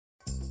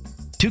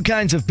2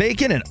 kinds of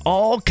bacon and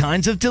all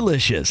kinds of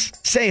delicious.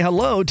 Say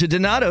hello to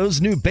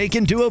Donato's new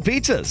Bacon Duo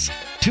pizzas.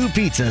 2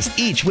 pizzas,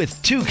 each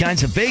with 2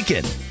 kinds of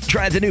bacon.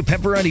 Try the new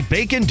Pepperoni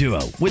Bacon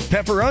Duo with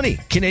pepperoni,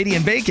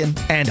 Canadian bacon,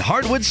 and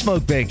hardwood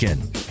smoked bacon.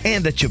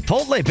 And the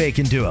Chipotle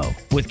Bacon Duo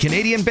with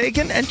Canadian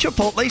bacon and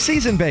Chipotle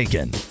seasoned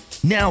bacon.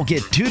 Now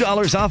get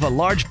 $2 off a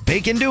large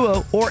Bacon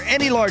Duo or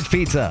any large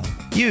pizza.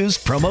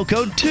 Use promo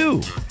code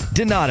 2.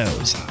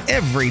 Donato's.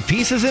 Every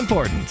piece is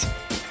important.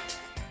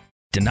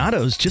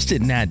 Donato's just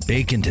didn't add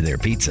bacon to their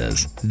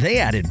pizzas. They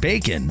added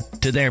bacon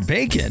to their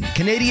bacon.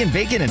 Canadian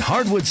bacon and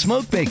hardwood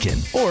smoked bacon.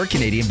 Or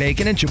Canadian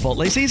bacon and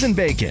Chipotle seasoned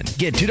bacon.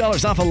 Get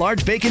 $2 off a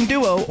large Bacon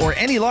Duo or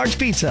any large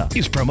pizza.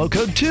 Use promo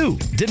code 2.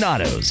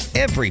 Donato's.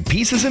 Every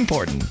piece is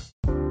important.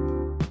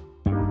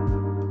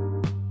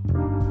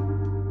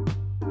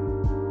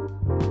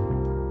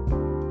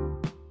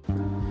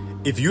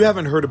 If you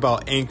haven't heard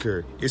about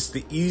Anchor, it's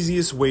the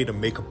easiest way to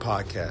make a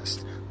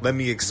podcast. Let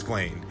me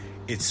explain.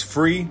 It's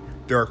free.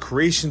 There are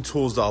creation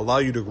tools that allow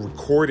you to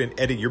record and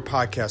edit your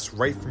podcast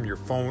right from your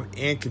phone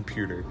and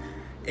computer.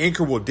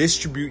 Anchor will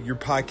distribute your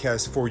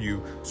podcast for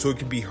you so it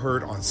can be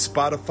heard on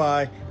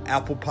Spotify,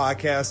 Apple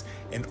Podcasts,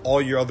 and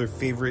all your other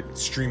favorite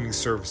streaming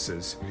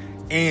services.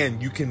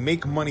 And you can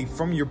make money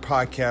from your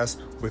podcast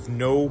with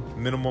no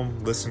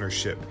minimum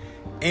listenership.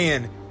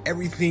 And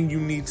everything you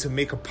need to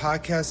make a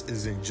podcast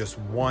is in just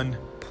one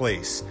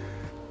place.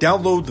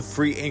 Download the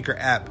free Anchor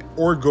app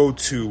or go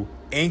to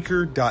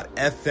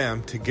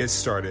anchor.fm to get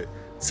started.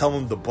 Tell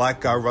them the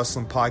Black Guy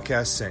Wrestling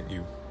Podcast sent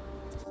you.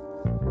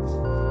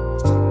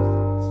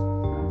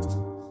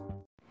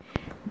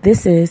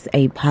 This is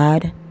a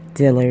Pod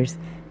Dealers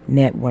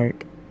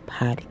Network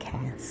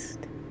podcast.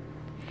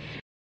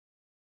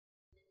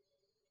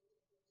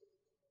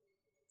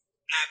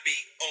 I be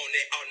on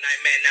it all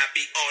night, man. I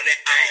be on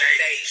it all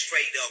day.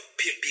 Straight up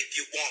pimp. If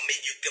you want me,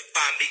 you can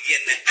find me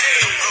in the A.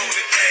 I'm on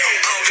it,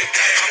 I'm on it,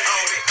 I'm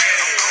on it,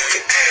 I'm on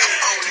it, I'm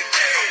on it,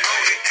 I'm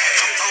on it,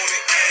 I'm on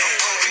it,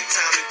 I'm on it.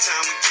 Time and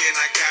time again,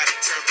 I gotta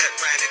turn back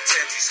round and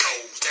tell these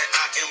hoes that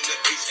I am the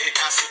bitch and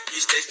I see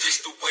bitch. That's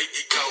just the way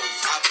it goes.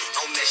 I be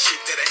on that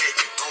shit that I hate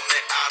you on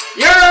that I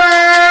don't.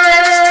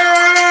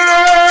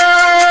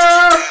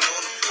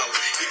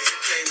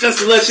 Just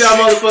to let y'all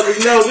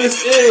motherfuckers know,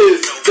 this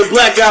is the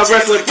Black Guy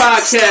Wrestling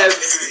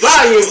Podcast,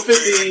 Volume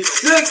 56.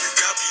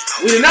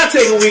 We did not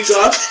take a week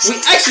off. We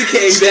actually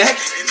came back.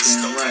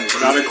 We're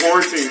not in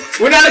quarantine.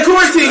 We're not in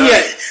quarantine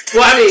yet.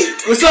 Well, I mean,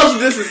 we're social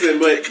distancing,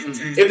 but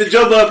if the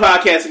Joe Bud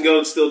Podcast can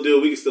go still do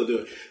it, we can still do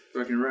it.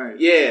 Fucking right.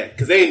 Yeah,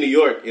 because they in New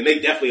York, and they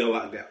definitely on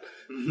lockdown.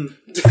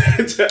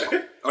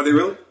 Are they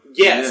really?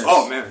 Yes.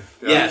 Oh, man.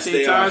 Yeah. Yes,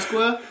 they are. Times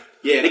Square?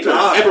 Yeah, they could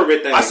have ever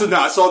writ that. I saw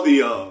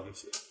the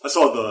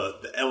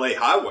LA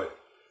highway.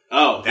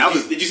 Oh, That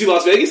did you see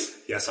Las Vegas?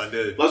 Yes, I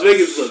did. Las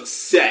Vegas looks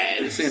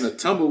sad. They're saying a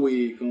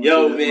tumbleweed going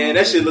Yo, through man,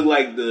 that shit look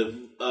like the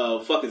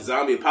fucking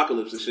zombie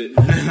apocalypse and shit.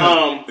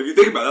 If you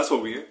think about it, that's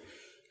what we in.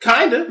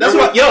 Kinda. That's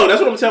what I'm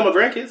gonna tell my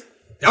grandkids.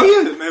 Oh,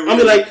 yeah, man. I'm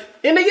be like,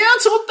 in the year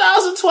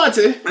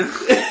 2020,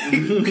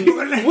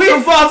 we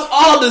fought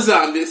all the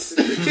zombies.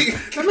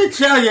 Let me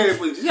tell you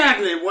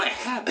exactly what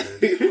happened.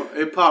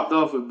 It popped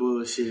off with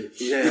bullshit.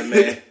 Yeah,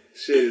 man.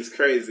 Shit is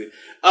crazy.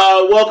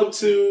 Welcome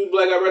to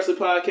Black Guy Wrestling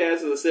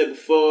Podcast. As I said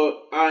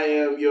before, I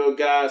am your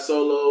guy,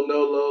 Solo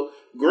Nolo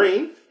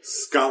Green.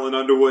 Scotland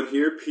Underwood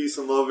here. Peace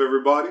and love,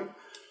 everybody.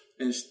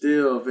 And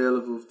still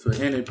available to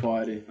any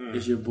party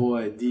is your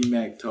boy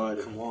D-Mac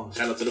Tardy. Come on.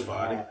 Shout out to the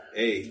party.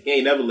 Hey, he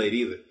ain't never late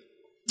either.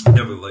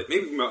 Never late.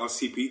 Maybe on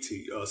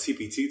CPT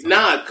time.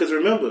 Nah, because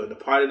remember, the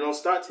party don't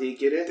start till you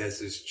get in. This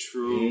is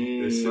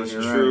true. This is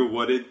true.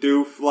 What it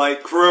do,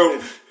 Flight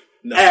Crew?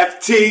 No.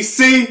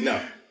 FTC?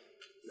 No.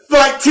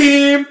 Flight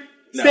Team?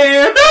 No.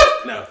 Stand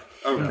up? No.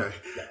 Okay.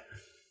 No.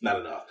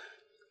 Not at all.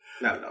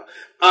 Not at all.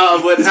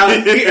 But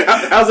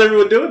how's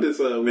everyone doing this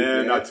week?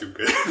 Man, not too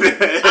good.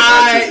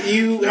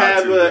 You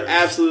have an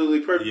absolutely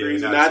perfect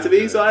reason not to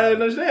be, so I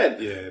understand.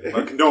 Yeah,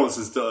 my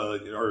condolences to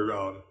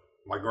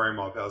my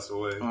grandma passed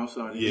away. Oh, I'm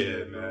sorry.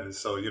 Yeah, man.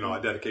 So, I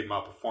dedicate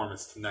my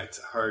performance tonight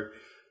to her.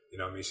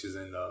 I mean, she's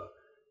in,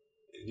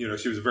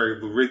 she was a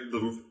very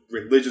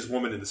religious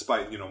woman, and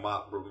despite,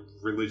 my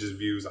religious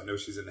views, I know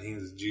she's in the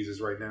hands of Jesus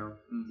right now.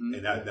 Mm-hmm.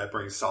 And that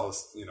brings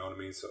solace, you know what I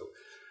mean? So,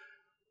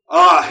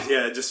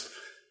 just,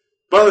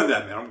 but other than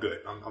that, man, I'm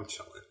good. I'm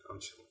chilling.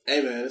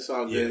 Hey, man, it's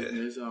all good.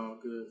 Yeah, it's all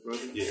good,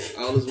 brother. Yeah.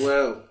 All is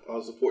well.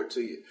 All support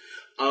to you.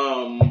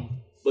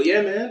 But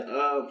yeah, man,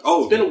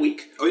 it's been a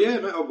week. Oh, yeah,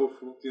 man.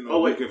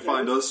 You can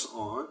find us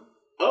on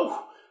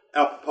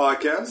Apple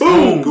Podcasts,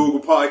 Boom. Google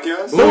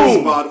Podcasts,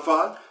 Boom.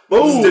 Spotify,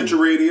 Boom. Stitcher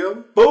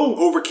Radio, Boom.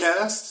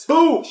 Overcast.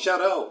 Boom.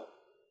 Shout out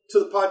to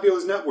the Pod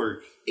Dealers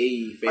Network.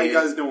 Hey, fam. How you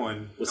guys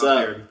doing? What's up?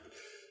 There?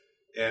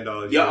 And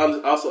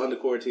I'm also under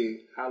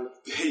quarantine. Holla.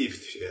 Yeah.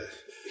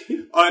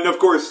 And of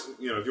course, if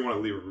you want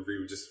to leave a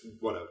review, just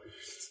whatever.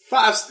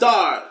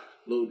 5-star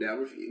low down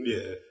review.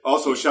 Yeah.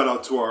 Also, shout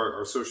out to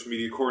our social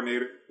media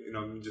coordinator.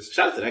 Just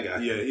shout out to that guy.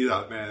 Yeah, he's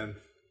out, man.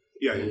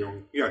 You out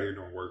here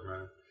doing work,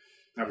 man.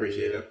 I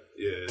appreciate it.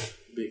 Yeah.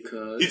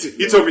 Because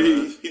he told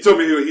me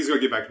he's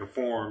gonna get back in the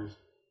form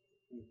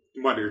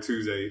Monday or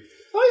Tuesday.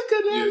 Oh, he's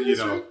good, man. You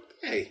know,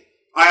 hey,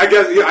 I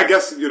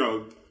guess you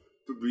know,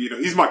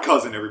 he's my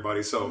cousin.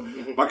 Everybody, so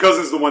my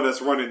cousin's the one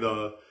that's running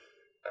the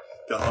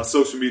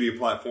social media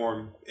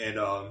platform, and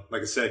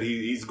like I said,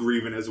 he's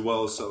grieving as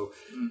well. So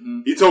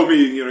he told me,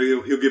 you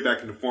know, he'll get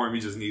back into form. He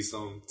just needs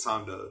some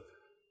time to,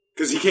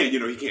 because he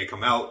can't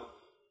come out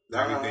or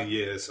anything.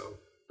 Yeah, so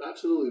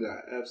absolutely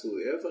not.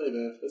 Absolutely, that's all,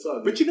 man. That's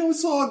all. But you know,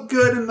 it's all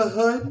good in the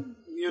hood.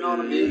 You know what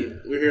I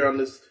mean? We're here on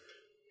this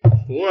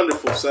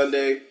wonderful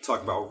Sunday.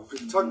 Talk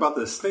about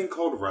this thing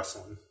called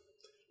wrestling.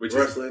 Which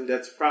wrestling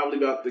that's probably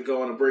about to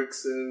go on a break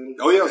soon.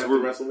 Oh yes,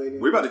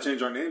 we're about to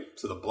change our name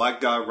to the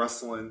Black Guy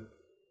Wrestling.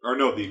 Or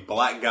no, the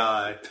Black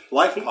Guy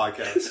Life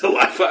Podcast. The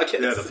Life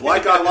Podcast. Yeah, the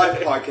Black Guy Life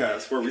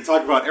Podcast, where we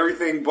talk about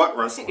everything but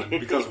wrestling,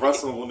 because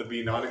wrestling will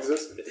be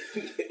non-existent.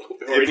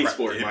 Or any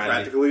sport, it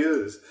practically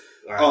is.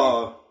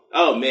 Oh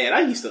man,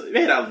 I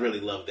really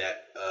loved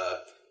that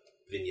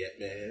vignette,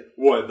 man.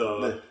 What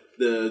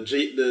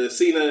the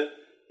Cena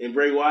and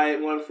Bray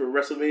Wyatt one for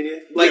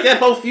WrestleMania? Like that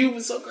whole feud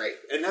was so great.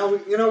 And now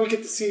we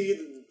get to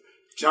see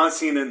John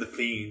Cena and the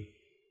Fiend.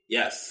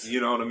 Yes,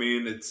 you know what I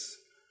mean.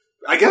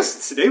 I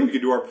guess today we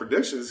could do our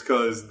predictions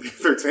because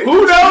they're taping.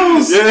 Who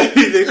knows? Yeah,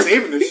 they're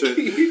taping this shit.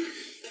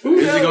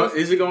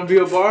 Is it going to be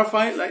a bar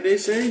fight like they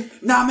say?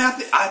 Nah, man.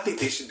 I think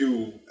they should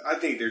do. I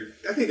think they're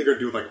gonna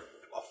do like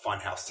a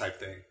Funhouse type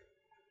thing.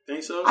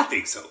 Think so? I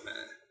think so,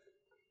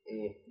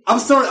 man. I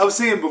was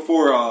saying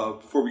before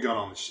we got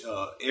on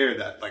the air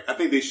that like I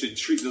think they should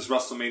treat this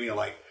WrestleMania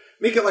like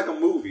make it like a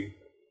movie.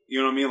 You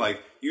know what I mean?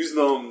 Like use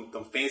them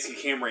fancy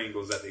camera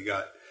angles that they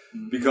got,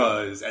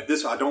 because at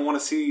this I don't want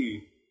to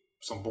see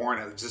some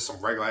boring, just some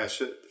regular ass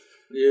shit.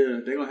 Yeah,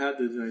 they're gonna have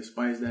to like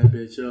spice that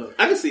bitch up.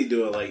 I can see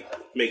doing like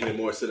making it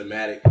more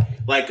cinematic,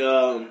 like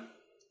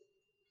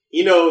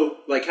you know,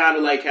 like kind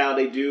of like how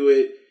they do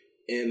it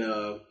in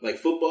like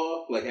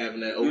football, like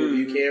having that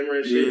overview camera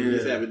and shit, and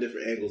just having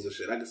different angles and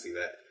shit. I can see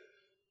that.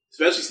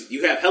 Especially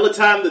you have hella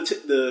time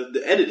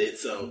to edit it,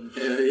 so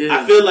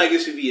I feel like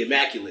it should be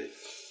immaculate.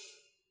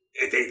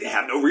 They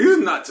have no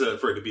reason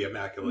for it to be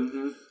immaculate.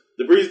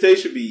 The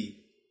presentation should be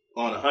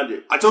on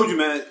 100. I told you,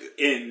 man,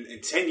 in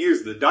 10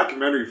 years, the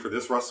documentary for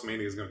this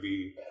WrestleMania is going to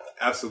be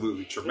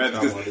absolutely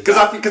tremendous.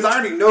 Because I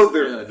already know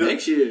they're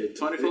next year,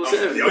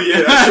 24/7. Oh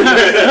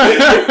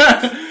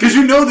yeah, because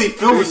you know they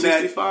filming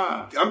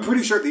that. I'm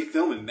pretty sure they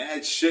filming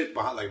mad shit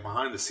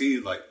behind the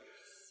scenes. Like,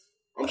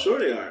 I'm sure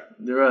they are.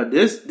 There are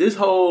this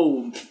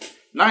whole,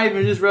 not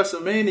even just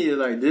WrestleMania,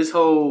 like this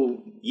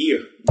whole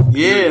year.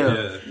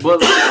 Yeah.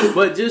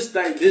 But just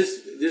like this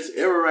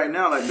era right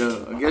now, like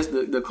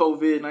the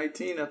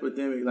COVID-19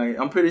 epidemic, like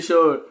I'm pretty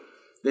sure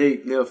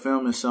they're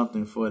filming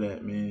something for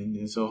that, man.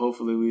 And so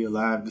hopefully we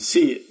alive to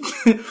see it.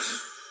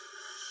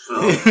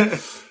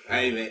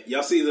 Hey man,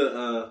 y'all see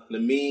the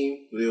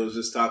meme that it was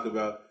just talking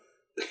about?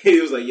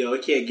 It was like, yo,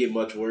 it can't get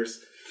much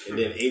worse. And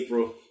then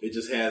April, it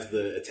just has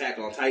the Attack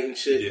on Titan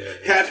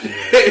shit happening.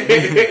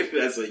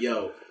 That's like,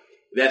 yo,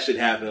 that shit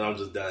happen. I'm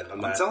just done. I'm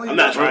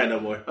not trying no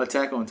more.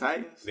 Attack on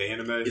Titans? The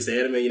anime? It's the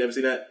anime. You never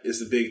seen that? It's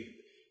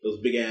those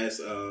big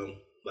ass,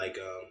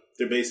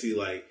 they're basically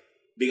like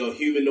big old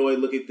humanoid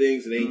looking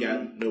things, and they ain't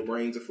got no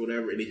brains or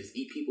whatever, and they just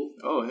eat people.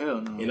 Oh hell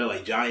no! You know,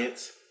 like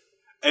giants.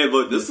 Hey,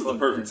 look, this is the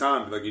perfect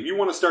time. Like, if you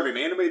want to start an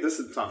anime, this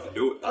is the time to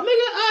do it. Oh,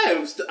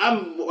 nigga,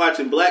 I'm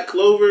watching Black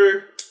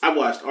Clover. I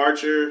watched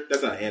Archer.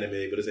 That's not an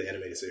anime, but it's an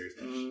animated series.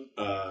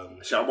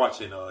 I'm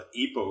watching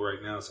Ippo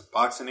right now. It's a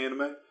boxing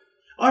anime.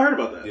 Oh, I heard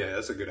about that. Yeah,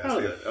 that's a good ass.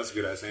 That's a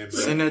good ass anime.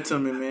 Send that to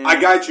me, man. I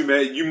got you,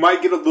 man. You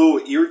might get a little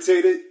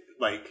irritated,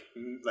 like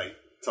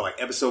to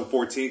episode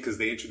 14 because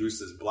they introduced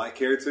this black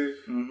character,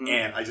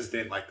 and I just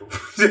didn't like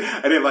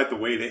the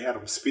way they had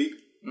him speak.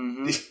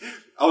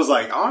 I was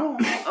like, I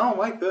don't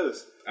like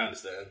this. I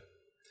understand.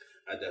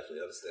 I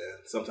definitely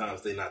understand.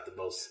 Sometimes they're not the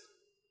most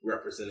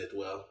represented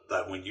well.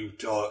 Like when you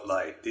talk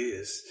like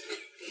this,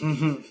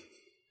 and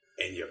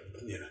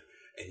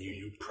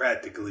you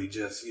practically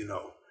just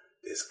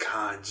this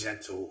kind,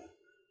 gentle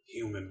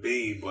human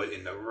being, but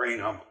in the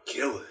ring, I'm a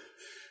killer.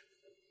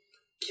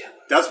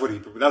 That's what he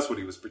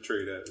was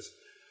portrayed as.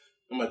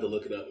 I'm about to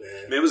look it up,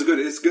 man. Man, it was good.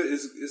 It's good.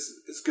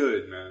 It's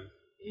good, man.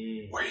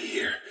 We're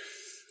here.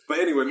 But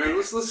anyway, man,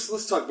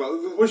 let's talk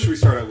about what should we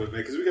start out with,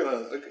 man? Because we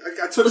gotta.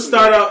 Let's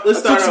start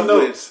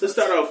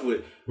off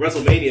with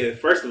WrestleMania.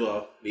 First of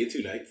all, being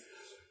 2 nights.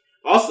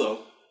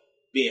 Also,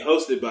 being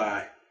hosted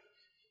by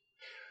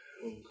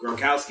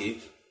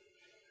Gronkowski.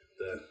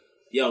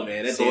 Yo,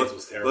 man, that dance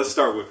was terrible. Let's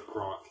start with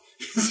Gronk.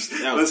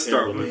 Let's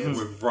start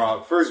with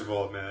Rob. First of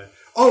all, man.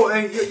 Oh,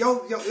 and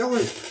y'all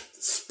are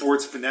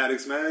sports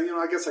fanatics, man.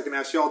 I guess I can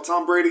ask y'all.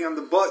 Tom Brady on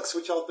the Bucks.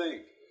 What y'all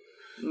think?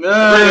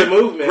 Great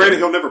move, man. Granted,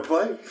 he'll never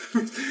play.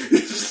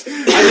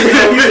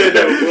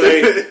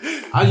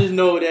 I just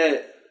know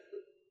that.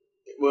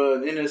 Well,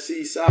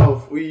 NFC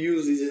South, we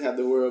usually just have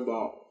to worry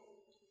about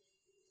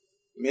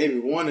maybe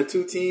 1 or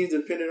 2 teams,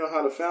 depending on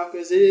how the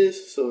Falcons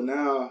is. So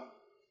now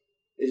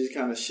it just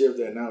kind of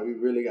shifted that now we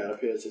really got to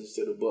pay attention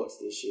to the Bucks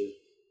this year.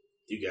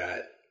 You got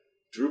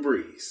Drew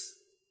Brees,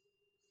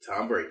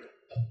 Tom Brady,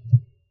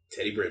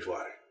 Teddy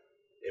Bridgewater,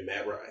 and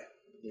Matt Ryan.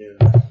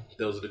 Yeah.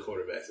 Those are the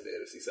quarterbacks in the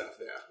NFC South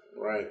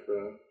now. Right,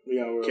 bro. We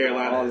got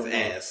Carolina is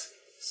ass.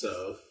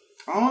 So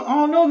I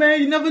don't know, man.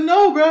 You never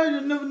know, bro.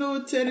 You never know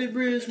what Teddy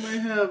Bridge might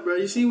have, bro.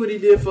 You see what he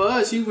did for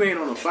us. He went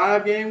on a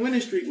 5-game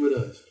winning streak with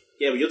us.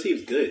 yeah, but your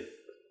team's good.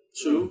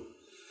 True.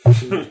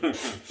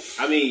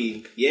 I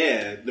mean,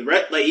 yeah,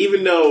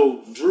 even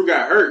though Drew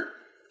got hurt,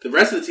 the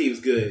rest of the team's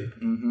good.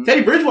 Mm-hmm.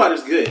 Teddy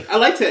Bridgewater's good. I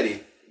like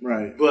Teddy,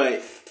 Right.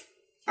 but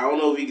I don't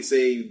know if he can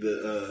save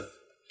the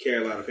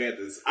Carolina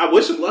Panthers. I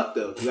wish him luck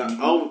though, because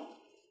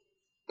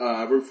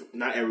I root for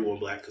not everyone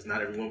black, because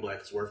not everyone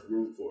black is worth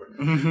rooting for.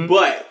 Mm-hmm.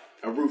 But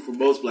I root for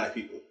most black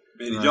people.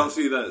 Man, did y'all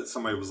see that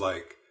somebody was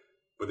like,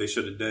 what they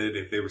should have did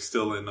if they were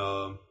still in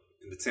the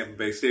Tampa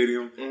Bay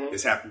Stadium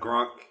is have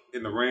Gronk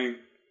in the ring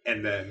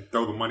and then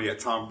throw the money at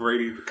Tom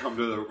Brady to come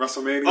to the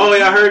WrestleMania. Oh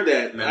yeah, I heard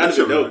that. Man,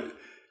 That'd be dope.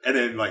 And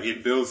then like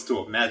it builds to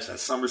a match at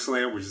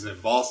SummerSlam, which is in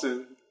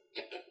Boston.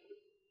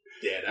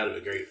 Yeah, that'd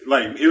be great.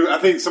 Like I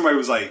think somebody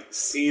was like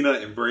Cena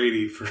and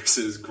Brady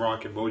versus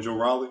Gronk and Mojo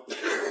Rawley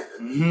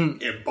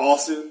in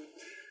Boston.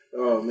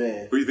 Oh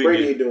man, What do you think?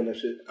 Brady ain't doing that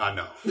shit. I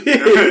know,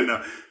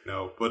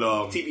 no, but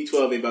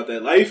TB12 ain't about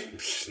that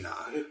life. nah,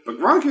 but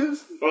Gronk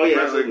is. Oh yeah,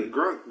 Like, absolutely.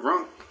 Gronk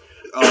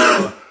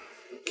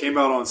came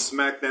out on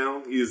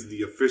SmackDown. He is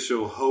the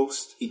official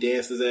host. He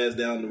danced his ass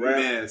down the ramp.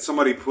 Man,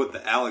 somebody put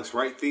the Alex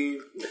Wright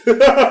theme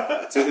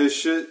to his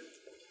shit.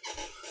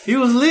 He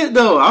was lit,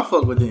 though. I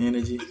fuck with the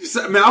energy.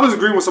 Man, I was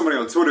agreeing with somebody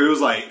on Twitter. It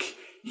was like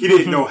he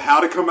didn't know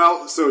how to come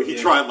out, so he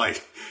tried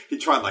like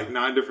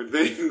 9 different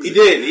things. He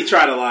did. He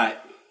tried a lot.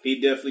 He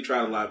definitely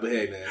tried a lot. But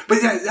hey, man.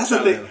 But yeah, that's the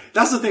thing.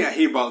 That's the thing I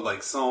hate about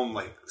like some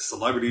like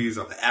celebrities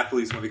or the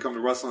athletes when they come to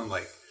wrestling.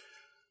 Like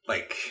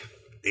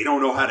they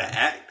don't know how to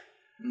act.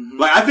 Mm-hmm.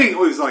 Like I think it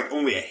was like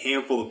only a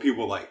handful of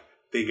people like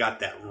they got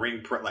that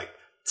ring prep. Like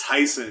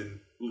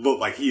Tyson looked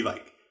like he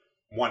like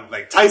won.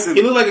 Like Tyson,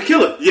 He looked like a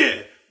killer.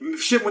 yeah.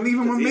 Shit, when he's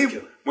a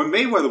killer.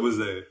 Mayweather was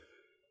there,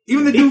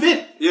 even the He dude,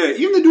 fit. yeah,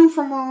 even the dude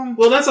from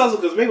Well, that's also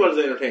because Mayweather's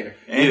an entertainer.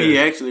 And he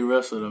actually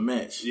wrestled a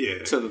match.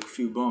 Yeah. Took a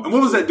few bumps. and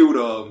what was that dude?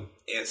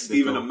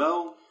 Stephen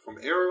Amell from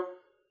Arrow.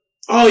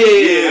 Oh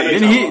yeah.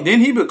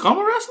 Didn't he become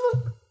a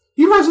wrestler?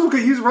 He wrestled.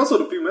 He's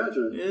wrestled a few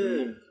matches.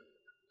 Yeah.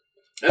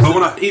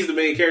 He's the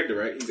main character,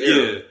 right? He's Yeah,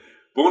 Arrow.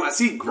 but when I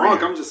see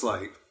Gronk, I'm just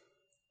like,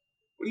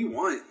 what do you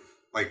want?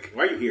 Like,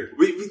 Why are you here?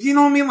 you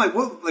know what I mean? Like,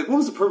 what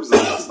was the purpose of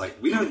this? Like,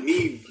 we don't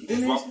need.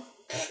 Didn't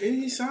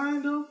he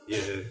sign, though? Yeah,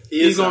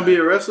 He's going to be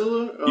a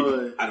wrestler?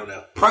 Or? I don't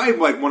know. probably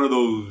like one of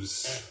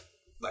those,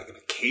 like an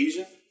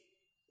occasion,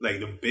 like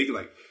them big,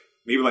 like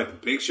maybe like the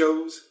big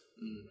shows.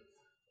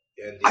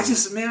 Yeah, I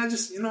just,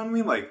 you know what I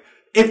mean? Like,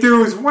 if there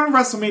was one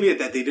WrestleMania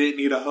that they didn't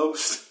need a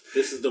host,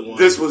 this is the one.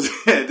 this was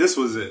it. This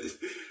was it.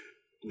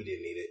 We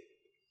didn't need it.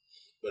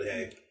 But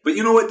hey. But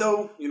you know what,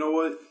 though? You know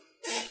what?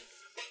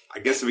 I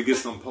guess if it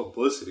gets some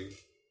publicity,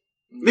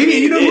 maybe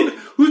you know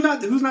who's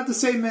not to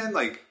say, man.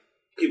 Like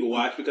People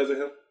watch because of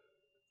him?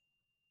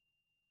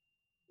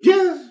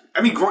 yeah,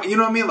 I mean, you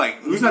know what I mean.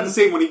 Like who's not to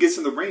say when he gets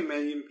in the ring,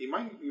 man? He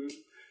might.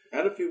 I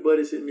had a few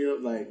buddies hit me up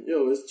like,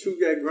 yo, it's True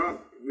Guy Gronk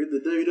with the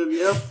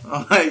WWF.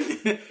 I'm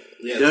like,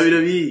 Yes.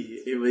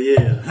 WWE. But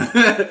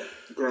yeah.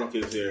 Gronk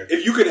is here.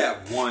 If you could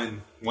have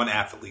one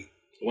athlete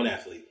One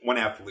athlete.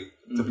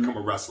 to become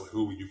a wrestler,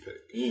 who would you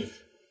pick?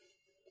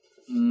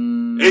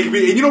 Mm. It could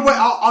be, and you know what?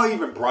 I'll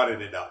even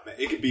broaden it up, man.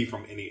 It could be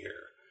from any era.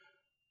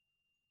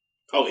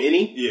 Oh,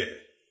 any? Yeah.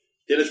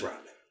 Dennis Rodman.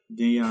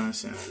 Deion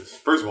Sanders.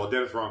 First of all,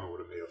 Dennis Rodman would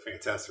have made a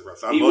fantastic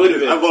wrestler. He would have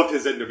been. I loved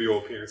his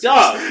NWO appearance.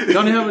 Dog.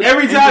 Don't he have a-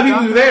 Every time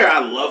he was there, I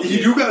loved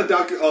it. You got the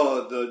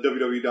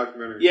WWE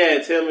documentary. Yeah,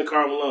 it's him and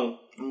Karl Malone.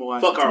 I'm gonna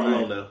watch Fuck it Karl tonight.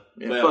 Malone, though.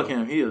 Yeah, Forever. fuck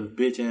him. He a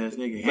bitch ass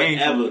nigga. He ain't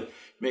Forever. finna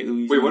make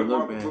Louisiana Wait, what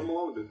look bad.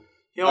 Malone did?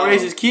 He don't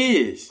raise his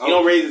kids. He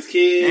don't raise his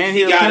kids. And he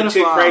he a got a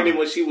chick pedophile. pregnant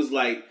when she was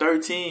like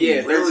 13.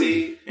 Yeah, 13.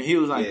 Really? And he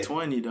was like Yeah.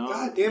 20, dog.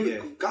 God damn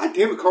it! Yeah. God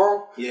damn it,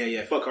 Carl!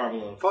 Yeah. Fuck Karl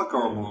Malone. Fuck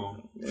Carl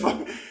Malone.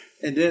 Fuck.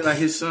 And then, like,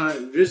 his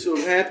son, just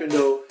what happened,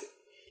 though,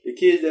 the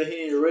kids that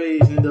he ain't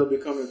raised ended up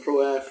becoming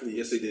pro athletes.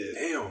 Yes, he did.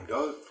 Damn,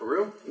 dog, for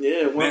real?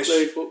 Yeah, Man,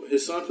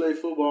 his son played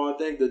football. I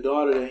think the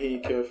daughter that he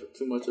didn't care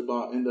too much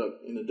about ended up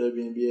in the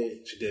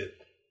WNBA. She did.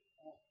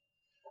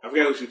 I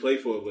forgot who she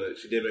played for, but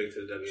she did make it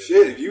to the WNBA.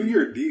 Shit, if you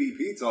hear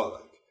DDP talk,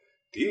 like,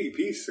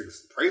 DDP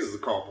sings praises of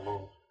Carl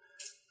Malone.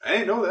 I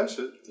ain't know that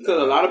shit.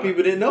 Because a lot of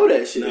people didn't know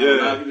that shit. No,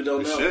 Yeah. a lot of people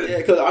don't know. Shit. Yeah,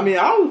 because I mean,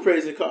 I was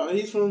praising Carl.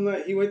 He's from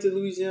he went to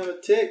Louisiana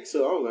Tech, so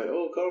I was like,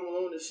 oh, Carl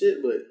Malone and shit.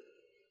 But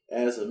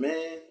as a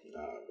man,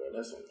 nah, bro,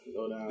 that's some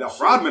low down. Now, shit.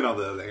 Rodman, on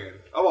the other hand,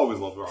 I've always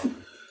loved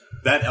Rodman.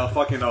 That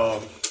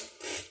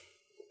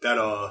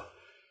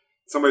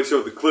somebody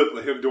showed the clip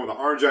of him doing the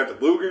arm drag to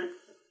Luger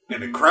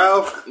and the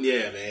crowd.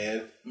 Yeah,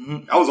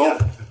 man. I was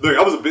off. Look,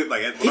 I was a bit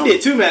like He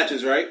did 2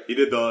 matches, right? He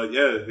did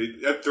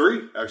he had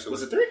 3 actually.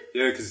 Was it 3?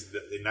 Yeah, because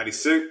in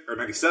 '96 or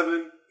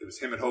 '97, it was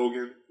him and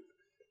Hogan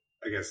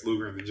against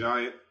Luger and the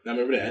Giant. I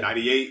remember that.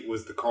 '98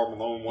 was the Karl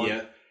Malone one.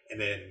 Yeah. And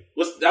then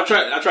I'm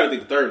trying to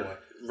think the third one.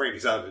 Randy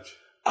Savage.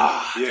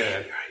 Ah, Yeah, damn, you're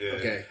right. yeah.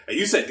 Okay. And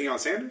you said Deion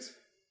Sanders?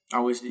 I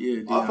wish,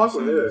 yeah. I'll fuck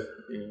with Sanders.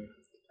 Yeah.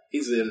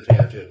 He's an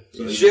entertainer too.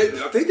 So Shit,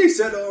 I think they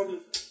said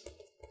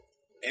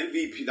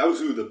MVP. That was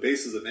who the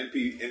basis of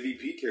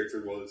MVP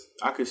character was.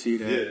 I could see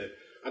that. Yeah,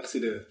 I can see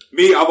that.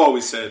 me. I've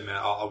always said, man,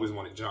 I always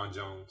wanted John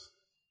Jones.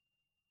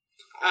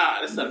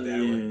 That's not that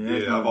one.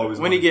 Yeah, I've always.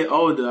 When he wanted- get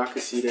older, I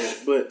could see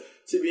that. But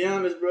to be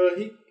honest, bro,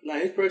 he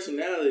like his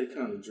personality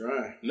kind of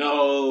dry.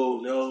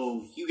 No.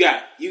 You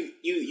got you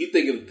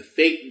thinking of the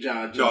fake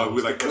John Jones. No,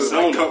 with like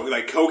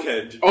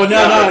cokehead. Oh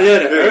no,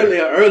 yeah,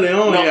 early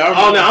on. No, yeah, I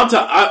remember. I'm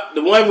talking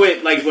the one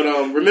with like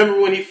when remember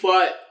when he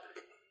fought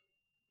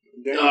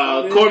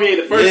Cormier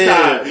the first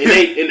time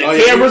and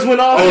the cameras went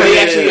off. They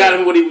actually got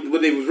him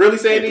what they was really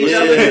saying to each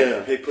other.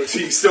 Yeah. Hey pussy,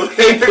 you still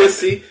Hey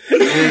pussy.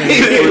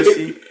 Hey,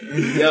 pussy.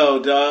 Yo,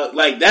 dog.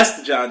 Like that's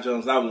the John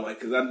Jones I want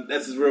because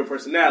that's his real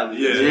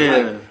personality.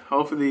 Yeah.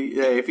 Hopefully,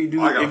 if he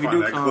do, I gotta if he find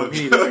do that come, clip.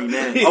 he need to bring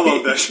that. I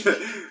love that shit.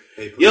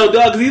 Hey, pussy. Yo,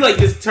 dog, because he like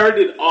just turned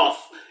it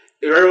off.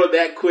 It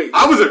that quick.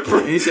 I was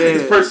impressed. He said,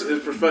 It's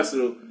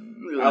professional.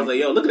 I was like,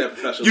 yo, look at that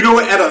professional. You know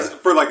what?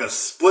 For like a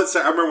split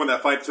second, I remember when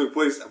that fight took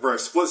place. For a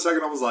split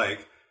second, I was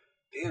like,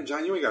 "Damn,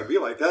 John, you ain't got to be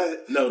like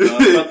that." No,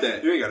 dog, fuck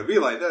that. You ain't got to be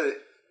like that.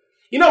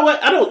 You know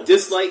what? I don't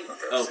dislike.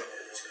 Oh.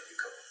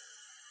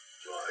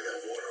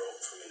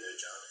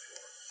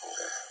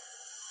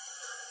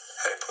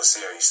 Hey,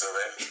 pussy, are you still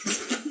there?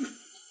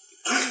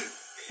 I'm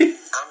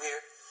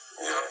here.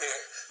 I'm here.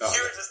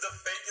 You're just the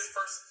fakest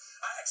person.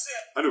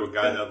 I knew a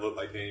guy that looked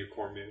like Daniel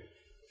Cormier.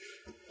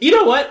 You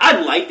know what?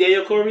 I like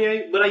Daniel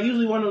Cormier, but I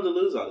usually want him to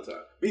lose all the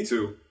time. Me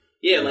too.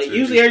 Yeah, Me like too.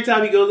 usually every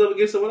time he goes up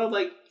against someone, I'm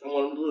like, I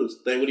want him to lose.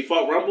 Like when he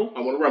fought Rumble, I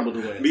want Rumble to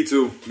win. Me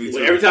too. Me too.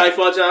 Every time he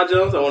fought John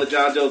Jones, I wanted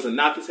John Jones to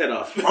knock his head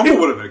off. Rumble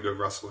would have been a good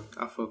wrestler.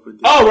 I fuck with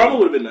this. Oh, Rumble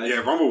would have been nice.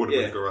 Yeah, Rumble would have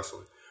been a good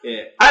wrestler.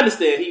 Yeah, I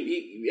understand.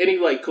 He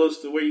like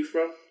close to where you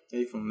from.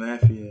 He from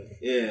Lafayette.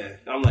 Yeah,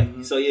 I'm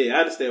like, so yeah,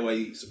 I understand why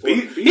you support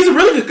him. He's a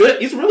really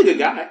good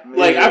guy.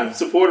 Like I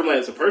support him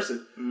as a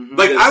person.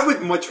 Like I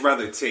would much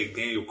rather take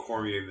Daniel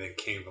Cormier than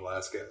Cain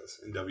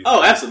Velasquez in WWE.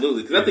 Oh,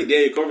 absolutely, because I think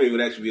Daniel Cormier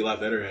would actually be a lot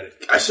better at it.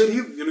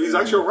 He's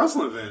actually a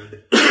wrestling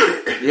fan.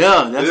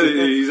 Yeah, that's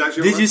he's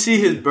actually. Did you see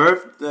his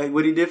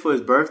what he did for his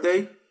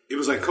birthday? It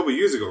was like a couple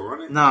years ago,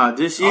 wasn't it? Nah,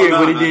 this year.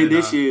 What he did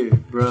this year,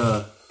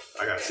 bruh.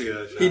 I gotta see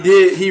that.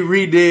 He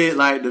redid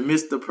like the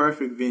Mr.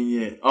 Perfect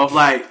vignette of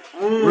like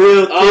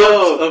real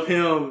clips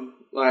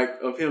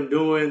of him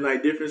doing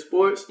like different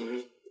sports.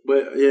 Mm-hmm.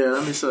 But yeah,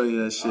 let me show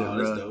you that shit,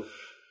 bro.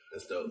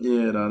 That's dope.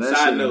 Yeah, no. That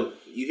Side shit. note: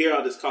 you hear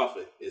all this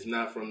coughing? It's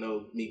not from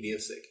me being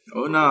sick.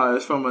 Oh no,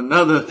 it's from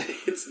another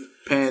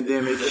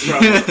pandemic.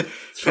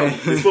 It's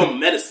from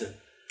medicine.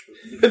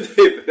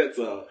 That's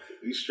all.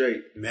 We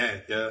straight,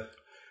 man. Yeah,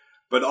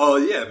 but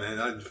yeah,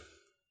 man.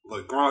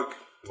 Look, Gronk,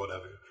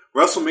 whatever.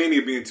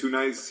 WrestleMania being too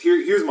nice.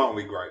 Here's my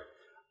only gripe.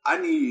 I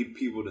need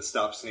people to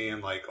stop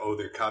saying like, "Oh,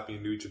 they're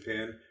copying New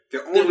Japan."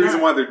 The only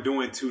reason why they're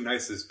doing too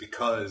nice is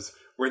because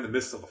we're in the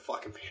midst of a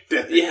fucking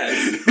pandemic.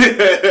 Yes,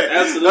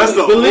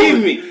 absolutely.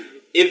 Believe me,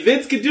 if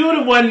Vince could do it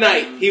in one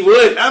night, he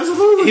would.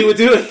 Absolutely, he would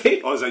do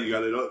it. Oh, is that you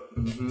got it up?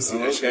 Mm-hmm.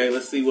 Okay,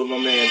 let's see what my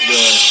man's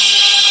doing.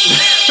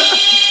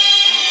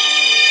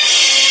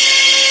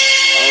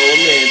 Oh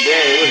man,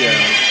 damn! Look at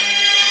him.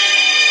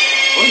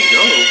 Oh,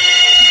 yo.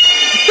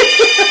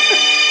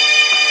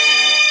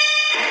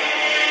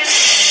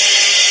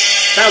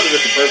 That was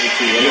Mr. Perfect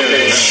too. I'm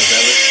okay with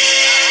that.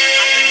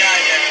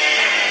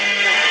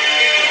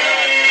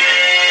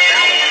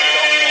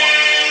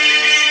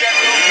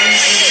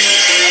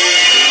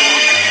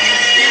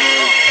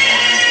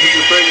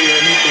 Mr. Perfect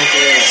had me think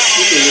that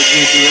he could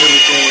legit do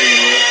everything,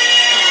 bro.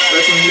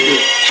 That's when you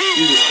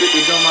just spit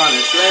the gum out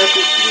and slap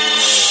it.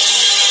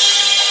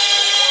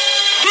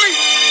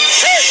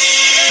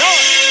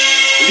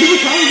 Is he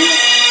retired yet?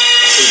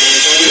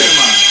 Never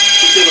mind.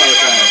 He's still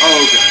retired.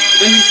 Oh, okay.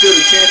 Then he's still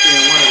the champion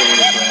in one of the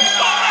weight classes.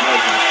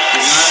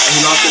 He's not, and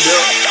he lost the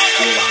belt?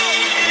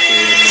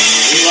 Yeah.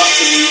 He lost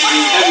to the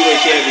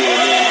heavyweight champion.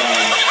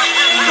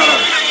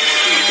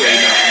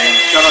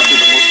 Shout out to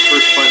the most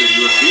first fight in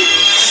UFC,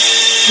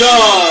 though.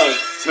 Dog!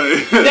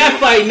 That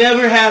fight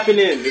never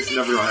happening. It's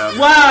never gonna happen.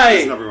 Why?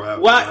 It's never gonna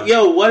happen. Why? Man.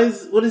 Yo, what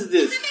is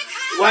this?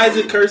 Why is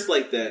it cursed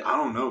like that? I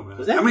don't know, man.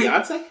 Was that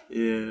Beyonce?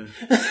 Yeah.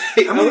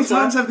 How many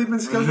times have they been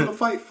scheduled to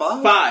fight?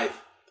 5?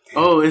 5.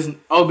 Oh,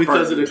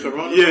 because of the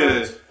corona.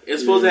 Yeah.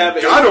 It's supposed to happen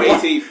April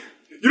 18th.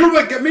 You know,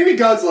 like maybe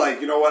God's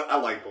like, you know what? I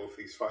like both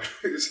these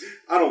fighters.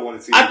 I don't want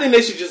to see. I think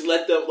they should just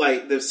let them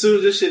as soon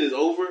as this shit is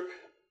over,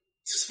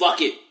 just fuck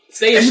it,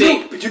 stay in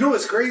shape. But you know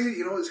what's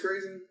crazy?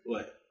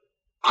 What?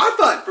 I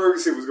thought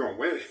Ferguson was going to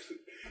win.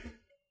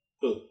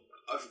 Who?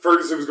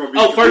 Ferguson was going to be.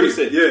 Oh, Khabib.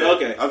 Ferguson. Yeah.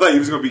 Okay. I thought he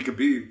was going to be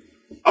Khabib.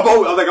 I've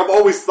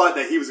always thought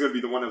that he was going to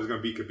be the one that was going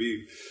to beat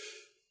Khabib.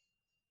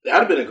 That'd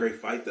have been a great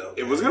fight, though.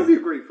 It was going to be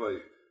a great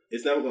fight.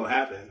 It's never going to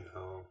happen.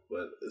 No,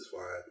 but it's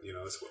fine. You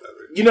know, it's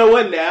whatever. You know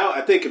what? Now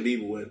I think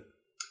Khabib will win.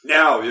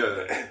 Now,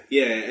 yeah,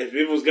 yeah. If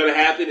it was going to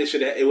happen,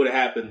 it would have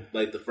happened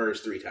like the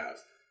first 3 times.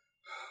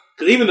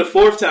 Because even the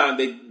 4th time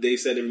they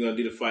said they were going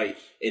to do the fight,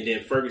 and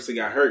then Ferguson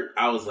got hurt.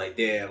 I was like,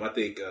 damn, I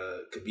think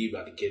Khabib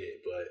about to get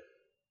it, but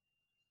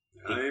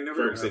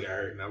Ferguson got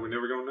hurt. Now we're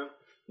never going to know.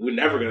 We're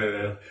never gonna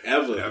know.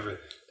 Ever.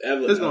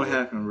 It's gonna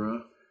happen,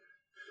 bro.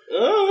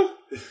 How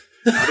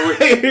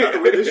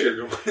the way this year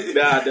going?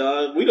 Nah,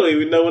 dog. We don't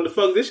even know when the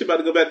fuck this shit about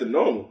to go back to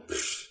normal.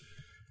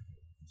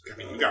 I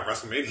mean, you got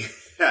WrestleMania.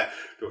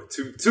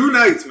 two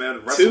nights,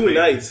 man. 2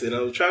 nights, and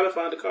I'm trying to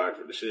find a card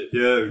for the shit.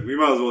 Yeah, we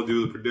might as well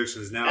do the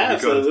predictions now.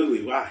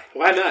 Absolutely. Why?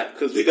 Why not?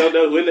 Because we don't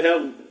know when the hell.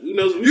 Who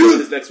knows when we're doing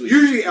this next week?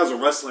 Usually, as a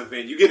wrestling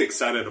fan, you get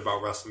excited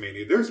about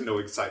WrestleMania. There's no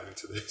excitement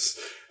to this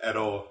at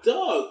all.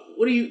 Dog,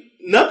 what do you?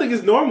 Nothing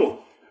is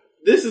normal.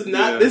 This is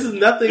not. Yeah. This is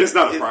nothing. It's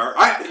not a priority.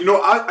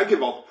 I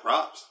give all the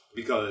props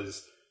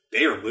because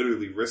they are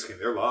literally risking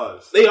their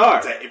lives. They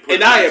are,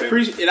 and I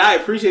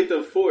appreciate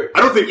them for it.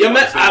 I don't think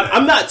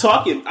I'm not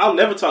talking. I'll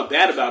never talk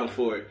bad about them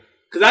for it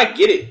because I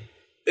get it.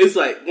 It's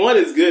like one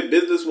is good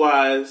business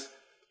wise,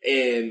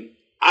 and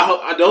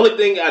the only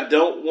thing I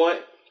don't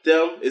want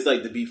them is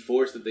like to be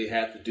forced that they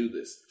have to do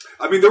this.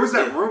 I mean, there was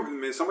that rumor. I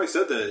mean, somebody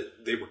said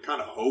that they were kind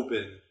of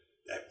hoping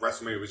that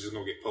WrestleMania was just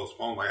gonna get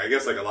postponed. Like I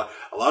guess like a lot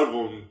of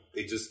them,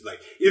 they just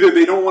like either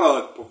they don't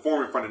want to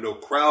perform in front of no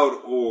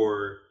crowd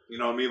or. You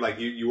know what I mean? Like,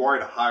 you are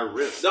at a high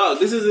risk. Dog,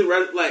 this isn't,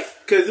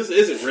 because this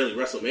isn't really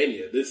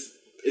WrestleMania. This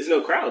is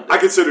no crowd. I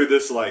consider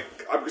this like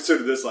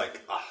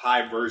a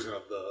high version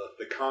of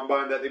the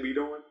Combine that they be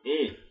doing.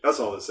 That's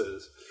all this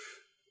is.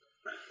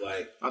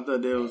 Like, I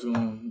thought they was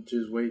going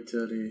to just wait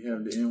till they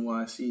have the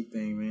NYC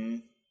thing,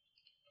 man.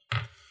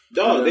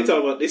 Dog,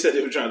 they said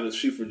they were trying to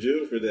shoot for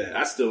June for that.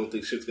 I still don't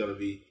think shit's going to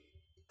be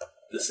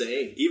the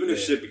same. Even if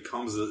shit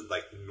becomes,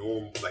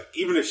 normal,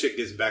 even if shit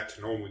gets back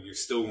to normal, you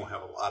still going to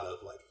have a lot of,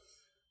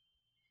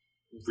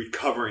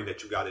 recovering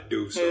that you got to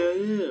do. So hell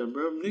yeah,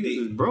 bro, niggas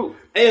is broke.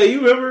 Hey,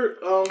 you remember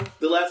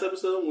the last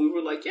episode when we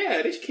were like,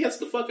 yeah, they should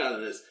cancel the fuck out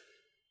of this,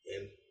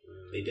 and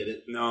they did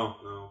it.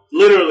 No.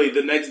 Literally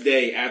the next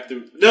day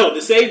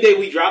the same day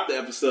we dropped the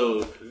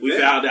episode, we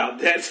found out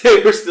that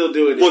they were still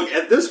doing it. Look,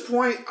 at this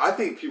point, I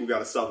think people got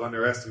to stop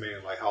underestimating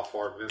how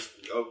far Vince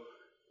can go.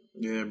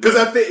 Yeah, because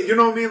I think you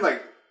know what I mean. I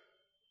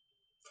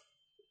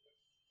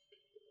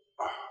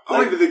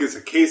don't even think it's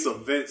a case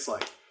of Vince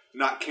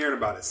not caring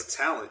about his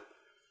talent.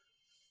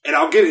 And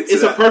I'll get into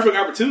it's a perfect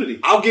opportunity.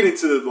 I'll get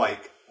into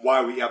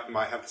why we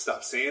might have to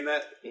stop saying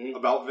that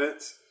about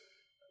Vince,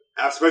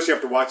 especially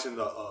after watching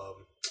the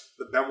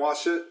Benoit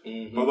shit.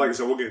 Mm-hmm. But like I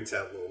said, we'll get into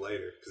that a little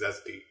later because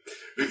that's deep.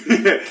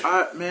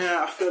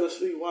 I fell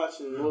asleep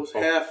watching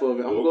half of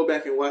it. I'm gonna go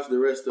back and watch the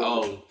rest of it.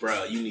 Oh,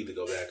 bro, you need to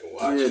go back and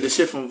watch. Yeah, the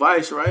shit from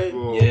Vice, right?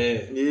 Well,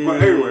 yeah.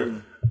 But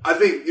anyway, I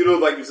think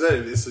like you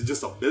said, it's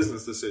just a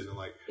business decision.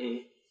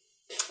 You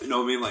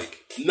know what I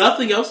mean?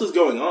 Nothing else is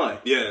going on.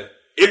 Yeah.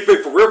 If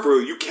for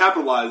real, you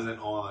capitalizing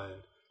on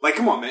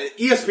come on, man.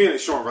 ESPN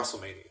is showing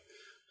WrestleMania.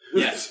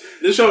 Yes,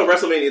 they're showing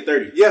WrestleMania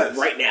 30. Yes,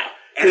 right now,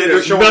 and then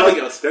they're showing nothing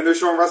else. Then they're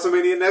showing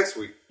WrestleMania next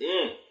week.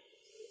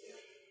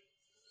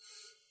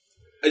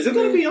 Is it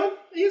going to be on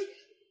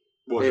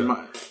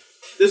ESPN?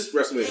 This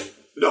WrestleMania?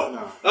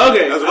 No.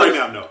 Okay, as right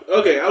now, no.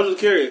 Okay, I was just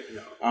curious.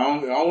 No.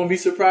 I won't be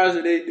surprised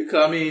if they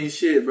come in.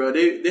 Shit, bro.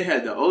 They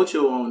had the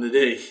Ocho on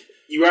today.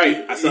 You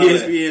right? I saw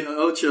ESPN and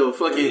Ocho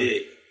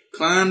fucking.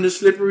 Climb the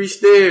slippery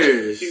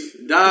stairs.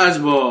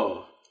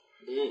 Dodgeball.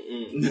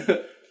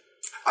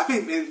 I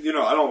think, man,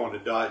 I don't want to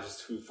dodge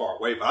too far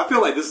away, but I feel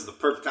like this is the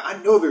perfect time.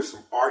 I know there's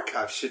some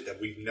archive shit that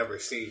we've never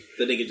seen.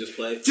 That they could just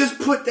play? Just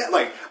put that,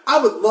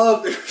 I would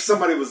love if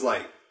somebody was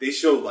they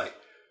showed,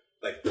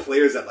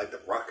 players at, the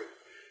Rocket.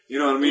 You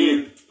know what I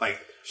mean?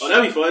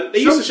 That'd be fun.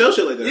 They used to show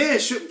shit like that. Yeah,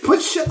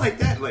 put shit like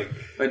that. Like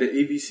the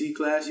EBC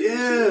class?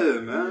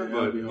 Yeah, man.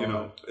 But,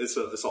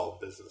 it's all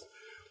business.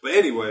 But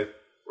anyway...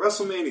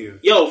 WrestleMania.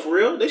 Yo, for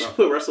real? They should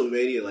put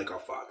WrestleMania on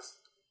Fox.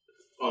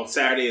 On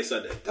Saturday and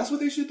Sunday. That's what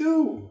they should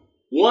do.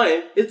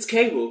 One, it's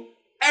cable.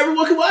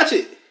 Everyone can watch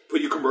it.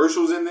 Put your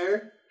commercials in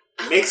there.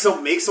 Make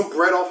some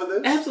bread off of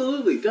this.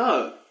 Absolutely,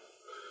 dog.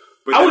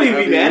 But I wouldn't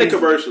even be mad at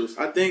commercials.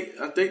 I think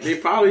they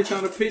probably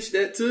trying to pitch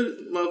that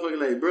to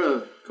motherfucker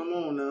bro, come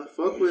on now.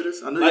 Fuck with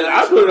us.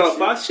 I put it on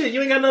Fox. Shit,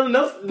 you ain't got nothing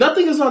else.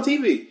 Nothing is on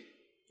TV.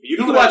 You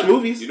can watch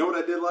movies. You know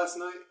what I did last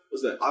night?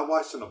 What's that? I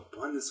watched an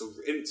abundance of...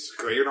 It's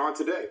great on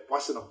today.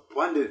 Watched an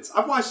abundance.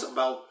 I watched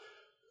about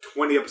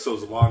 20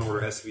 episodes of Law &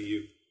 Order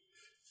SVU.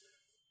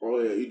 Oh,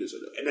 yeah, you did say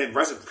that. And then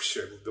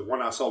the one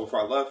I saw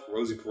before I left,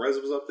 Rosie Perez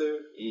was up there.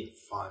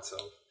 Fine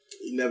self.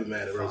 You never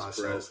mad at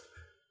Rosie Perez.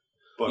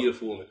 But,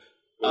 beautiful woman.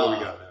 What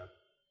we got now?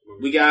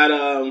 We got...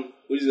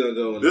 we're just going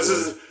to go... This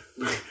is...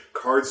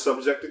 Card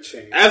subject to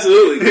change.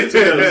 Absolutely.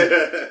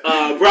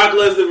 Brock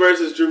Lesnar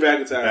versus Drew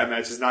McIntyre. That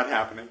match is not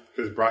happening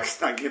because Brock's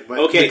not getting...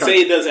 Okay,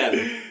 say it does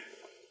happen.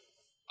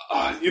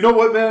 You know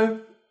what,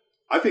 man?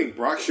 I think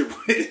Brock should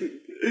win.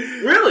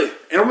 Really?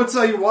 And I'm going to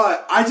tell you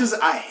why.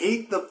 I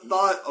hate the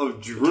thought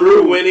of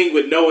Drew winning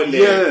with no one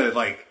there.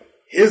 Yeah,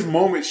 his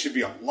moment should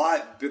be a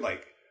lot bigger.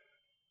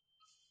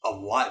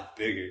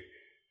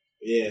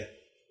 Yeah.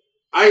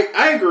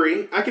 I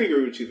agree. I can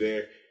agree with you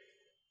there.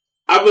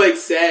 I'm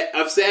sad.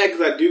 I'm sad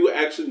because I do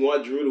actually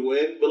want Drew to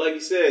win, but like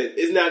you said,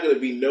 it's not going to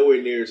be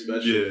nowhere near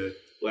special. Yeah.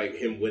 like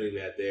him winning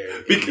that there,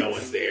 and no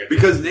one's there.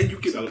 Because then you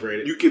can celebrate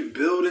it. You can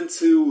build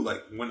into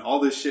like when all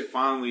this shit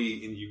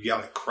finally and you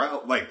got a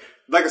crowd. Like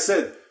I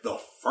said, the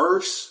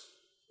first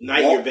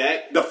night you're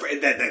back,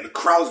 the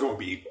crowd's gonna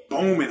be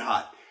booming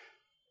hot.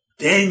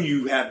 Then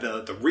you have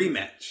the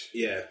rematch.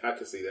 Yeah, I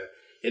can see that.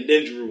 And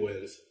then Drew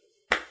wins.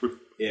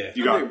 Yeah, I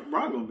think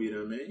Brock gonna be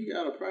there, man. He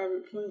got a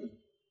private plane.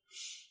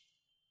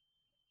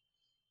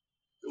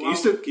 Can you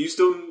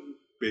still,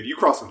 if you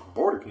cross the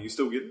border, can you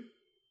still get it?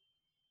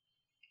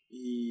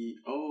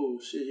 Oh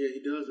shit! Yeah, he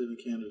does live in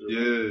Canada.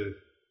 Yeah,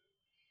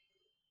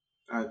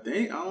 I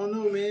think. I don't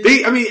know, man.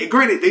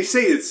 Granted, they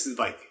say it's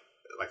like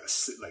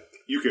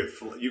you can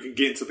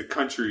get into the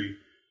country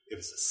if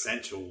it's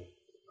essential,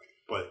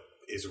 but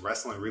is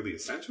wrestling really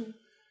essential?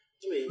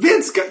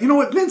 Vince got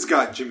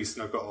Jimmy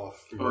Snuka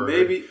off. Or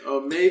maybe.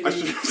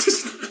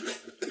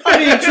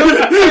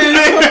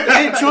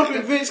 Ain't Trump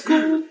and Vince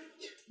cool?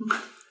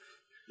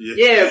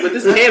 Yeah, but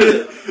this is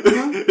Canada.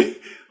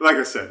 Like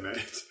I said, man,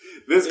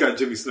 Vince got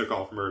Jimmy Snuka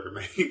off murder,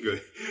 man. He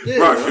good.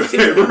 Yeah,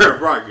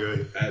 Brock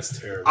good. That's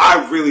terrible.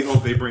 I really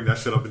hope they bring that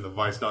shit up in the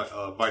Vice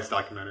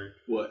documentary.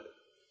 What?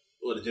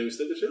 What, the Jimmy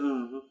Snuka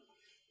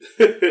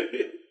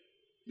shit?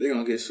 They're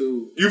gonna get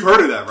sued. You've heard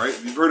of that, right?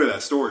 You've heard of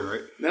that story,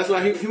 right? That's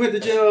why he went to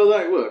jail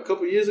a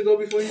couple years ago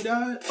before he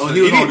died? Oh,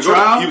 he was on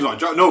trial? He was on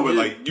trial. No, but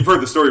like you've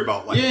heard the story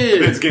about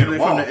Vince getting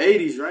involved. From the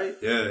 80s, right?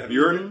 Yeah, have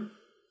you heard it?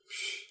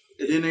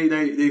 And then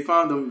they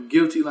found him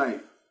guilty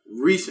like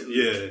recently.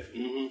 Yeah.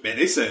 Mm-hmm. Man,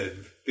 they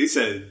said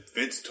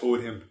Vince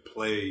told him to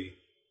play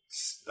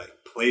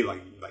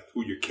like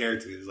who your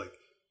character is, like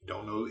you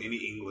don't know any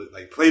English,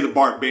 like play the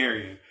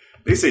barbarian.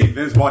 They say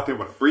Vince walked in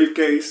with a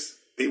briefcase,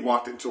 they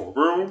walked into a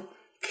room,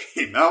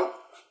 came out,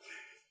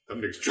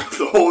 them niggas dropped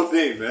the whole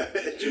thing, man.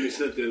 Jimmy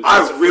Snuka,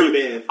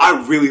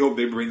 I really hope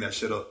they bring that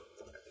shit up.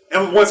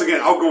 And once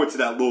again, I'll go into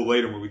that a little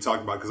later when we talk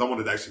about, because I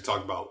wanted to actually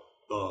talk about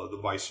the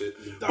Vice shit.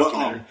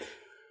 Documentary.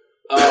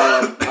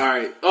 All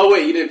right. Oh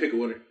wait, you didn't pick a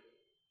winner.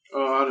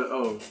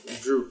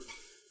 Drew.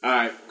 All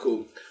right,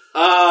 cool.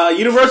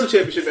 Universal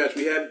Championship match.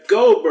 We have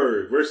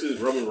Goldberg versus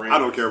Roman Reigns. I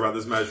don't care about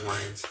this match,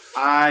 Reigns.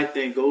 I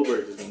think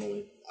Goldberg is gonna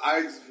win.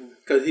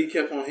 Because he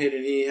kept on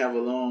hitting, he didn't have a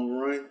long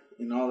run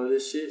and all of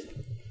this shit.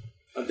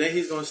 I think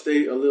he's gonna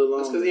stay a little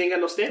longer. That's because he ain't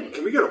got no stamina.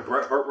 Can we get a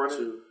Bret Hart run?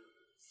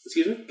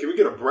 Excuse me? Can we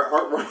get a Bret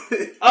Hart run?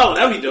 Oh,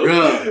 that'd be dope.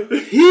 Bruh,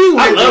 he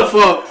went the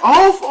fuck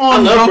off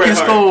on Broken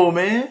Skull,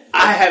 man.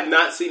 I have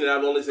not seen it.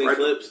 I've only seen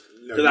clips.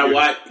 Because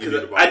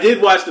I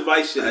did watch the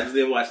Vice shit. I just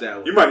didn't watch that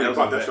one. You might need to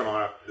pop that shit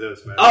on after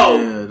this, man. Oh,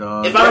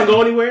 yeah, if I don't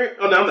go anywhere?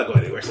 Oh, no, I'm not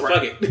going anywhere. So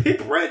fuck it.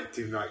 Bret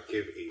did not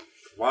give a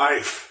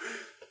wife.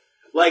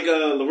 Like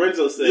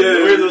Lorenzo said. Yeah.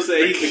 Lorenzo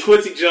said he's the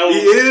Quincy Jones.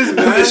 He is,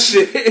 man. This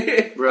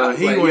shit. Bro,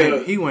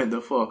 he went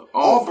the fuck off.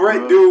 All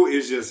Bret do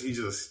is just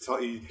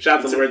shout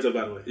out to Lorenzo,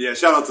 by the way. Yeah,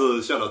 shout out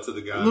to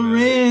the guy.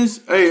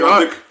 Lorenzo, hey,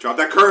 drop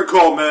that current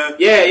call, man.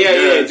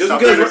 Yeah. Just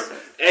because.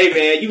 Hey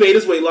man, you made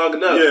us wait long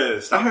enough.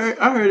 Yes, I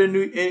heard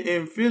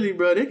in Philly,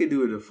 bro. They can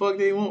do what the fuck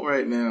they want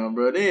right now,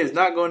 bro. They is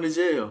not going to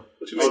jail.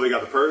 What you mean? They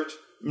got the purge?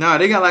 Nah,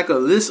 they got like a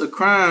list of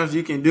crimes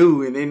you can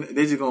do, and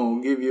they just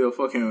gonna give you a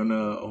fucking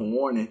a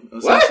warning or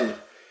some shit.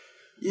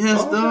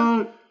 Yes,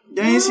 dog.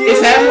 They ain't see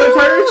it's halfway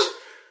purge.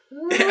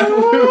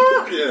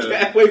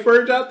 Halfway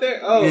purge out there.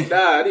 Oh, nah,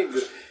 I didn't.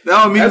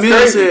 No,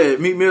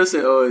 Meek Mill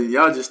said, "Oh,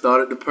 y'all just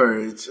started the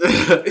purge."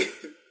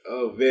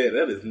 Oh man,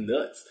 that is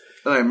nuts.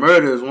 Like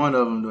murder is one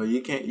of them, though.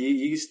 You can't.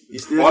 You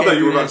still. I thought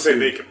you were about to say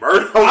they can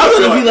murder. I was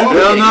gonna be like,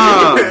 hell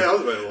no.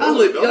 I was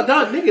like, yo,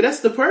 dog, nigga,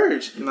 that's the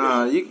purge.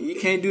 Nah, you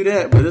can't do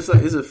that. But it's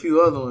a few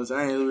other ones.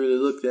 I ain't really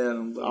looked at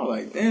them. But I'm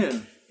like,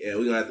 damn. Yeah,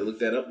 we're gonna have to look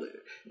that up later.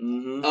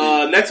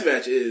 Mm-hmm. Next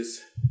match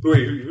is.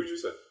 Wait, who'd you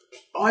say?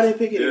 Oh, I didn't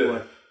pick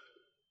anyone.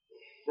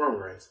 Roman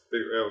Reigns.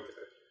 Okay.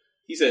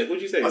 He said,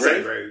 what'd you say?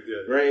 Reigns?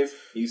 Yeah. Reigns.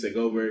 You said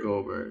Goldberg.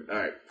 All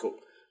right, cool.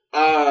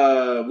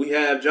 We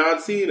have John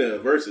Cena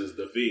versus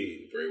The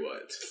Fiend, Bray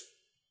Wyatt.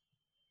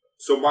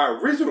 So my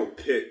original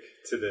pick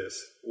to this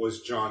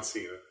was John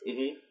Cena.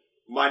 Mm-hmm.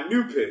 My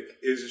new pick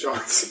is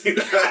John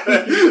Cena.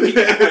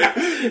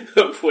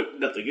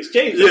 Nothing has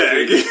changed.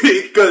 Yeah,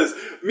 because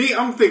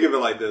I'm thinking of it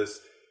like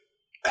this.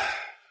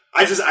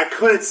 I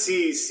couldn't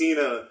see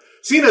Cena.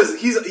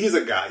 He's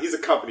a guy. He's a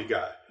company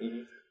guy.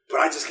 Mm-hmm. But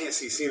I just can't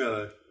see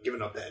Cena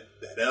giving up that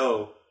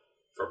L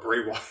for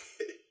Bray Wyatt.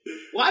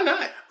 Why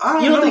not?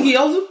 You don't think he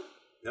owes him?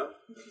 No.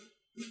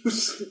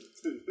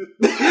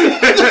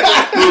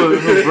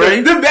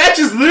 The match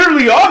is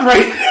literally on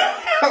right now.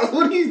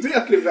 What are you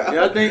talking about?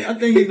 Yeah, I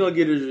think he's gonna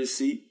get his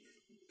receipt.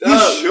 He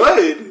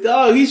should.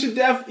 Dog, he should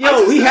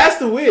definitely. He has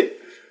to win.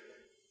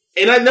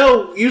 And I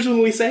know usually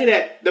when we say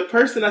that, the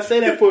person I say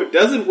that for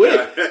doesn't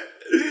win.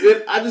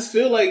 I just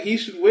feel like he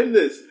should win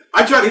this.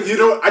 I try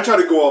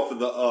to go off of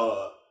the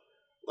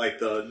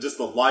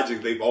the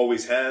logic they've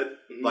always had.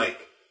 Mm-hmm. Like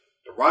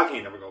The Rock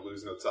ain't never gonna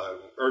lose no title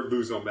or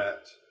lose no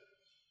match.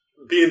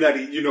 Being that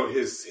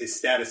his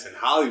status in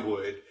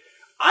Hollywood,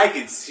 I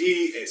could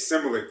see a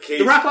similar case.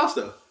 The Rock lost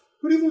though.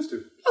 Who did he lose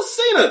to?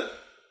 Cena.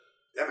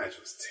 That match match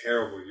was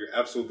terrible. You're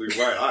absolutely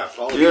right. I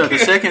apologize. Yeah, the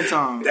second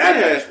time. That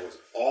match was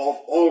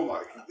awful. Oh my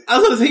god. I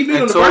was going to say, he beat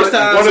him the first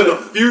time. One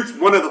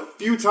of the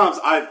few times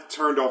I've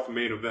turned off a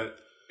main event.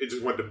 It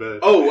just went to bed.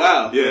 Oh,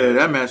 wow. Yeah,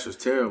 that match was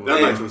terrible.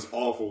 That match was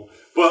awful.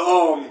 But,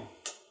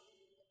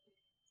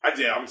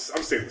 I'm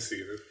staying with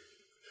Cena.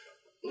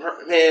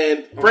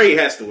 Man, Bray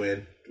has to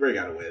win. Bray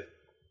got to win.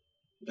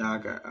 Nah,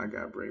 I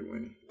got Bray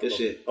winning. Good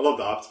shit. I love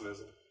the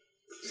optimism.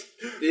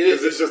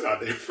 It's just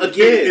not there.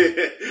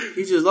 Again.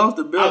 He just lost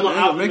the belt. I'm an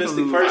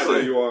optimistic person.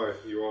 I know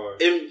you are.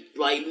 And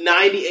like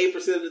 98%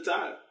 of the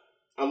time,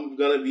 I'm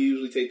going to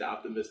usually take the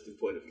optimistic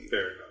point of view.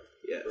 Fair enough.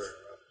 Yes. Fair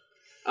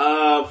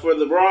enough. For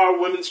the Raw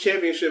Women's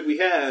Championship, we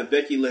have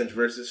Becky Lynch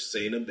versus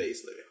Shayna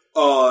Baszler.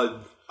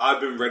 I've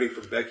been ready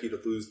for Becky to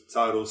lose the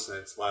title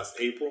since last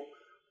April.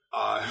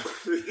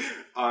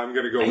 I'm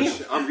gonna go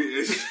with I'm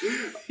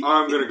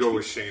gonna go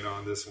with Shayna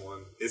on this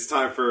one. It's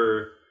time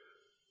for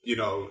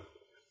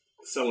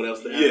someone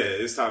else to have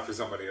it. It's time for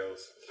somebody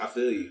else. I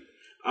feel you.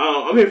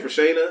 I'm here for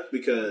Shayna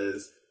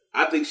because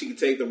I think she can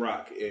take the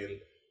Rock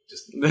and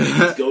just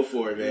go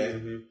for it,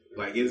 man.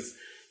 Mm-hmm.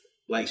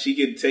 Like she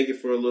can take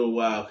it for a little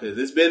while because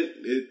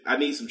I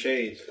need some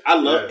change. I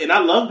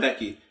love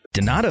Becky.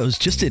 Donato's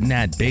just didn't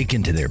add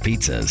bacon to their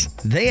pizzas.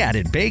 They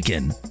added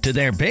bacon to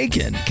their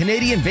bacon.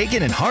 Canadian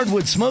bacon and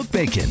hardwood smoked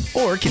bacon.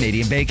 Or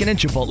Canadian bacon and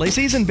Chipotle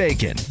seasoned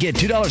bacon. Get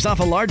 $2 off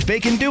a large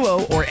bacon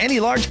duo or any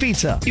large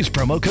pizza. Use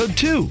promo code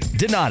 2.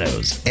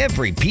 Donato's.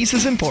 Every piece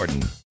is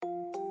important.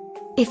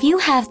 If you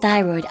have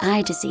thyroid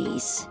eye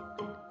disease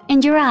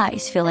and your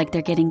eyes feel like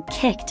they're getting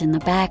kicked in the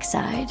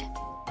backside,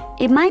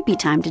 it might be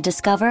time to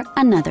discover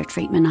another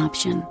treatment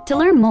option. To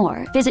learn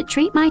more, visit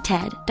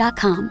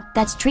treatmyted.com.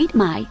 That's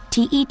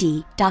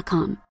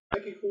treatmyted.com.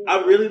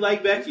 I really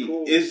like Becky.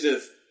 Cool. It's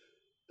just,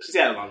 she's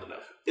had it long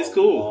enough. It's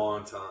cool.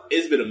 Long time.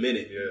 It's been a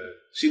minute. Yeah.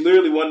 She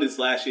literally won this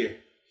last year.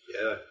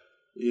 Yeah.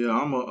 Yeah,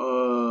 I'm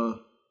gonna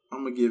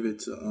give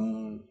it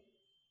to,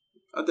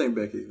 I think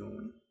Becky's gonna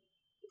win.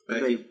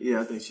 Becky?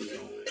 I think she's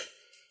gonna win.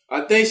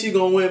 I think she's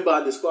gonna win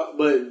by the squad,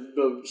 but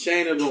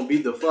Shayna gonna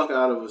beat the fuck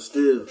out of her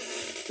still.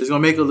 It's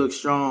gonna make her look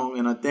strong,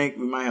 and I think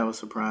we might have a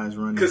surprise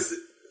run.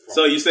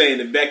 So you're saying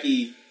that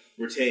Becky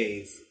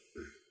retains,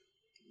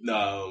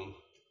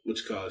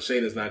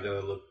 Shayna's not gonna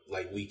look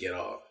like weak at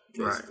all,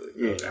 basically.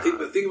 Right. Yeah.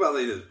 But think about it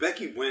like this: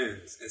 Becky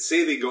wins, and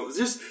say they go.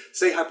 Just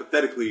say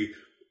hypothetically,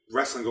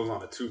 wrestling goes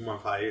on a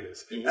 2-month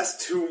hiatus. Mm-hmm. That's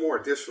 2 more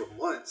additional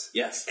months.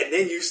 Yes, and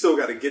then you still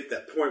got to get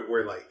that point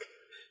where like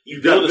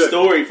you build a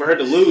story for her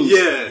to lose.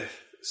 Yeah.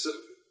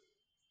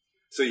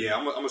 So yeah,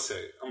 I'm gonna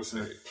say.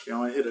 Y'all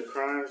want to hit the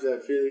crimes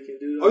that Philly can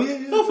do? Oh yeah,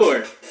 go for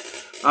it.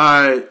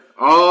 All right,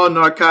 all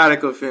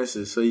narcotic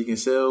offenses, so you can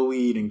sell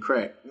weed and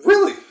crack.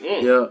 Really?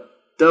 Yeah.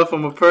 Theft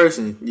from a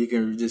person, you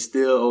can just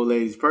steal old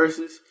ladies'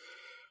 purses.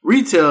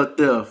 Retail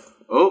theft.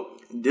 Oh,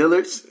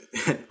 Dillard's,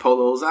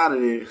 Polo's out of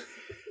there.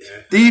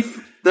 Yeah.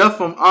 Theft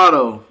from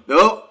auto.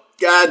 Oh,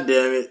 god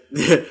damn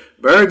it.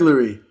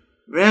 Burglary,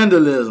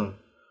 vandalism,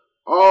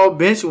 all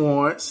bench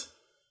warrants.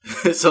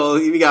 So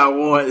we got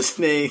warrants,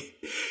 name.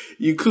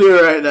 You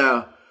clear right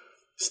now.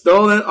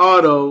 Stolen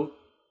auto,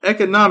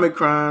 economic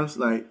crimes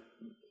like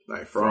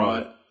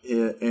fraud.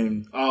 Yeah,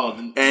 and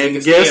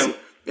guess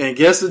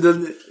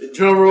the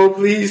drum roll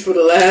please for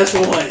the last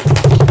one.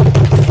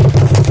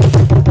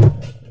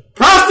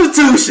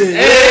 Prostitution.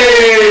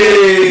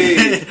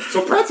 Hey.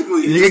 So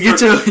practically you can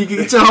get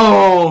your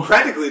home.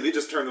 Practically they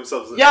just turn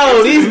themselves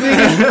into these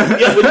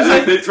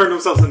niggas. They turn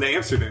themselves into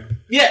Amsterdam.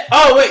 Yeah.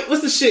 Oh wait,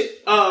 what's the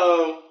shit?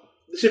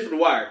 The shit from The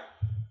Wire.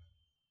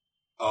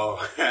 Oh,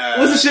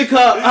 what's the shit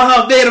called?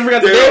 Oh man, I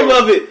forgot the name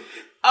of it.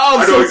 Oh,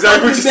 I'm so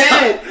exactly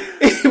sad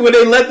when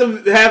they let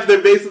them have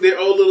their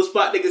own little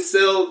spot they can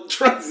sell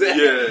trucks at.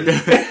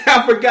 Yeah,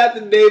 I forgot the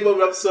name of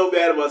it. I'm so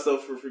mad at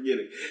myself for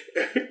forgetting.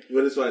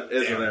 But it's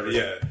whatever.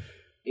 Yeah.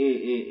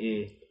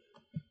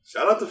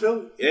 Shout out to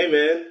Philly. Yeah,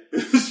 man.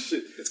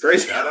 It's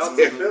crazy. Shout out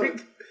to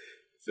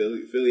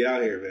Philly. Philly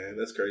out here, man.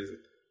 That's crazy.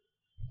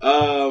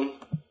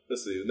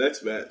 Let's see.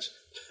 Next match.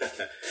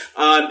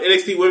 On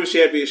NXT Women's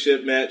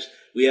Championship match,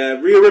 we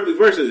have Rhea Ripley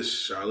versus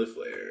Charlotte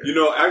Flair.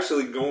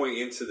 Actually going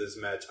into this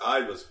match,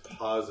 I was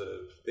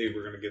positive they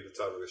were going to give the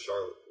title to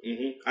Charlotte.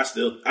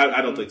 Mm-hmm.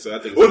 I don't think so. I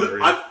think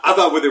I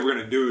thought what they were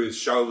going to do is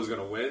Charlotte was going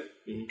to win,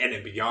 and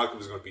then Bianca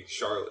was going to beat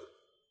Charlotte.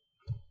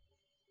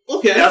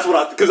 Okay. That's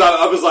what because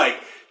I was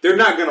like, they're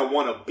not going to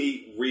want to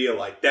beat Rhea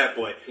like that,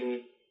 but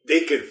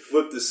they could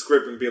flip the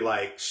script and be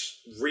like,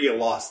 Rhea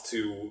lost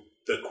to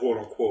the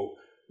quote-unquote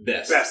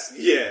Best,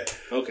 yeah.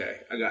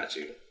 Okay, I got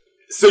you.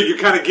 So you're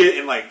kind of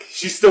getting,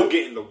 she's still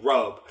getting the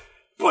rub.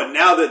 But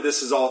now that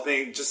this is all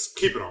thing, just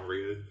keep it on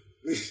Rhea.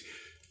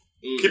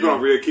 Keep it on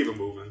Rhea, keep it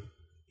moving.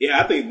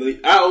 Yeah,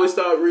 I always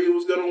thought Rhea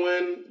was going to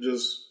win.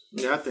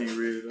 Yeah, I think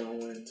Rhea's going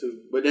to win,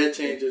 too. But that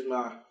changes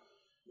my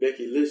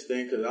Becky Lynch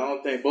thing, because I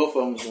don't think both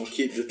of them is going to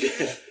keep the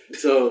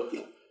So,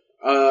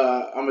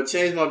 I'm going to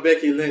change my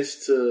Becky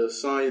Lynch to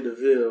Sonya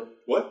Deville.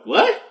 What?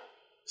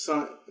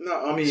 Shayna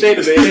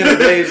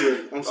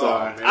Baszler. I'm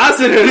sorry. I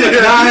said it.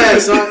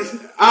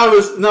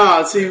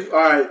 all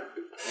right.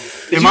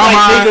 Did you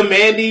like think of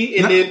Mandy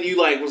and then you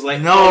like was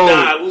like, no, oh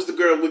nah, who's the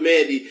girl with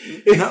Mandy?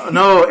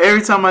 no.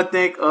 Every time I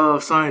think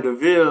of Sonya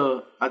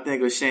Deville, I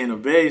think of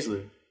Shayna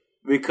Baszler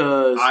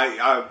because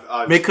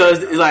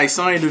like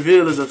Sonya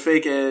Deville is a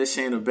fake ass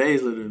Shayna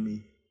Baszler to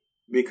me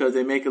because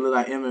they make it look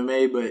like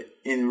MMA, but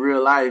in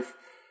real life,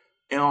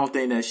 I don't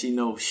think that she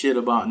knows shit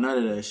about none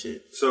of that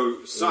shit. So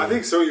I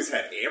think Sonya's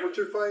had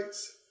amateur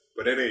fights.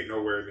 But that ain't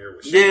nowhere near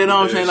what Shayna. Yeah, you know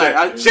what I'm saying? Like,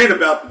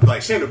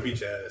 Shayna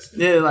beat your ass.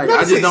 Yeah, like,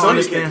 I just don't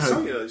understand her.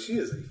 Sonya, she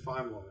is a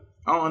fine woman.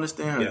 I don't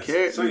understand her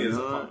character. Sonya is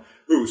a fine.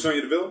 Who?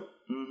 Sonya Deville?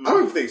 Mm-hmm. I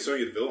don't even think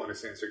Sonya Deville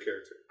understands her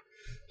character.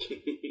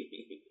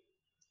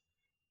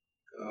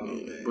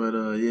 Man. But,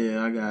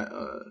 I got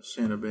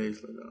Shayna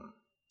Baszler, though.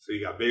 So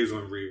you got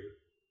Baszler and Rhea.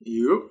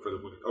 Yep. For the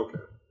win. Okay.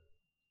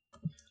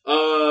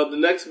 The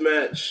next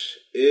match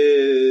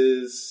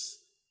is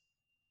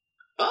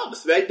the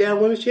SmackDown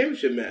Women's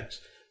Championship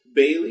match.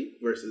 Bayley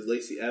versus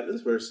Lacey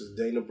Evans versus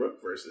Dana Brooke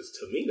versus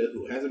Tamina,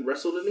 who hasn't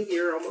wrestled in a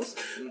year almost.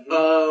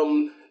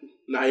 Mm-hmm.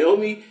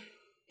 Naomi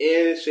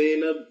and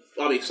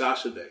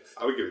Sasha Banks.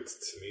 I would give it to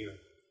Tamina.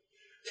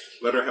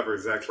 Let her have her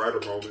Zack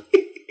Ryder moment.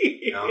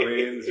 You know what I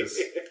mean?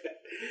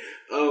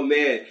 Oh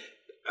man.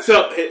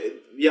 So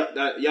y'all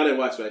didn't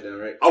watch SmackDown,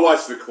 right? I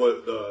watched the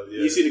clip.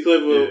 You see the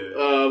clip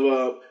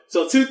of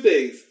so two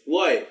things.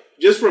 One,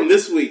 just from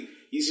this week,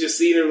 you just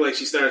seen her like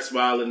she started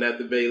smiling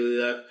after Bayley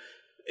left.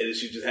 And then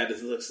she just had this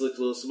slick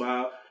little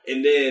smile.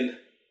 And then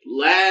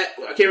I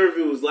can't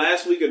remember if it was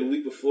last week or the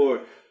week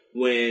before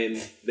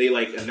when they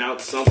like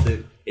announced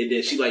something. And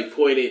then she like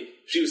pointed.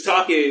 She was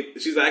talking.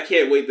 She's like, I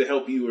can't wait to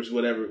help you or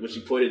whatever. When she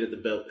pointed at the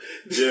belt.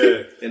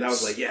 Yeah. And I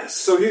was like, yes.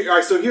 So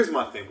here's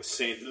my thing with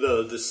saying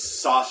the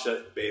Sasha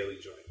and Bayley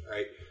joint,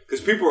 right?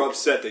 Because people are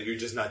upset that you're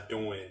just not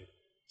doing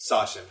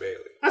Sasha and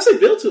Bayley. I say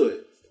build to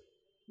it.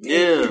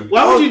 Yeah.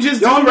 Why would you just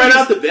do it right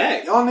out the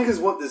back? Y'all niggas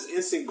want this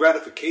instant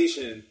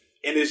gratification.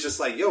 And it's just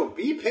like, yo,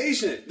 be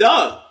patient.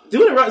 Dog,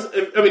 do it not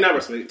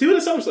WrestleMania. Do it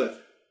at SummerSlam.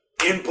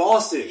 In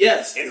Boston.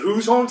 Yes. In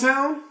whose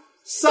hometown?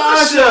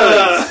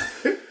 Sasha!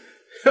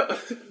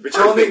 But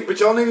y'all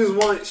niggas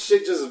want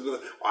shit just,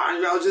 why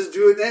don't y'all just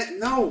do it that?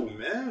 No,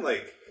 man.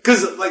 Like,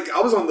 cause like,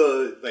 I was on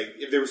if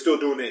they were still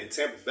doing it in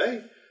Tampa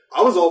Bay,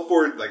 I was all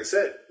for, like I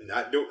said,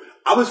 I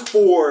was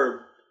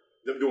for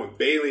them doing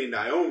Bayley and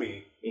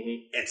Naomi,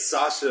 and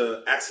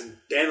Sasha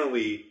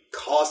accidentally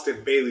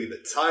costing Bayley the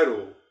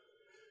title.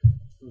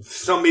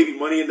 Some maybe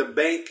Money in the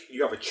Bank.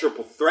 You have a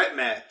triple threat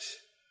match.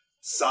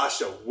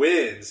 Sasha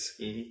wins,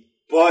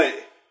 but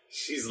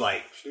she's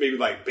like maybe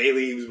like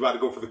Bayley was about to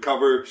go for the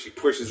cover. She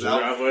pushes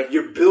out.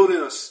 You're building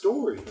a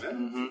story,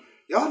 man.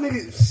 Y'all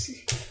niggas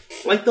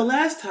like the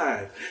last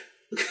time.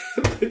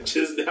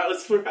 Just now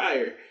it's for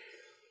hire.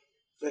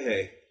 But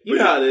hey, you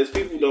know how it is.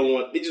 People don't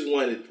want. They just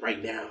want it right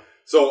now.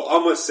 So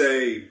I'm gonna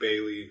say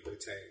Bayley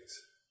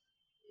retains.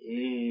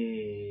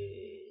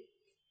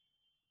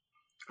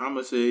 I'm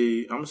gonna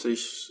say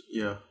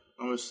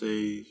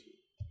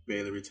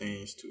Bayley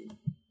retains too.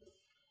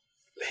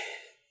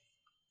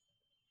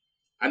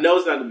 I know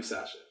it's not gonna be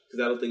Sasha because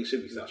I don't think it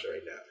should be Sasha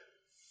right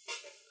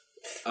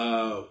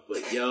now.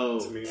 But yo,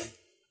 no, man,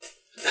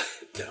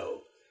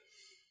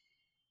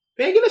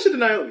 give that shit to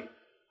Naomi.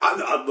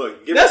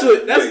 That's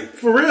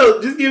for real.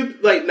 Just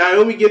give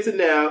Naomi gets it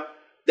now.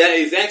 That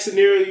exact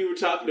scenario you were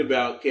talking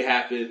about can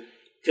happen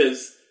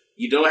because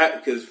you don't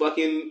have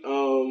fucking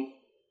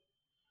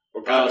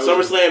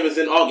SummerSlam is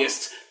in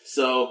August,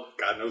 so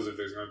God knows if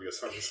there's going to be a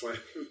SummerSlam.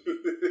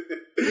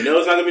 You know,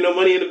 it's not going to be no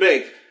Money in the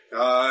Bank.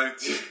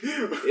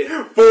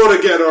 Forward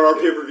again on our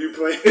pay-per-view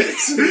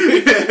plans.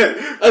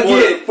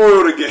 Again.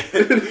 Forward again.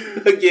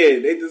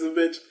 Again, ain't this a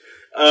bitch?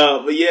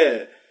 But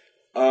yeah.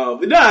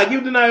 But nah, I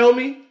give it to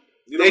Naomi.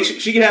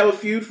 She can have a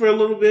feud for a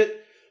little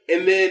bit,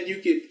 and then you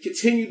can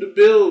continue to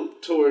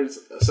build towards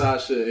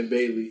Sasha and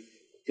Bayley.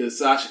 Because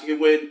Sasha can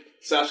win,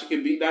 Sasha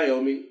can beat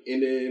Naomi,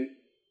 and then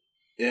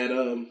at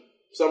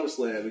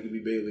SummerSlam, it could be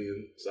Bayley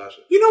and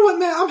Sasha. You know what,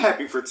 man? I'm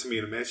happy for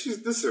Tamina, man. This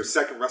is her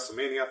second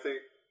WrestleMania, I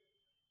think.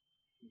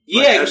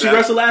 Yeah, because she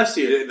wrestled last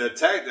year. The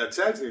tag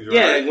team.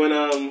 Yeah, right? When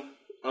the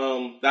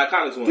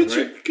Iconics won,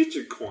 right? Get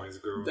your coins,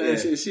 girl. Yeah.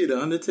 Is she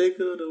the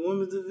Undertaker of the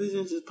women's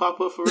division? Just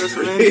pop up for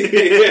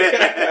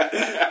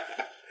WrestleMania?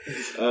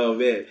 Oh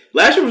man,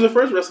 last year was her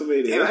first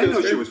WrestleMania. Damn, I didn't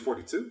know she was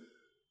 42.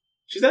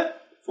 She's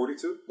that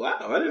 42? Wow,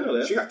 I didn't know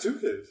that. She got 2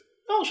 kids.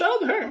 Oh, shout out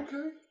to her.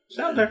 Okay,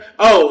 shout out to her.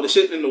 Oh, the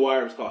shit in the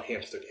wire was called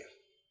Amsterdam.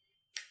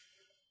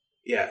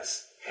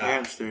 Yes.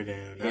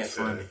 Amsterdam. That's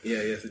funny.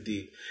 Yeah, yes,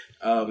 indeed.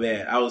 Oh,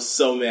 man. I was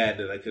so mad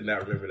that I could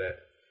not remember that.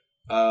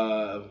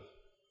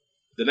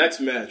 The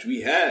next match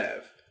we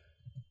have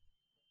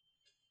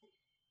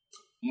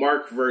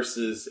Mark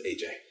versus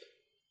AJ.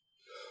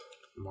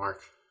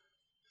 Mark.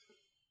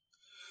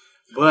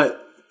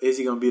 But is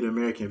he going to be the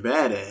American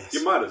Badass?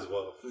 You might as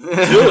well.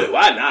 Do it.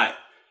 Why not?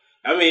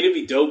 I mean, it'd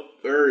be dope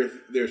if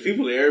there's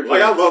people there.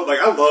 I love.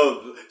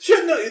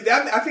 Shit, no,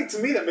 I think to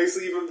me that makes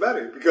it even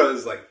better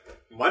because,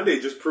 Monday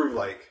just proved,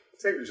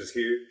 Taker's just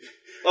here.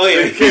 Oh,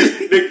 yeah.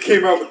 They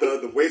came out with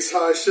the waist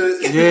high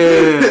shit.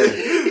 Yeah.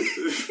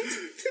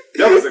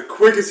 That was a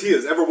quick as he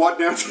has ever walked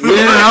down to the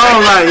Yeah, I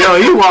was like,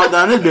 yo, he walked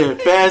down this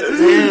bit fast as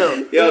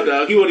hell. Yo,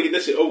 dog, he want to get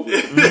that shit over.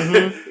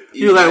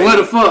 He was like, what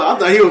the fuck? I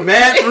thought he was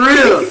mad for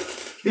real.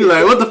 He was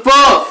like, what the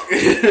fuck?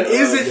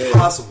 Is it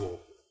possible?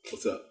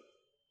 What's up?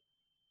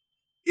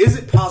 Is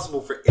it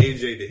possible for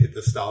AJ to hit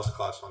the Styles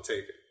Clash on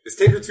Taker? Is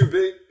Taker too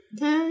big?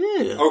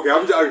 Yeah. Okay,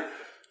 I'm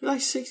like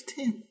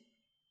 6'10".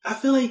 I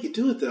feel like he could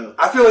do it though.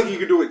 I feel like he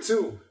could do it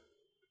too.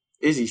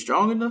 Is he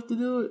strong enough to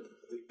do it?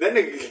 That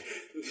nigga,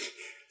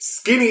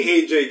 skinny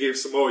AJ gave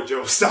Samoa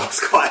Joe Styles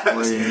Clash.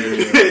 Oh,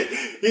 yeah.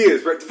 He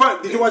is. Right?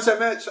 Did you watch that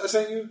match I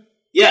sent you?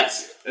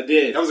 Yes, I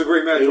did. That was a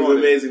great match. It was an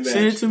amazing match.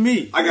 Send it to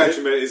me. I got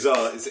you, man. It's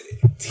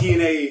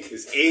TNA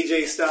is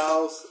AJ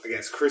Styles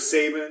against Chris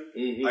Sabin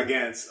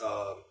against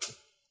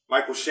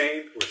Michael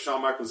Shane, or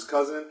Shawn Michaels'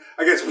 cousin,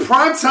 against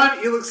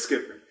Primetime Elix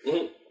Skipper.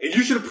 And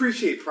you should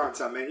appreciate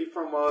Primetime, man. He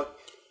from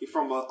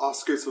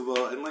outskirts of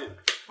Atlanta.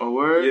 Oh,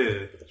 word?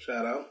 Yeah.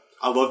 Shout out.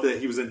 I love that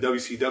he was in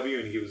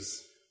WCW and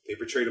they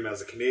portrayed him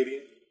as a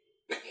Canadian.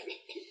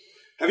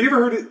 Have you ever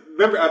heard it?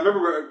 I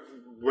remember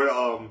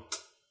when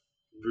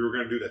we were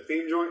going to do that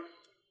theme joint.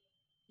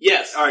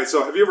 Yes. All right.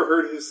 So have you ever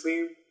heard his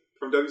theme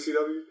from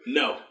WCW?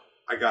 No.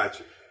 I got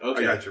you.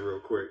 Okay. I got you real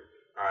quick.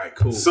 All right.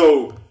 Cool.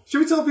 So should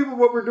we tell people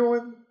what we're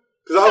doing?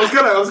 Because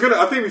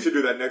I think we should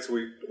do that next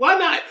week. Why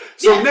not?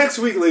 So next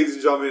week, ladies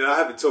and gentlemen, I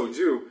haven't told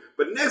you,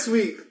 but next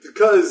week,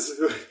 because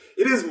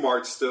it is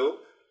March still,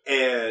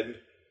 and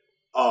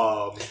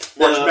March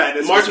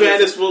Madness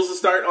is supposed to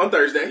start on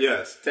Thursday.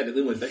 Yes.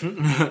 Technically Wednesday.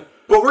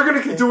 But we're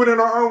going to do it in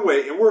our own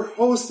way, and we're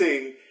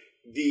hosting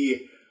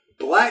the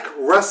Black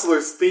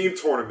Wrestlers Theme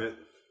Tournament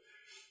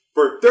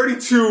for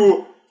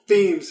 32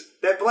 themes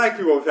that black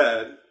people have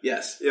had.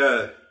 Yes.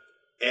 Yeah.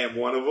 And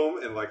one of them,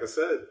 and like I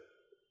said,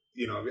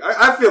 you know,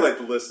 I feel like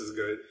the list is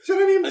good. Should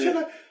I?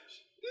 No,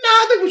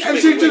 I think we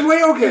should just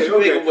wait.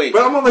 Okay.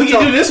 But I'm gonna let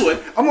y'all do this one.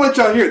 I'm gonna let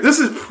y'all hear it. This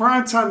is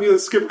Primetime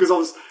Elix Skipper because I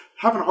was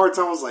having a hard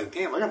time. I was like,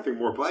 damn, I gotta think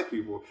more black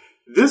people.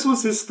 This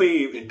was his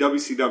theme in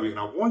WCW, and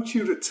I want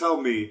you to tell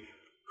me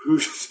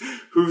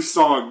whose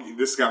song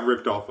this got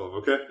ripped off of.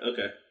 Okay.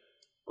 Okay.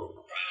 Prime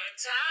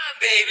time,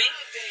 baby.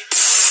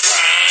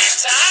 Prime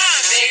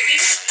time, baby.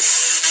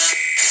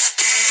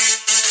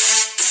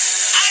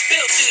 I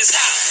built this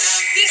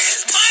house. This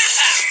is my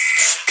house.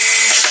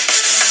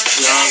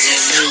 Y'all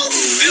know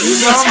who built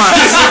this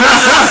house.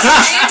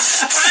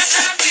 Prime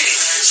time, baby.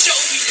 Show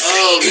me the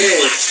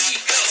baby. Watch me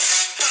go.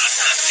 Prime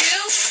time,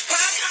 Bill.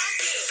 Prime time,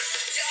 Bill.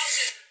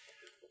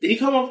 Did he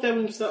come up with that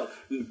himself?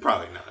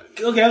 Probably not.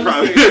 Okay,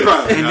 probably And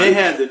not. they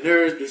had the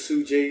nerves to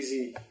sue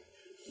Jay-Z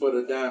for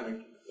the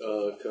diamond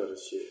cutter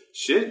shit.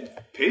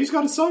 Shit, Paige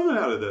got a song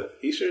out of that.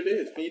 He sure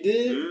did. He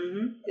did?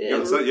 Mm-hmm. Yeah, he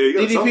got a song.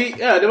 DDP.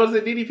 Yeah, there was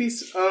the DDP.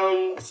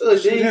 So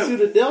Jay-Z sued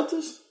the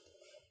Deltas?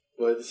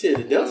 But shit,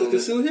 the Deltas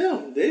could sue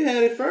him. They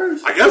had it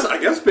first. I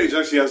guess Paige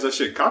actually has that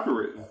shit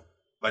copywritten.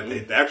 Like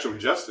the actual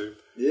Jester.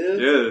 Yeah.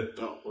 Yeah.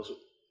 Oh,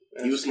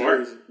 he was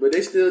smart. Crazy. But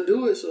they still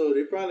do it, so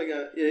they probably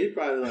got... Yeah, he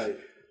probably like...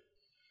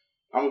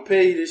 I'm gonna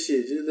pay you this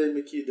shit. Just let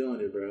me keep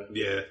doing it, bro.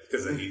 Yeah,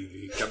 because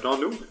he kept on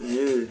doing it.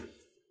 Yeah.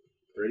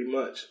 Pretty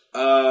much.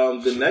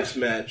 The next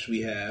match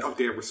we have... Oh,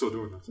 damn, we're still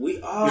doing this. We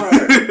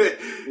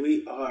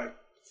are.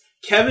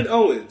 Kevin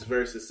Owens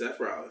versus Seth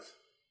Rollins.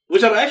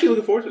 Which I'm actually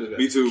looking forward to this match.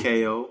 Me too.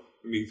 KO.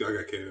 Me too. I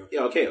got KO.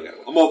 Yeah, KO got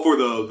one. I'm all for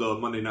the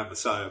Monday Night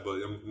Messiah,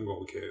 but I'm going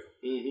with KO.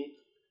 Mm-hmm.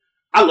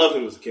 I love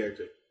him as a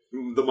character.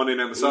 The Monday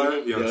Night Messiah?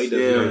 Mm-hmm. Yes. Yeah, he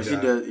does a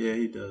good job.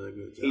 He does a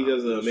good job. He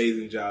does an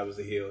amazing job as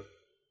a heel.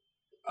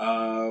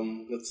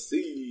 Let's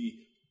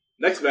see.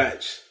 Next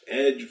match,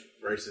 Edge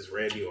versus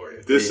Randy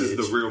Orton. This is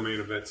the real main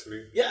event to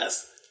me.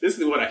 Yes. This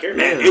is what I care about.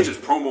 Man, Edge's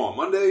promo on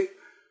Monday.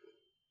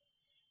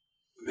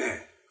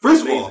 Man.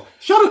 First of all,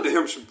 shout out to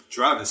him for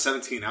driving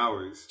 17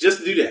 hours. Just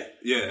to do that.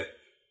 Yeah.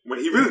 When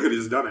he really could have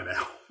just done it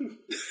now.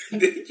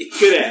 He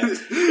could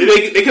have.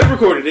 They could have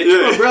recorded it.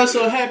 Yeah. Bro,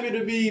 so happy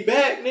to be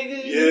back,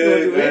 nigga. You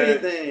don't do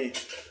anything.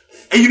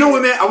 And you know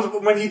what, man?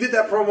 When he did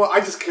that promo,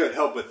 I just couldn't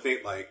help but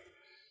think, like,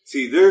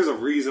 see, there's a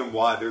reason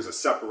why there's a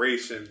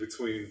separation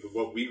between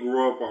what we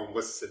grew up on and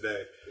what's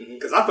today.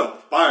 Because I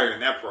felt fire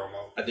in that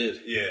promo. I did.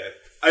 Yeah.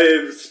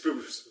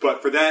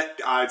 But for that,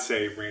 I'd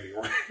say Randy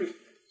Orton.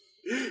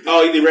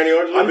 Oh, you did Randy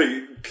Orton? I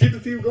mean, keep the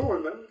theme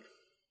going, man.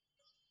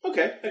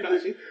 Okay, I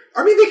got you.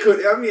 I mean, they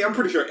could. I mean, I'm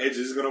pretty sure Edge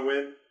is going to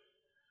win.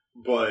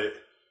 But.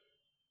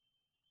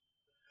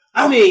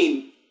 I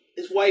mean,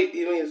 his wife,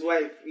 his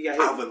wife, he got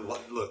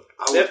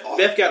hit.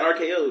 Beth got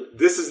RKO'd.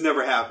 This has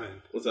never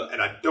happened. What's up?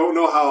 And I don't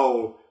know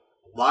how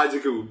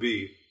logical it would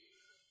be,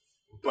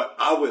 but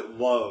I would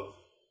love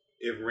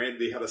if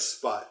Randy had a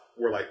spot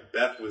where, like,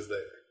 Beth was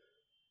there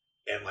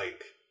and,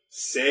 like,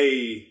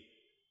 say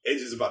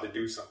Edge is about to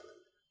do something,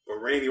 but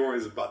Randy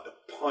Orton is about to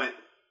punt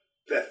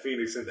Beth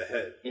Phoenix in the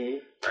head,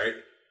 right?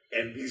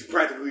 And he's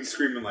practically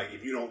screaming, like,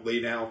 if you don't lay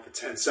down for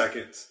 10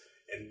 seconds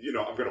and,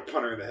 I'm going to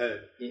punt her in the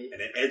head. And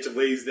then Edge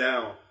lays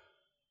down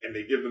and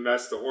they give the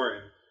match to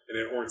Orton. And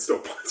then Orton still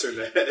punts her in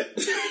the head.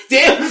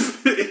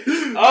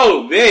 Damn!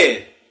 Oh,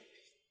 man.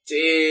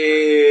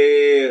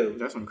 Damn.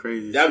 That's some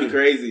crazy That'd shit. be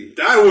crazy.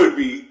 That would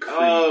be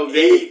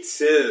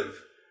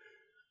creative.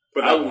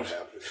 But that won't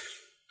happen.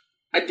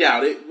 I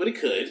doubt it, but it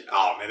could.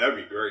 Oh, man, that'd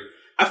be great.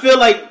 I feel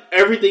like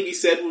everything he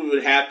said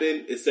would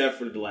happen except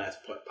for the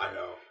last part. I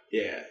know.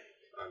 Yeah.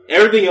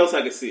 Everything else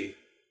I could see.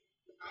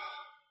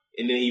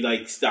 And then he,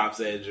 like, stops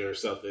Edge or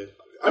something.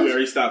 Or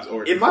he stops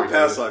Orton. In my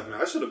past life, man,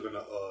 I should have been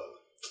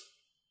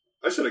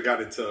I should have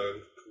got into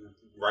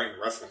writing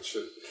wrestling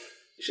shit.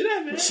 You should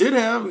have, man. Should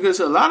have, because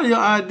a lot of your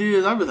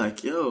ideas, I be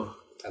like, yo.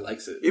 I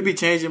likes it. It be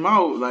changing my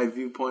like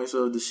viewpoints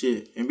of the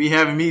shit. And be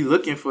having me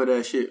looking for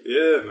that shit.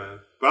 Yeah, man.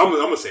 But I'm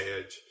going to say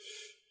Edge.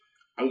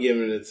 I'm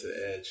giving it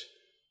to Edge.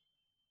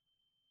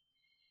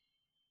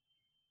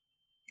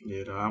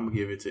 Yeah, though, I'm going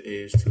to give it to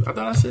Edge, too. I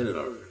thought I said it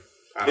already.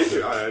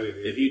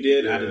 If you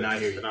did, I did not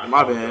hear you.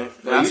 My bad.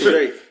 You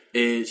straight.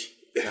 Edge.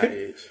 Not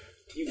Edge.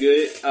 You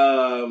good.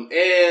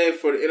 And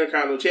for the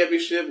Intercontinental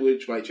Championship,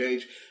 which might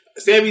change,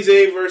 Sami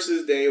Zayn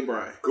versus Daniel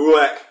Bryan.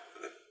 Gulak.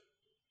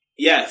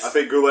 Yes. I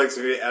think Gulak's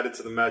going to get added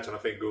to the match, and I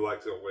think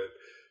Gulak's going to win.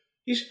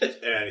 He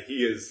should. And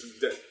he is...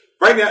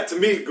 Right now, to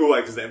me,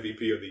 Gulak is the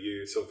MVP of the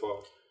year so far.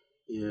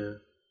 Yeah.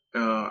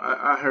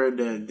 I heard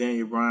that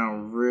Daniel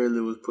Bryan really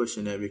was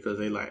pushing that because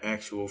they like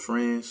actual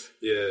friends.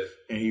 Yeah.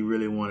 And he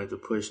really wanted to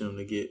push him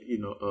to get,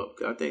 up.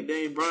 I think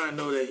Daniel Bryan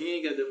know that he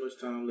ain't got that much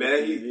time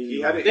left. Man,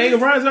 he had Daniel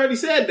Bryan's already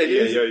said that.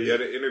 Yeah, he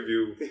had an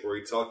interview where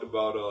he talked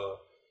about,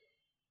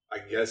 I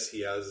guess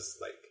he has,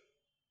 like,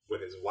 when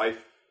his wife,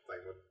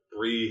 like, when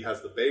Brie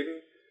has the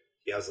baby,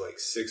 he has, like,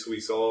 6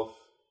 weeks off.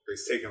 Or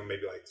he's taking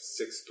maybe, like,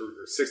 6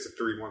 to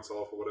 3 months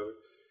off or whatever.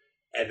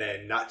 And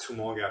then not too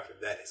long after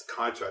that, his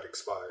contract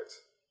expires.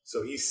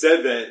 So he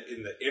said that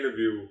in the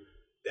interview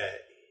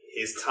that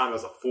his time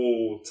as a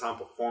full-time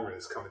performer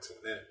is coming to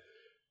an end.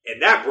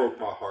 And that broke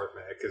my heart,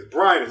 man, because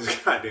Bryan is a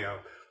goddamn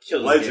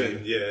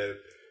legend. Yeah.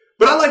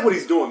 But I like what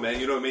he's doing, man.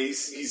 You know what I mean?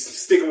 He's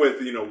sticking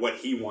with, what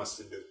he wants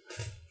to do.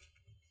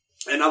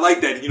 And I like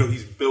that,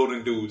 he's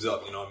building dudes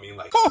up, you know what I mean?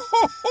 Like,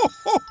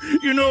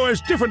 as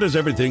different as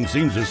everything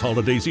seems this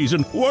holiday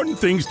season, one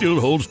thing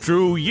still holds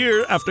true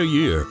year after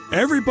year.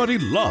 Everybody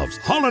loves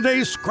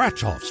holiday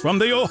scratch-offs from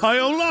the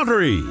Ohio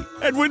Lottery.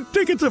 And with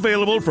tickets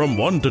available from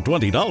 $1 to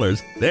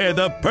 $20, they're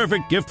the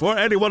perfect gift for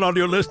anyone on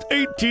your list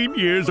 18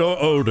 years or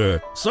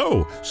older.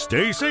 So,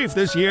 stay safe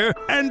this year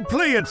and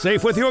play it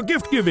safe with your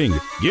gift giving.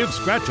 Give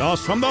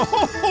scratch-offs from the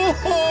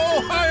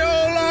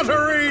Ohio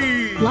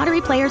Lottery!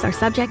 Lottery players are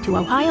subject to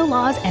Ohio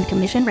laws and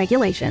commission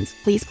regulations.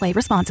 Please play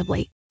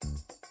responsibly.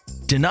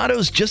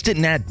 Donato's just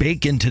didn't add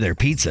bacon to their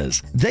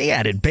pizzas. They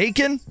added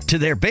bacon to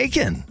their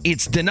bacon.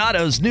 It's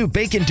Donato's new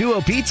Bacon Duo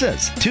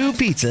pizzas. 2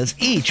 pizzas,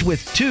 each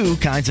with 2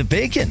 kinds of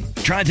bacon.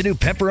 Try the new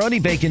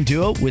Pepperoni Bacon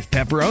Duo with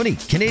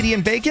pepperoni, Canadian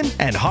bacon,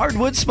 and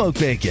hardwood smoked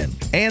bacon.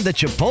 And the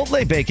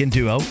Chipotle Bacon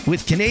Duo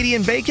with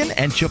Canadian bacon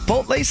and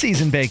Chipotle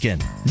seasoned bacon.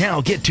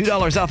 Now get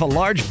 $2 off a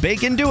large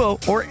Bacon Duo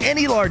or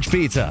any large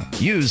pizza.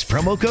 Use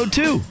promo code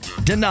 2.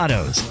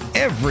 Donato's.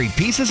 Every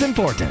piece is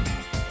important.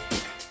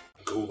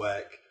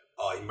 Gulak.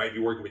 He might be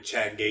working with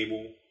Chad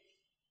Gable,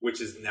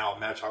 which is now a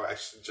match I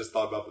actually just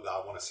thought about that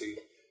I want to see.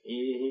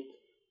 Mm-hmm.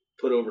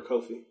 Put over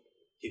Kofi.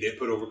 He did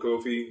put over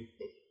Kofi.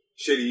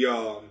 Shit, he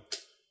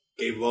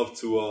gave love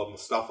to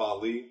Mustafa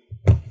Ali.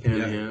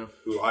 Yeah.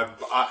 Who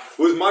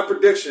was my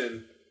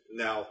prediction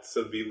now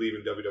to be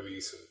leaving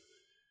WWE soon.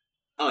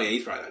 Oh, yeah,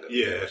 he's probably not going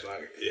to be much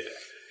longer.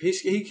 Yeah.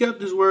 He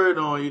kept his word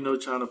on,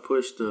 trying to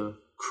push the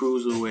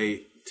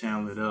cruiserweight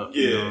talent up.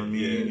 You know what I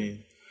mean? Yeah. And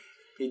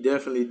he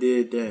definitely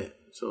did that.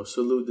 So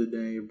salute to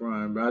Daniel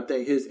Bryan. But I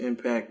think his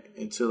impact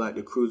into like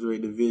the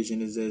cruiserweight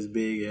division is as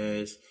big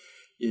as,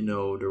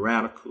 the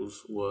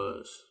Radicals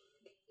was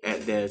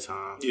at that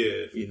time.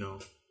 Yeah.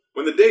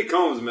 When the day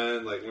comes,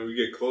 man, like when we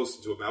get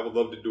closer to it, man, I would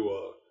love to do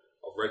a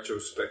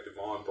retrospective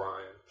on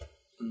Bryan.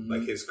 Mm-hmm.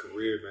 Like his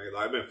career, man.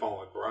 Like, I've been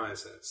following Bryan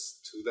since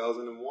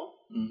 2001.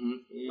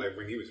 Mm-hmm. Like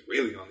when he was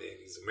really on the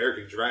Indies.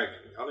 American Dragon.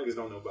 Y'all niggas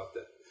don't know about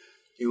that.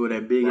 He wore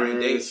that big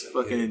ass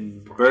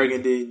fucking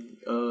burgundy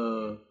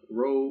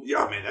robe.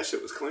 Yeah, man, that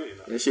shit was clean.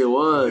 That shit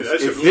was.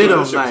 Yeah, it fit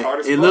him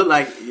like it looked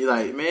like you're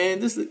like, man,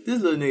 this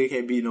little nigga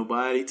can't beat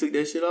nobody. He took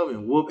that shit off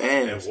and whooped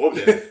ass. And whooped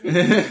ass.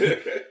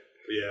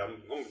 Yeah,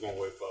 I'm going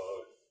with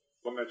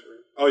what match?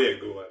 Oh yeah,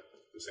 Gulak.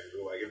 I'm saying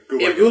Gulak.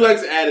 If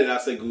Gulak's added, I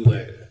say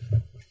Gulak.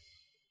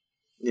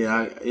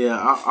 Yeah,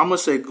 I'm gonna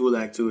say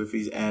Gulak too if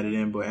he's added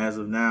in. But as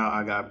of now,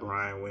 I got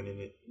Bryan winning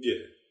it.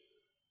 Yeah.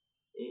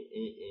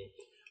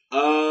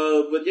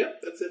 But yeah,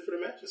 that's it for the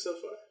matches so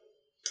far.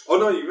 Oh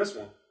no, you missed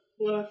one.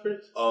 What I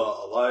first?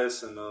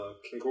 Elias and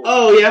King Corbin.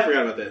 Oh yeah, I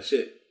forgot about that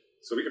shit.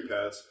 So we can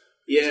pass.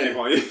 Yeah,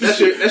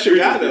 that's your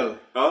guy though.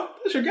 Huh?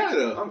 That's your guy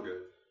though. I'm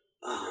good.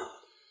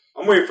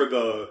 I'm waiting for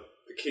the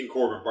King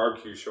Corbin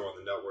barbecue show on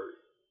the network.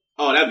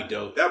 Oh, that'd be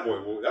dope. That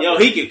boy will.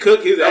 He can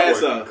cook his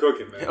ass up.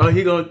 Cooking, man. Oh,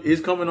 he's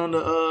coming on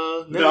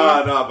the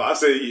Nah, but I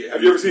say,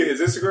 have you ever seen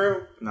his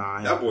Instagram?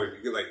 Nah. That boy,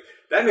 like,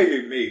 that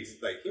nigga made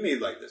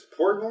this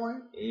pork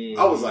loin.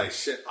 I was like,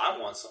 shit, I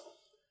want some.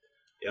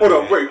 Hold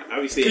on, wait.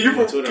 Can you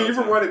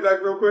run it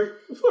back real quick?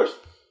 Of course.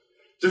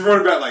 Just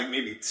run about like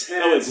maybe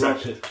 10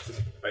 seconds.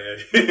 Oh, yeah.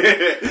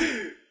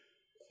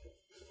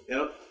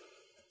 Yep.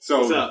 So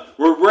What's up?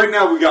 right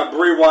now we got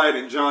Bray Wyatt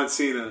and John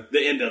Cena.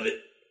 The end of it.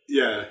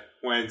 Yeah,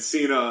 when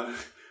Cena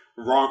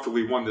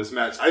wrongfully won this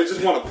match. I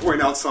just want to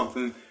point out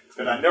something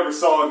that I never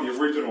saw in the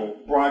original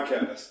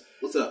broadcast.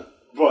 What's up?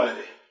 But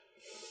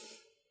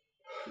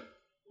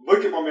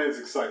look at my man's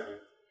excitement.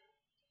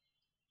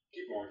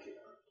 Keep going, keep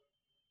going.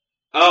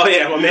 Oh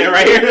yeah, my man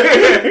right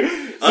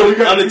here.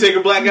 So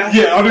Undertaker black guy?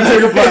 Yeah,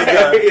 Undertaker black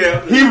guy.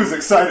 Yeah. He was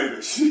excited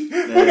as shit.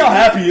 Look how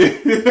happy he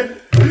is.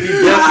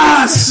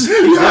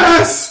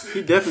 Yes!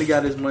 He definitely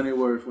got his money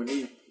worth when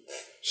he...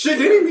 Shit,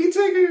 did he meet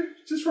Taker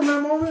just from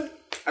that moment?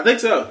 I think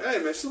so. Hey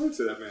man, salute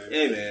to that man.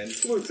 Hey man.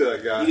 Salute to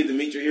that guy. You get to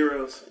meet your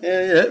heroes.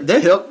 Yeah,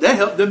 that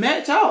helped the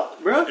match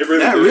out, bro. It really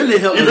that did. really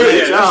helped the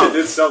match that out. shit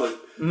did sell it.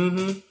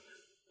 Mm-hmm.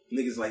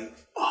 Niggas like,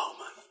 oh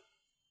my.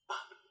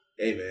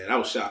 Hey man, I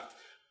was shocked.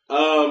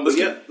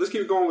 Let's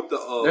keep going with the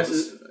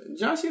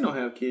John Cena don't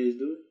have kids,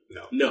 do he?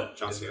 No.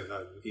 John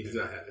Cena he does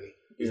not have any.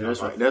 Yeah,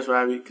 that's right. That's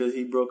right, because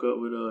he broke up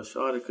with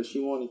Charlotte because she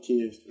wanted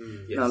kids.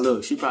 Yes. Now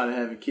look, she probably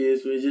having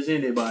kids with just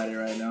anybody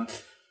right now.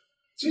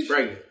 She's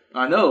pregnant.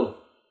 I know.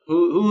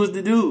 Who is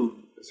the dude?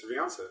 It's her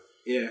fiance.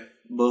 Yeah.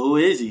 But who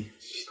is he?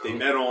 They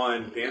met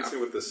on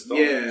Dancing with the Stars.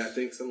 Yeah, I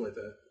think something like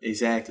that.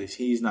 Exactly.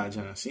 He's not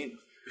John Cena.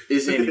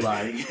 It's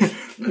anybody.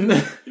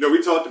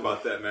 We talked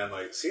about that, man.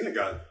 Like, Cena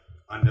got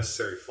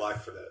unnecessary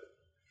flack for that.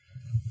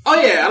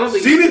 Oh yeah, I don't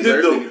think Cena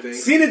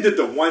did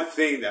the one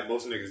thing that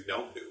most niggas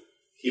don't do.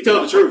 He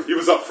told the truth. He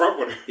was up front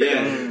with her.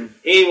 Yeah.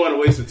 He didn't want to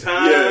waste some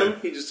time. Yeah.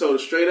 He just told her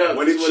straight up. And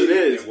what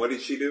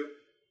did she do?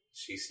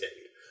 She stayed.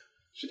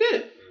 She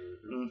did.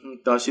 Mm-hmm.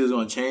 Thought she was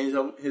going to change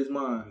his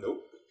mind.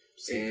 Nope.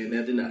 And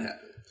that did not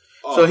happen.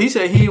 So he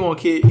said he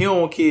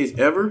don't want kids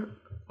ever,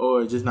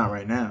 or just not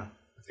right now.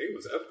 I think it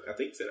was ever. I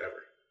think he said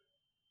ever.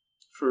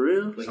 For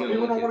real? Like Some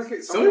people don't want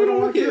kids. Some people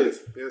don't want kids.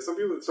 Yeah, some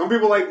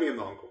people like being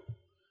the uncle.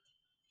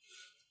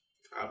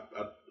 I'm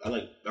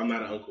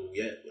not an uncle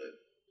yet,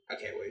 but I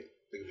can't wait. I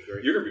think it'll be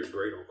great. You're gonna be a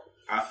great uncle.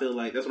 I feel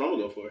like that's what I'm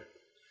gonna go for.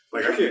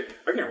 Like I can't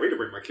wait to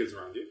bring my kids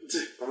around you.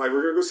 I'm like,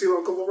 we're gonna go see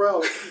Uncle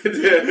Laurel.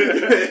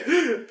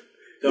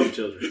 Come,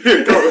 children.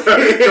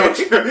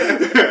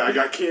 I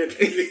got candy.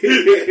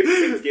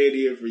 It's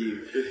candy here for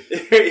you.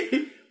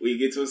 When you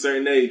get to a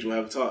certain age, we'll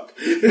have a talk.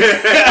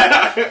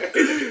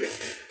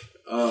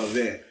 Oh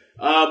man.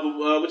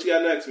 But what you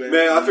got next, man?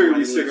 Man, I figured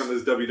we'd stick on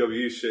this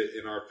WWE shit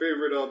in our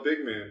favorite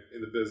big man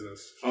in the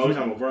business. Oh, we're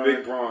talking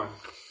about Braun.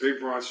 Big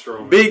Braun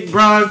Strowman. Big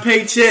Braun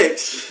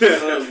paychecks.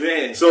 Oh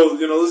man. So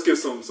let's give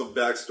some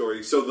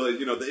backstory. So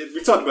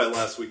we talked about it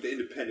last week. The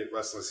independent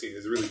wrestling scene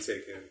is really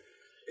taking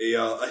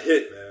a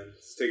hit, man.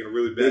 It's taking a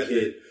really bad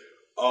hit.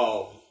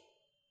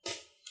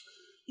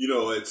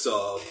 It's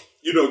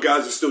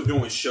guys are still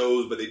doing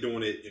shows, but they're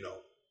doing it,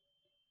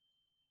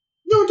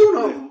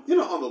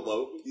 on the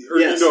low. Or,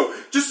 yes.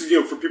 Just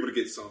for people to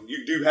get some. Do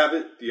you have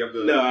it? Do you have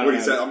the? No, I don't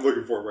have it. I'm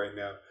looking for it right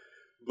now.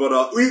 But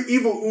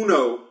Evil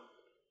Uno,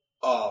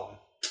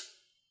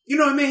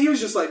 he was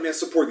just like, man,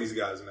 support these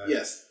guys, man.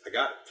 Yes, I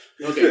got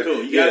it. Okay,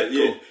 cool. You got it.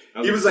 Yeah.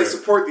 Cool. He was like,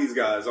 support these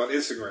guys on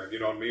Instagram. You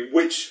know what I mean?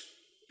 Which,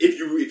 if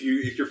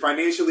you're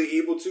financially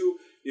able to,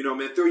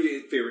 man, throw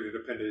your favorite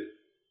independent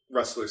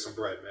wrestler some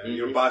bread, man.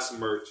 Mm-hmm. Buy some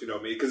merch. You know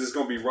what I mean? Because it's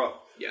gonna be rough.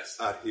 Yes,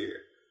 out here.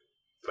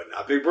 But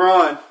not Big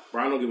Braun.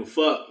 Braun don't give a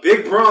fuck.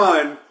 Big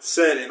Braun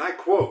said, and I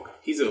quote,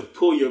 "He's a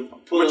pull you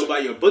by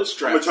your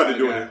bootstraps." I'm gonna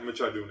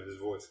try to do it in his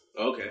voice.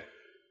 Okay.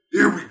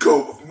 Here we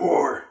go with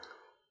more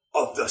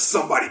of the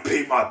somebody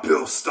pay my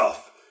bills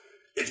stuff.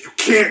 If you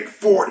can't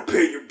afford to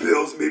pay your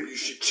bills, maybe you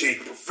should change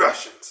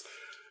professions.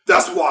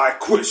 That's why I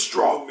quit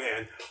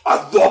strongman.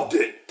 I loved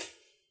it,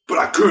 but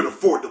I couldn't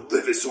afford to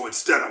live it, so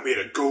instead of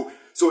making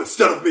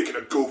a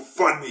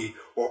GoFundMe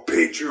or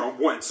Patreon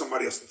wanting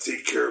somebody else to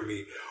take care of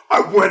me, I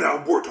went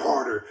out and worked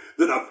harder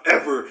than I've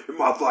ever in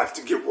my life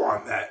to get where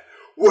I'm at.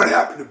 What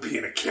happened to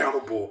being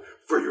accountable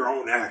for your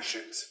own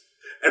actions?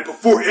 And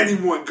before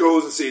anyone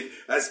goes and says,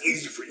 that's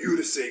easy for you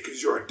to say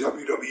because you're a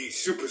WWE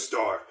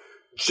superstar,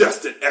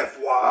 just an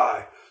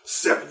FYI,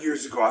 7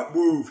 years ago I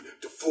moved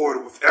to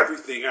Florida with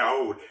everything I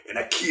owed and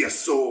a Kia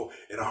Soul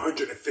and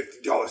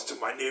 $150 to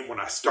my name when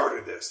I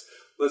started this.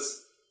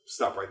 Let's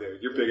stop right there.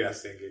 Your big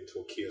ass didn't get into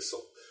a Kia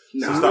Soul.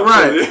 Nah,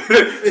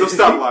 So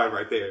stop lying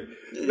right there.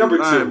 Number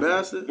two,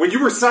 when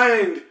you were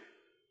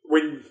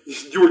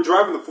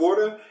driving to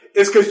Florida,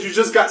 it's because you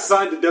just got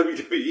signed to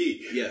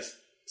WWE. Yes.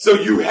 So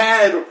you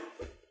had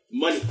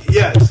money.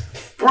 Yes.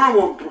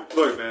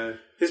 Look, man.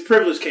 His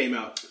privilege came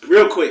out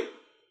real quick.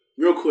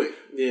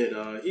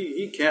 Yeah,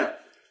 he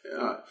capped.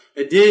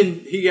 And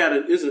then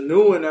there's a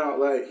new one out.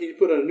 Like he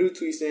put a new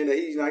tweet saying that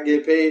he's not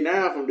getting paid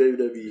now from WWE.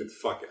 Get the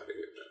fuck out of here,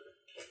 man.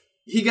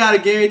 He got a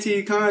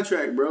guaranteed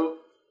contract, bro.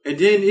 And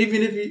then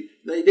even if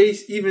they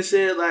even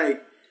said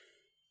like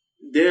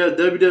their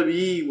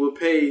WWE will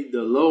pay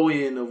the low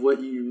end of what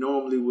you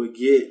normally would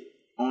get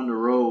on the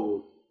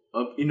road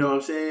up. You know what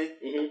I'm saying?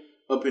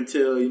 Mm-hmm. Up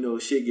until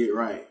shit get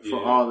right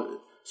for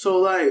So,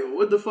 like,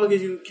 what the fuck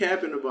is you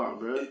capping about,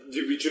 bro? But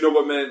you know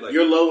what, man? Like,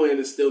 your low end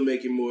is still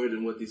making more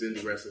than what these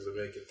indie wrestlers are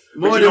making.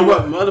 More than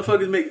what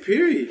motherfuckers make,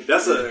 period.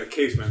 That's a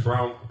case, man.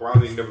 Brown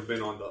ain't never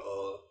been on the...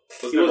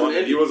 he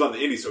was on the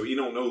indie, so he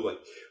don't know, like...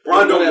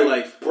 Braun don't know that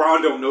life.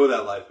 Braun don't know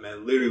that life,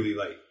 man. Literally,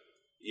 like...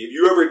 If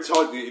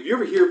you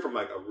ever hear from,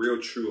 like, a real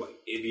true, like,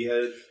 indie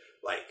head,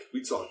 like,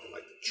 we talking,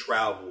 like, the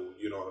travel,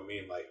 you know what I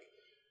mean? Like,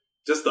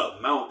 just the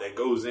amount that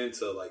goes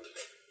into, like...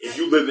 If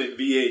you live in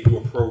VA, you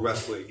a pro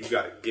wrestler, you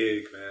got a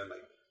gig, man.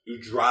 Like,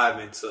 you drive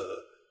into,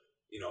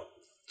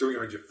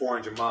 300,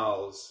 400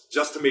 miles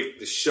just to make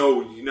the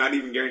show. You're not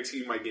even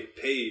guaranteed you might get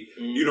paid.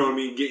 Mm-hmm. You know what I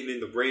mean? Getting in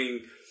the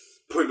ring,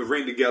 putting the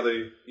ring together.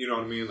 You know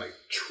what I mean? Like,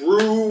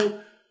 true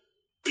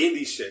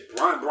indie shit.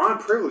 Braun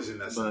privileged in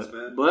that sense,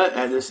 man. But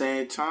at the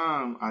same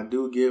time, I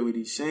do get what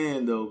he's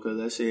saying, though, because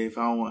I say if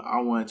I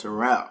wanted to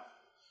rap,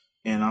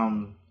 and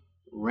I'm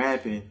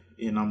rapping,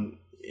 and I'm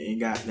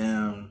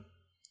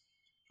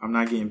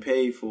not getting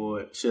paid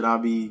for it. Should I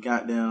be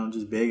goddamn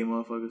just begging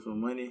motherfuckers for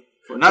money?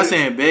 Not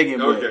saying begging,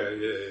 but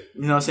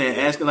you know what I'm saying?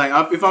 Asking,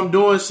 like, if I'm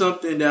doing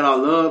something that I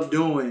love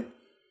doing,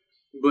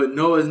 but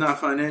know it's not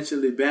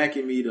financially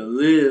backing me to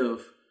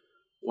live,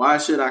 why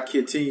should I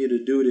continue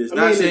to do this?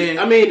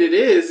 It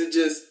is. It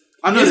just,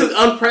 it's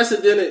an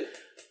unprecedented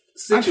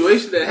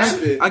situation that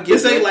happened.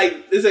 This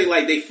ain't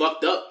like they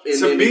fucked up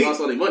and then they lost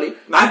all their money.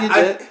 I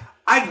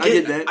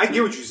get that. I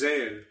get what you're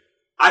saying.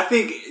 I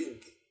think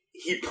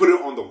he put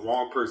it on the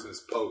wrong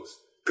person's post.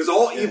 Because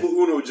all Evil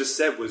Uno just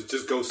said was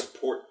just go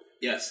support.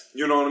 Yes.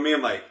 You know what I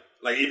mean? Like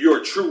if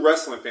you're a true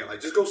wrestling fan,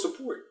 like, just go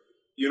support.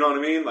 You know what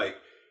I mean? Like,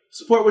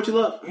 support what you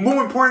love.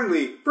 More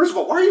importantly, first of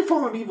all, why are you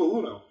following Evil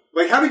Uno?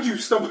 Like, how did you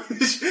stumble?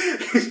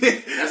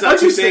 That's not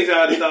two things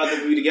I thought they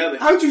would be together.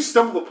 How did you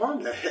stumble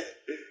upon that?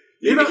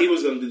 You know, he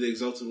was going to do the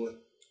Exalted one.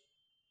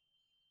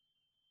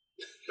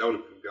 That would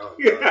have been gone.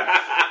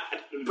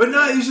 But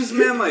no, it's just,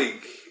 man,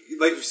 like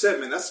you said,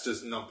 man, that's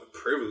just nothing but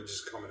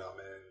privileges coming out,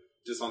 man.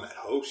 Just on that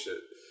whole shit.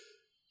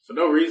 For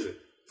no reason.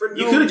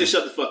 You could have just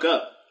shut the fuck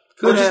up.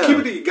 Or just keep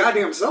it to your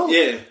goddamn self.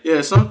 Yeah.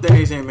 Yeah, some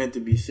things ain't meant to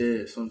be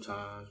said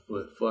sometimes,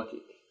 but fuck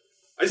it.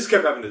 I just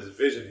kept having this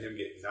vision of him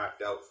getting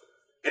knocked out.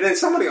 And then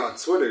somebody on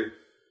Twitter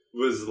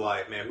was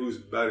like, man, who's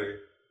better,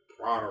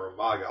 Braun or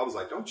Umaga? I was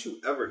like, don't you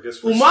ever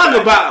disrespect...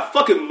 Umaga by a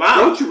fucking mile.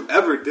 Don't you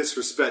ever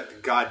disrespect the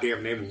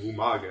goddamn name of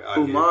Umaga.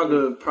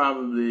 Umaga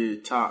probably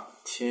top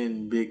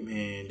 10 big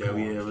man that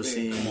we ever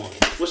seen. Come on.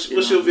 What's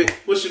your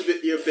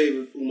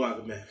favorite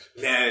Umaga match?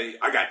 Man,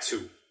 I got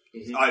two.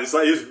 Mm-hmm. It's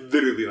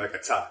literally like a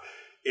top.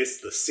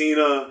 It's the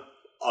Cena...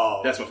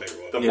 that's my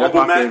favorite one. The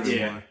Rumble match,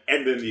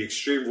 and then the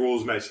Extreme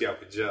Rules match he had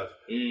with Jeff.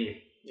 Mm.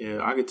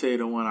 Yeah, I could tell you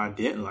the one I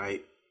didn't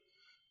like.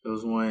 It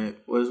was one.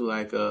 Was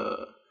like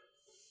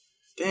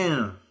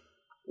damn.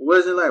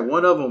 Was it like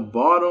one of them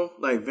bought him?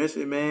 Like Vince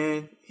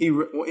McMahon, he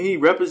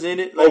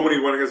represented. Like, when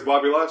he went against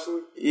Bobby Lashley.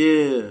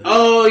 Yeah.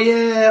 Oh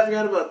yeah, I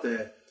forgot about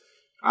that.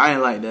 I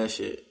didn't like that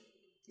shit.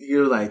 He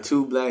was like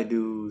two black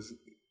dudes,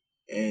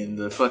 and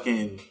the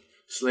fucking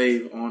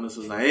slave owners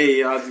was like, "Hey,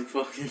 y'all do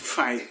fucking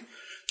fight."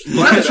 Was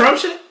that the Trump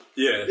shit?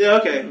 Yeah. Yeah,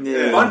 okay.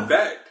 Yeah. Fun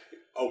fact,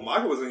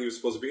 Umaga wasn't even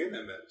supposed to be in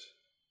that match.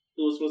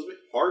 Who was supposed to be?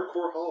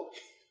 Hardcore Hulk.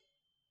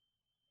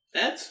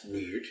 That's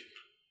weird.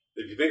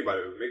 If you think about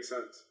it, it would make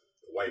sense.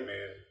 The white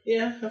man.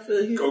 Yeah, I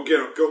feel like Go get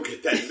him. Go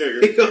get that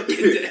nigger.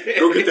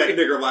 Go get that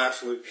nigger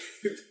Lashley.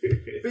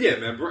 But yeah,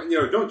 man,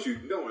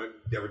 don't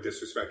ever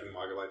disrespect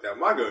Umaga like that.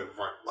 Umaga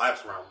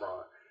laps around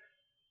Braun.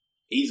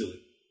 Easily.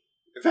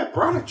 In fact,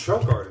 Braun a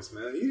choke artist,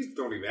 man. He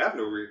don't even have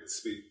no reason to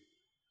speak.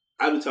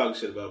 I've been talking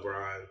shit about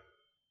Braun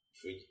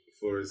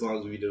for as long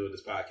as we've been doing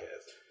this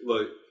podcast.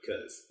 Look,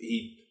 because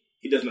he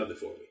does nothing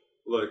for me.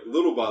 Look,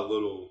 little by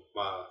little,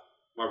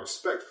 my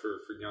respect for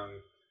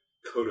young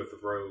Cody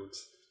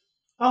Rhodes.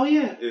 Oh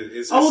yeah,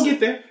 we'll get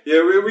there.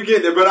 Yeah, we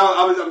get there. But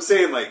I'm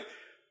saying, like,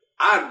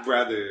 I'd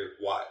rather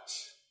watch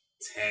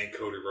 10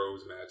 Cody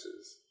Rhodes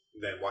matches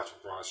than watch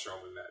a Braun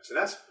Strowman match, and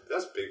that's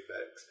big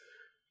facts.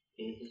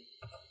 Mm-hmm.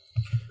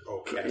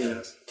 Oh, cap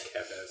ass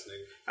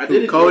nigga. I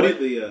did enjoy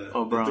the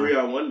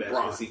 3-on-1 match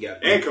because he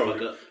got and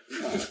Cody.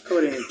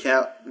 Cody and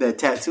Cap. That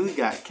tattoo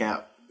got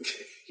Cap.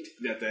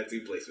 That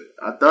tattoo placement.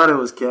 I thought it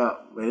was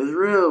Cap, but it's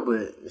real.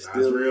 But it's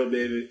still real,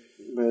 baby.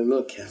 But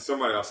look, Cap. I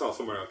saw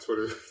somebody on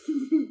Twitter.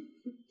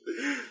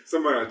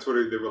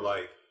 They were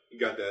like, "You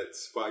got that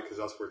spot because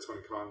that's where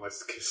Tony Khan likes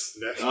to kiss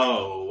his neck."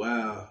 Oh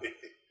wow.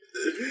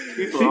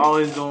 People are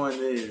always going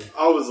there.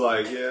 I was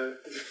like, yeah.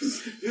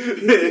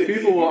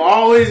 People will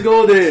always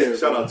go there.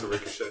 Shout out to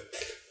Ricochet.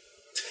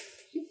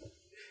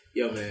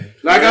 Yo, man.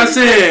 Like I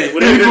said,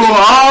 people will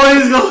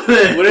always go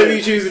there. Whatever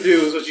you choose to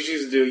do is what you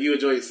choose to do. You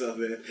enjoy yourself,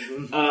 man.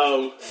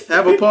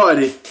 Have a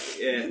party.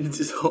 Yeah.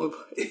 Just hold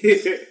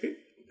party.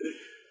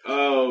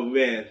 Oh,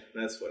 man.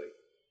 That's funny.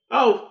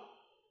 Oh,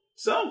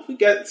 so we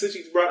got, since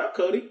you brought up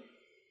Cody,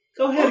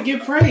 go ahead and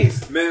give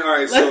praise. Man, all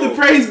right. Let the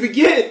praise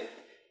begin.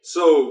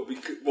 So,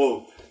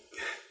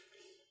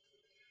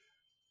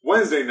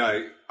 Wednesday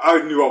night,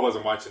 I knew I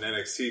wasn't watching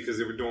NXT because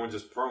they were doing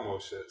just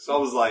promo shit. So I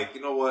was like,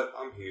 you know what?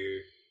 I'm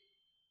here.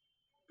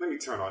 let me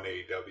turn on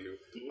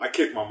AEW. I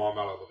kicked my mom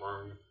out of the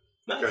room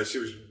because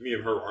me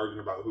and her were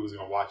arguing about who was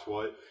going to watch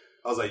what.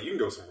 I was like, you can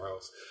go somewhere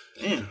else.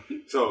 Damn.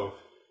 So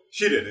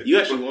she didn't. You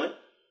actually won?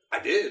 I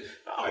did.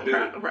 Oh, I did.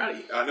 I'm proud of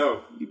you. I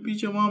know. You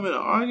beat your mom in an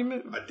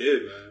argument? I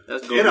did, man.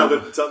 That's gold and level.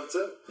 I lived to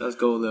tell. That's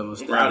gold level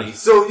stuff. Proud of you.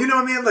 So, you know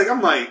what I mean? Like,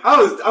 I'm like, I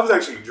was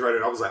actually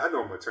dreaded. I was like, I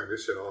know I'm going to turn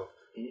this shit off.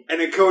 And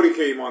then Cody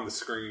came on the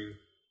screen,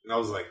 and I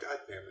was like, God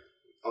damn it.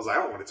 I was like,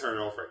 I don't want to turn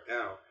it off right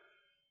now.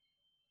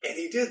 And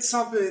he did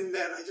something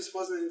that I just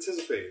wasn't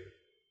anticipating.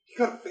 He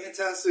got a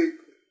fantastic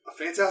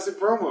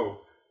promo.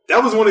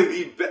 That was one of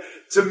the best.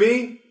 To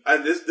me,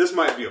 this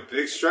might be a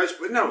big stretch,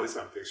 but no, it's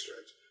not a big stretch.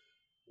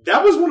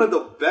 That was one of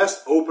the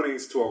best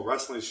openings to a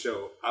wrestling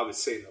show, I would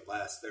say, in the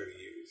last 30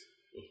 years.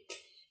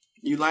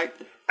 You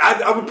liked it?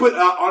 I would put,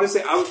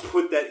 honestly, I would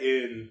put that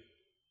in,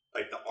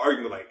 like, the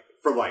argument, like,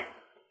 for, like,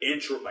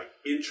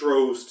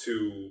 intros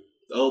to...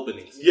 The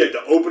openings. Yeah,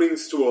 the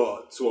openings to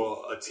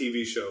a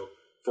TV show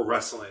for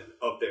wrestling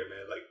up there,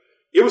 man. Like,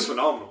 it was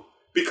phenomenal.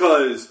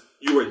 Because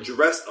you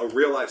addressed a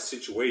real-life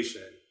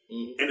situation,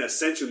 and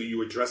essentially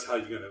you address how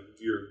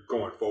you're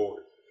going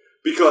forward.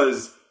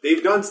 Because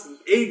they've done...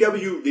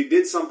 AEW, they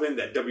did something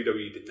that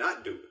WWE did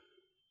not do.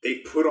 They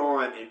put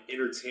on an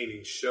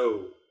entertaining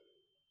show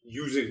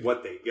using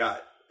what they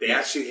got. They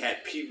actually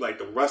had people like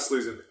the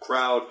wrestlers in the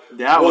crowd.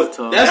 That was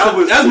tough.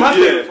 That's my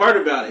favorite part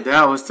about it.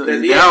 That was tough.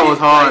 That was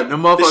hard. The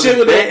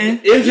motherfuckers betting.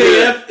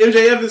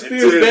 MJF and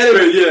Spears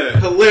betting. Yeah.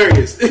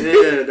 Hilarious.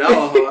 Yeah, that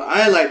was hard. I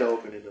didn't like the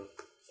opening though.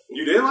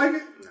 You didn't like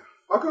it? No.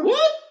 How come?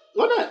 What?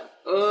 Why not?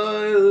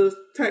 It was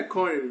type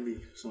corny to me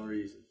for some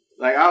reason.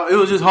 Like it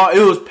was just hard.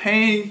 It was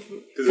painful.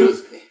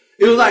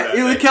 It was like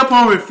it kept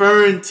on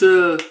referring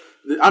to.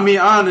 I mean,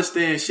 I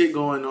understand shit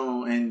going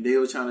on, and they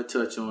were trying to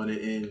touch on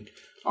it and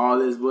all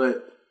this,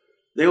 but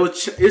they were.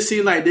 It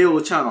seemed like they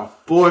were trying to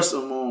force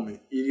a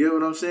moment. You get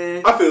what I'm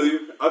saying? I feel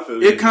you.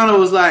 It kind of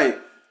was like,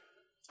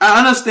 I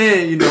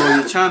understand. You know,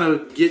 you're trying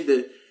to get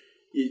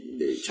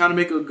you're trying to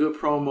make a good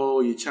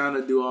promo. You're trying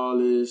to do all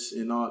this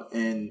and all,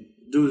 and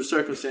due to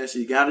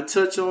circumstances, you got to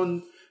touch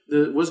on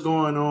what's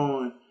going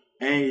on,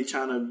 and you're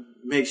trying to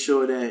make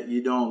sure that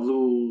you don't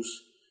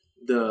lose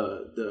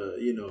the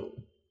you know,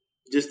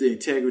 just the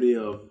integrity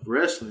of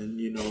wrestling,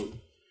 you know,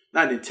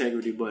 not the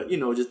integrity, but, you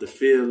know, just the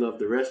feel of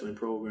the wrestling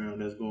program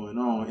that's going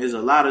on. There's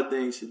a lot of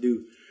things to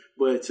do.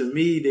 But to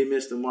me, they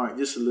missed the mark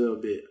just a little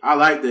bit. I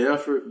like the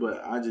effort,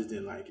 but I just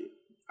didn't like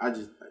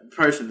it.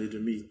 Personally, to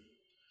me,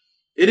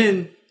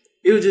 it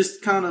was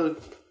just kind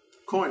of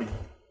corny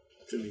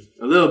to me.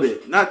 A little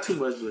bit. Not too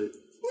much, but.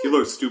 You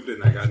look stupid in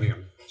that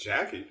goddamn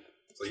jacket.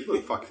 So you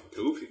look fucking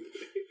goofy.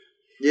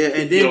 Yeah,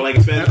 and then. You don't like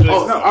his Spanish?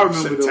 Oh, no, I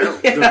remember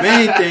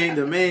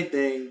the main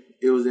thing,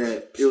 it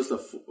was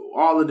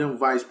all of them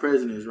vice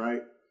presidents,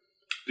 right?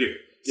 Yeah.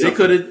 They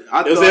could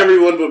have. It was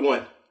everyone but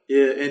one.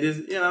 Yeah, and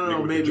then, I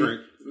don't know,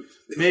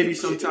 maybe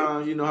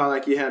sometimes, you know how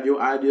like you have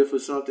your idea for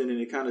something and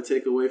it kind of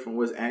take away from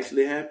what's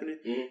actually happening,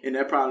 and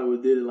that probably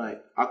what did it.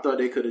 Like, I thought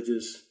they could have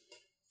just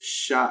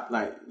shot,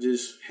 like,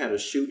 just had a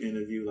shoot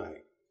interview,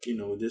 like, you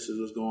know, this is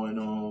what's going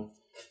on,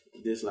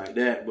 this like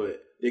that,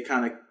 but they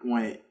kind of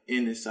went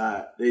in and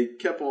side. They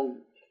kept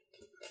on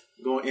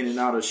going in and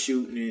out of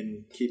shooting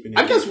and keeping it.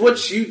 I guess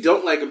what you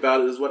don't like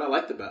about it is what I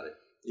liked about it.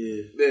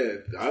 Yeah,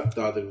 I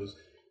thought it was.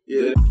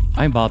 Yeah.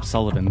 I'm Bob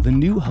Sullivan, the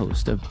new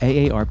host of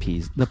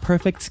AARP's The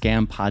Perfect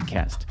Scam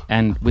podcast.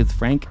 And with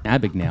Frank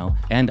Abagnale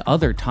and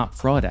other top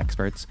fraud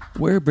experts,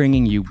 we're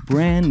bringing you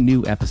brand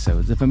new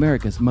episodes of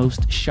America's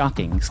most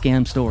shocking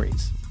scam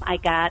stories. I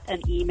got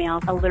an email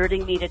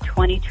alerting me to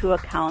 22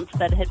 accounts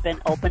that had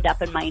been opened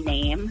up in my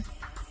name.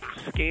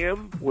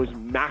 Scam was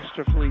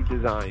masterfully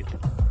designed.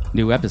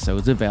 New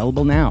episodes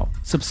available now.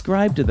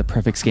 Subscribe to the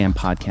Perfect Scam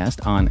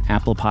podcast on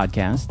Apple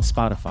Podcasts,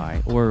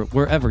 Spotify, or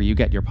wherever you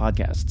get your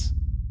podcasts.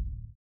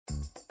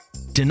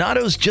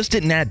 Donato's just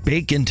didn't add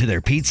bacon to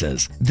their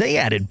pizzas. They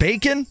added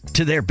bacon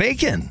to their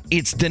bacon.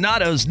 It's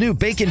Donato's new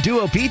Bacon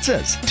Duo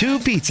pizzas. 2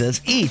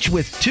 pizzas, each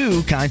with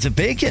 2 kinds of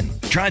bacon.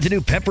 Try the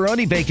new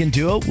Pepperoni Bacon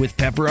Duo with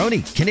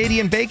pepperoni,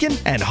 Canadian bacon,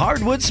 and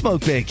hardwood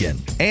smoked bacon.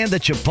 And the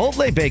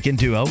Chipotle Bacon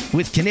Duo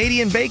with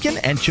Canadian bacon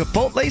and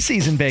Chipotle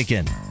seasoned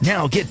bacon.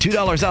 Now get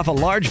 $2 off a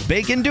large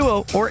Bacon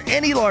Duo or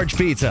any large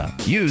pizza.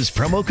 Use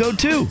promo code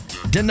 2.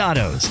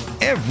 Donato's.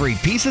 Every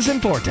piece is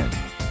important.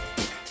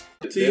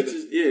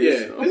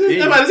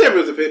 Everybody's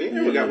everyone's opinion.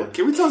 Everyone got one.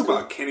 Can we talk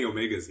about Kenny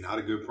Omega is not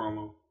a good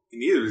promo?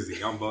 And neither is the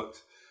Young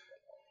Bucks.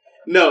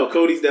 No,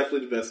 Cody's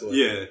definitely the best one.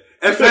 Yeah.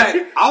 In fact,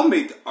 I'll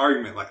make the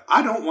argument, like,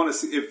 I don't want to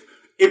see,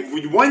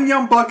 if one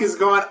Young Buck is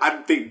gone, I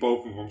think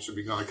both of them should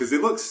be gone, because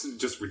it looks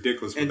just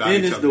ridiculous and without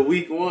then each it's other. the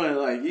week one,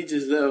 like, he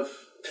just left.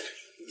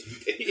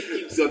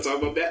 You still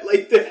talking about that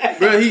like that?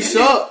 Bro, he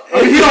sucked.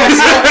 I mean, he don't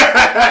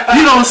suck.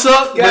 He don't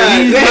suck,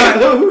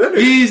 but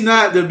he's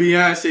not the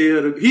Beyonce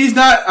of the. He's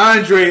not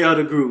Andre of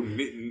the group.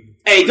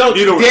 Hey, don't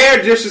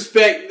dare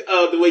disrespect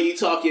the way you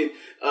talking,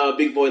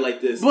 big boy,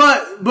 like this.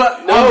 But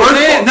no,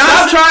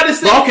 stop trying to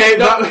say. Okay,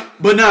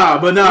 but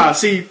nah.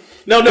 See,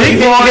 no, you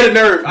hit a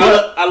nerve.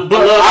 I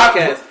love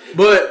podcasts.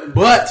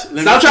 But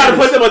stop trying to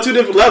put them on 2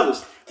 different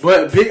levels.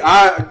 But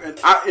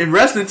in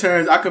wrestling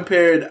terms, I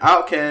compared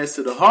Outcast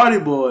to the Hardy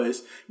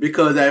Boys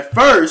because at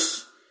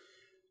first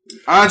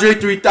Andre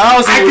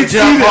 3000 was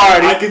Jeff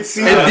Hardy. I can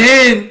see that.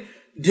 And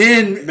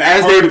then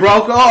as they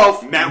broke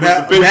off,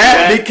 Matt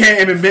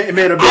became and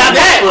made a big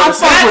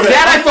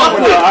I fuck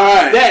with. All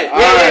right.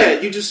 Yeah.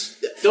 You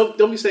just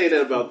don't be saying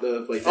that about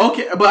the like.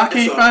 Okay, but I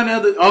can't find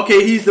other.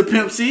 Okay, he's the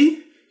Pimp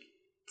C.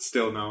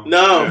 Still no.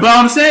 No. But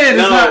I'm saying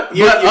it's not.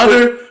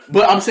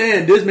 But I'm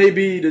saying this may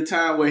be the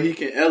time where he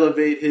can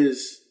elevate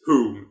his.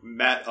 Who?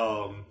 Matt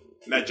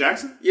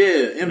Jackson?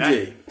 Yeah,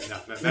 MJ.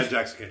 Matt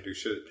Jackson can't do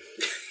shit.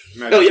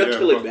 You're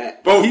killing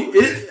Matt. I mean,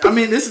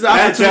 this is the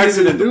Matt opportunity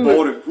Jackson to and the do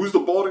Balding. it. Who's the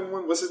Balding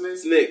one? What's his name?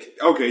 Nick.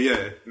 Okay,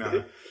 yeah.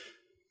 Nah.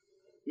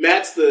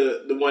 Matt's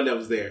the one that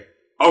was there.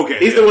 Okay.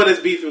 He's the one that's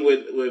beefing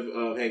with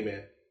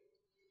Hangman.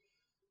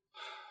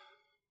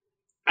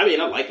 I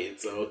mean, I like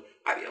it, so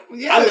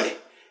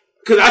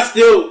because I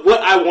still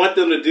what I want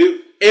them to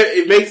do.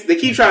 It makes they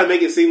keep trying to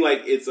make it seem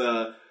like it's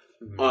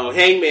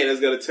Hangman is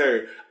going to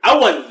turn. I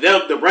want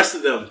the rest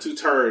of them to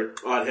turn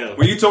on him.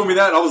 When you told me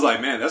that, I was like,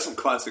 man, that's some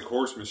classic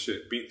Horseman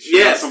shit. Beat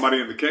shit out somebody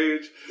in the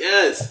cage.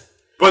 Yes.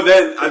 But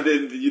then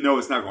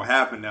it's not going to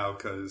happen now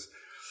because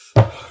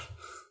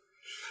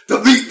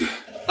delete.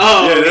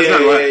 Oh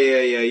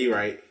yeah. You're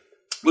right.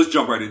 Let's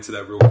jump right into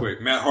that real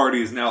quick. Matt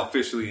Hardy is now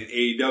officially in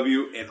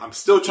AEW, and I'm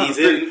still trying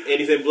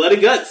he's in Blood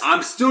and Guts.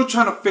 I'm still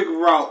trying to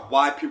figure out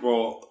why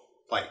people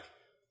like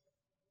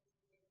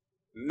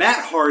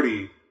Matt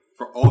Hardy.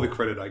 For all the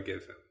credit I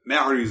give him,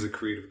 Matt Hardy is a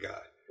creative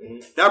guy.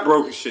 Mm-hmm. That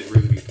broken shit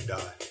really needs to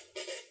die.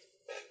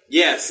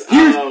 Yes.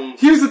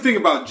 Here's the thing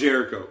about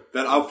Jericho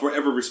that I'll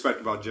forever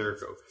respect about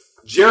Jericho.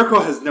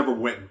 Jericho has never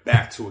went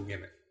back to a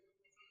gimmick.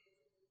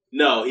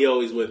 No, he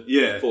always went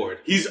forward.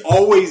 He's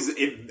always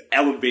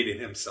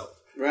elevated himself.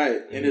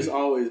 Right, and it's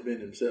always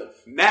been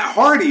himself. Matt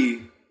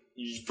Hardy,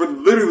 for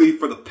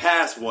the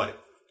past,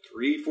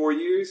 3-4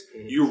 years,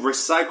 you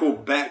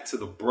recycle back to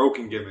the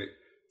broken gimmick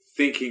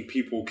thinking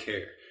people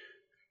care.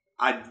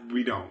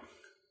 We don't.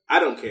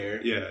 I don't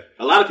care. Yeah.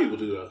 A lot of people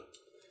do, though.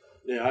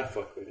 Yeah, I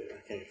fuck with it. I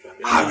can't fuck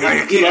it. I love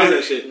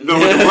that shit. No,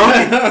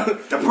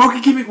 the broken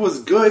gimmick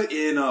was good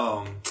in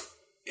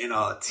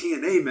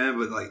TNA, man,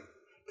 but like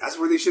that's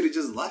where they should have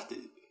just left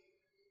it.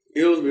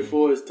 It was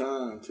before his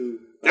time too.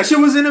 That shit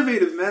was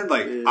innovative, man.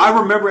 Like I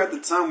remember at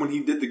the time when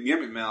he did the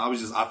gimmick, man. I was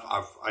just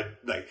I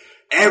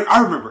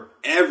remember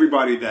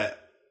everybody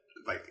that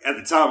like at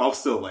the time I was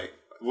still like.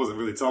 Wasn't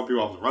really telling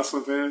people I was a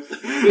wrestling fan. We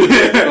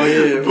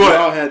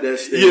all had that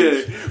stage.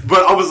 Yeah,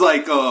 but I was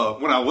like,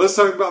 when I was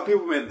talking about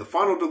people, man, the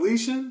Final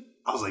Deletion,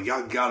 I was like,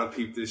 y'all gotta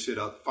peep this shit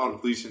out. The Final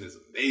Deletion is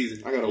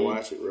amazing. I gotta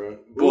watch it, bro.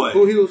 But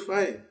who he was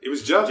fighting? It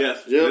was Jeff.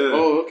 Jeff. Yeah.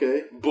 Oh,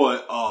 okay.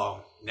 But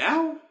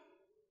now,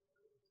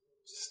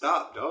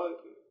 stop, dog.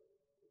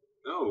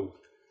 No.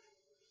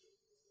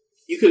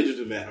 You could have just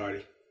been Matt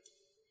Hardy,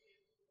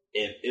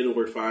 and it'll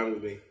work fine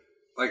with me.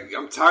 Like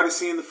I'm tired of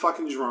seeing the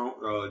fucking drone.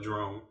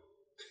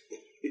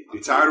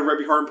 I'm tired of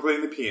Rebby Harden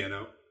playing the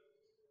piano.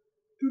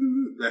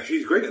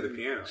 She's great at the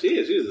piano. She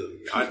is. She's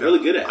really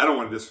good at it. I don't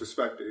want to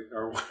disrespect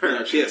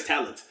her. She has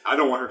talent. I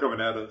don't want her coming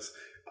at us.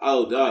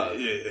 Oh, dog.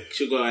 Yeah.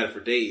 She'll go at it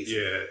for days.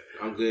 Yeah.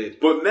 I'm good.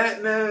 But Matt,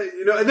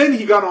 and then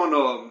he got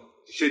on,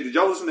 shit, did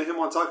y'all listen to him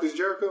on Talk Is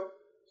Jericho?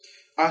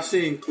 I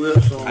seen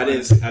clips on. I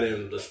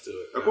didn't listen to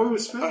it. Like, what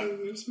was spending?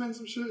 He was spending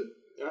some shit.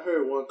 I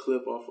heard one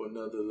clip off of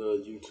another little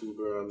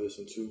YouTuber I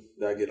listen to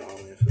that I get all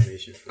the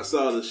information from. I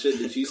saw the shit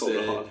that you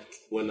said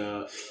when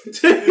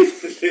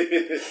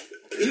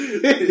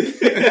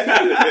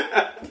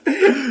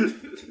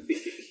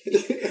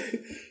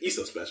you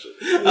so special.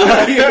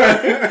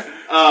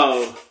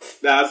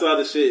 I saw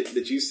the shit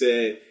that you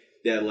said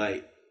that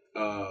like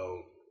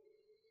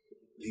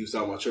he was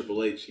talking about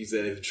Triple H. He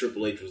said if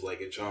Triple H was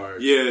like in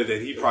charge,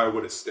 then he probably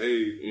would have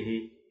stayed.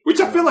 Mm-hmm. Which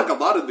I feel like a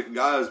lot of the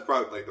guys,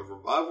 probably like the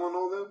Revival and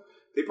all them,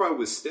 they probably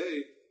would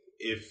stay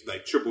if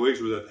like Triple H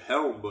was at the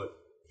helm. But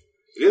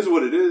it is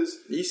what it is.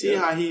 You see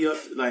how he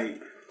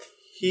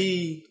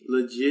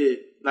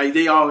legit like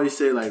they always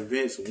say like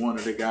Vince one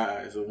of the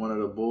guys or one of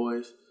the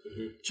boys.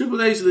 Mm-hmm.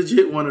 Triple H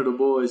legit one of the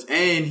boys,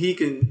 and he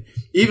can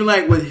even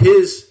like with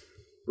his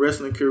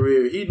wrestling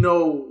career, he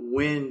know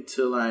when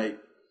to like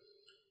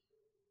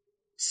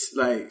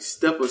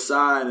step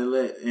aside and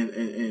let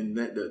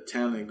the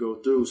talent go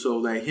through. So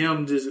like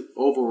him just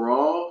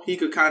overall, he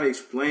could kind of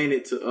explain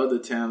it to other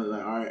talent.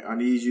 Like, all right, I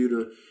need you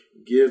to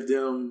give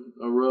them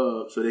a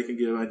rub so they can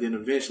give, and then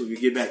eventually we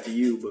get back to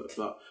you. But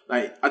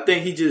like I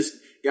think he just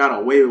got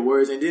a way with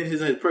words, and then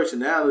his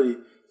personality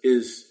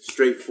is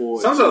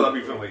straightforward. Sometimes I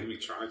be feeling like he be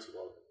trying too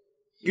hard.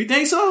 You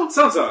think so?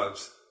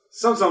 Sometimes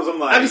I'm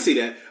like, I can see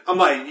that. I'm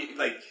like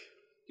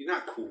you're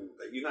not cool.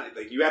 Like you're not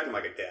like you acting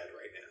like a dad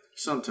right now.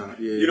 Sometimes,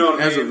 yeah. You know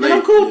what I mean?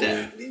 I'm cool with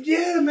that.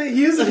 Yeah, man,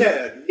 he is a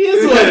dad. He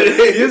is what it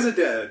is. He is a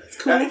dad. It's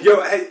cool.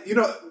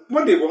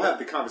 One day we'll have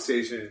the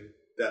conversation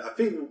that I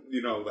think,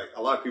 like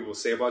a lot of people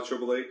say about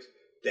Triple H,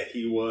 that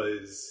he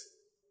wasn't,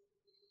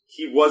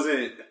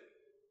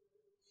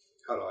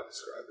 how do I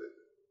describe it?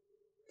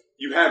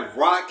 You had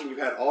Rock and you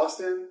had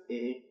Austin.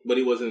 Mm-hmm. But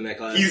he wasn't in that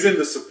class. He's in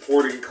the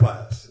supporting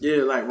class.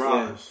 Yeah, like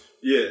Rollins.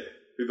 Yeah.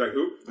 He's like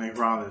who? Like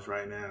Rollins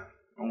right now.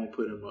 I'm gonna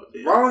put him up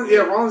there.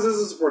 Rollins is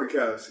a supporting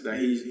cast. Like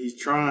he's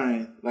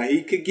trying. Like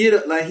he could get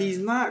it. Like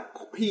he's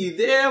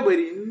there, but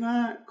he's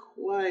not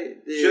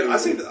quite there. I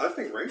think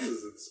Reigns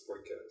is in the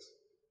supporting cast.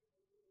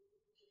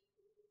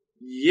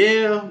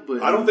 Yeah,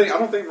 but I don't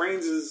think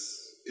Reigns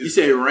is. You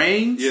say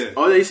Reigns? Yeah.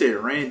 Oh, they said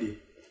Randy.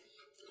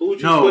 Who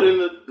would you put in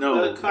the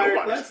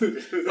higher class?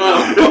 There's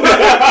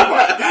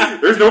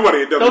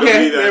nobody in WWE.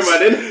 Okay, never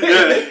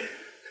mind.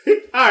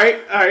 All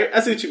right. I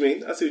see what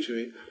you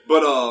mean.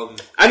 But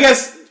I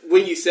guess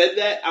when you said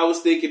that, I was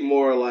thinking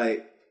more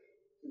like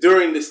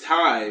during this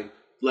time,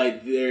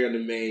 like they're the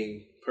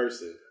main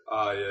person.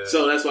 Yeah.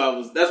 So that's why I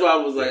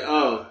was like,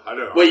 oh, I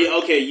know. Well,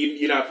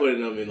 you're not putting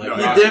them in like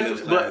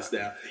class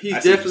now.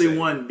 He's definitely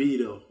 1B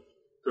though.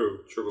 Who?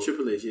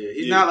 Triple H. Yeah,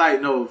 he's not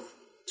like no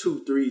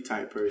 2-3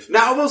 type person.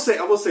 Now I will say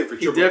for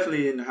he's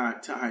definitely in the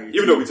higher.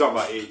 Even though we talk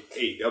about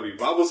AEW,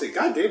 but I will say,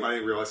 goddamn, I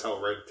didn't realize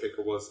how Red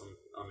Taker was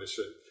on this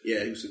shit.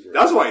 Yeah, he was super.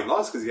 That's why he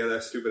lost, because he had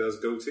that stupid ass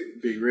goatee.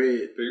 Big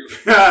Red.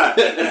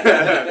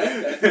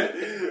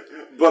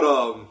 But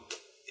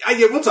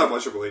we'll talk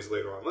about Triple H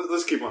later on.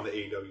 Let's keep on the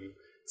AEW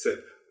set.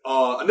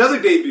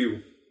 Another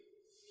debut.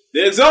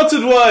 The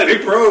Exalted One.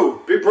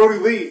 Big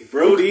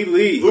Brody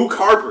Lee. Luke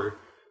Harper.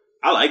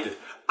 I liked it.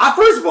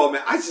 First of all,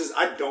 man,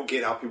 I don't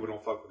get how people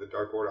don't fuck with the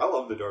Dark Order. I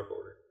love the Dark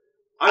Order.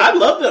 I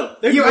love them.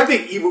 I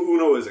think Evil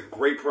Uno is a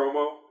great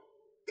promo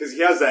because he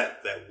has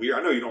that weird.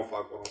 I know you don't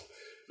fuck with him.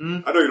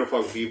 I know you don't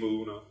fuck with Evil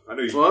Uno. I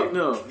know you. Fuck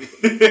no.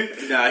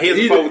 Nah, he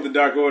doesn't fuck with the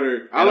Dark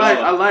Order. I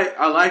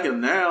like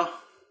him now.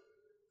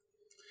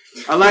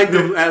 I like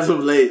him as of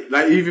late,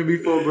 like even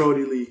before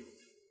Brody Lee.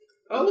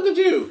 Oh, look at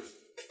you.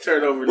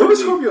 Turn over. Where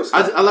was Scorpio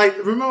Sky? I like.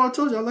 Remember I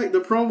told you I like the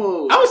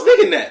promo. I was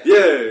thinking that.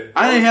 Yeah.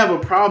 I didn't have a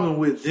problem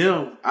with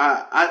them.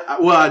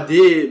 I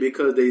did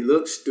because they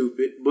look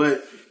stupid,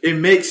 but it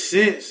makes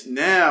sense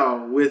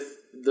now with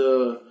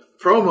the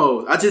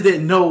promos. I just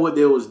didn't know what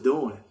they was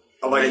doing.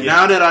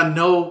 Now that I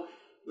know,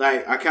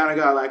 like I kind of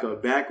got like a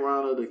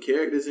background of the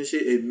characters and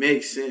shit. It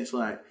makes sense.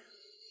 Like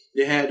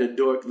they had the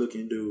dork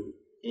looking dude.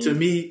 To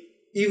me,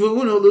 Evil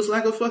Uno looks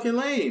like a fucking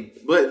lame.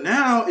 But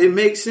now it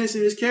makes sense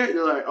in this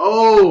character. Like,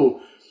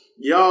 oh,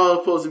 y'all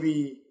are supposed to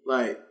be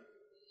like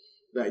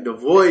the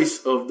voice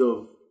of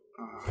the.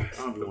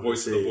 The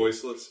voice of the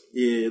voiceless.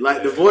 Yeah,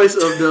 like the voice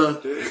of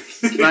the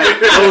like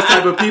those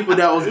type of people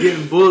that was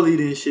getting bullied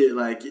and shit.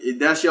 Like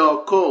that's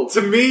y'all cult.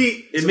 To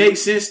me, it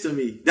makes sense to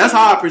me. That's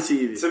how I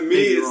perceive it. To me,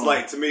 it's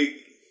like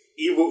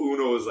Evil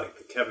Uno is like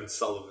the Kevin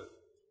Sullivan.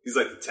 He's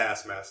like the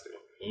Taskmaster.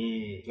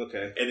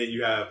 Okay. And then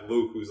you have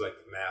Luke, who's like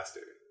the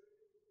Master.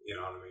 You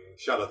know what I mean?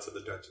 Shout out to the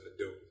Dungeon of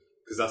Doom,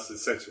 because that's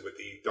essentially what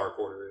the Dark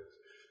Order is.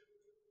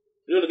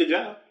 They're doing a good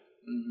job.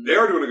 They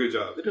are doing a good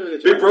job. They're doing a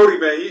good Big job. Brody,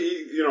 man,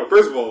 you know,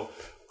 first of all,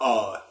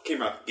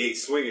 came out the gate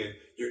swinging.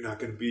 You're not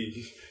going to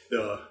be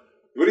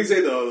what do you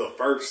say, the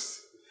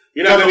first.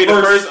 You're not going to be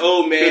the first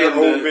old man.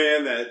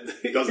 Man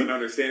that doesn't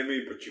understand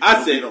me, but you.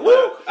 I said,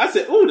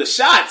 ooh, the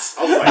shots.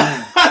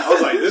 I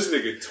was like, this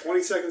nigga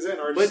 20 seconds in.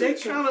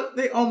 But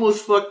they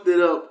almost fucked it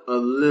up a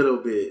little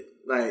bit.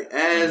 Like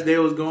as they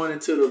was going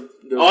into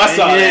the I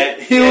saw that.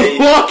 He was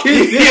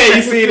walking. Yeah,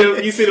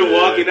 you see them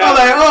walking out. I was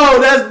like, oh,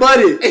 that's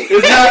Buddy.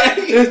 It's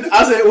not.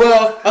 I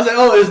said,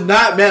 oh, it's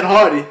not Matt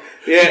Hardy.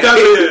 Yeah.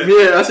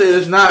 I said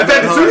it's not. In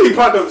fact, as soon as he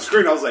popped up the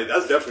screen, I was like,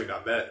 that's definitely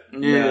not Matt.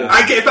 Yeah.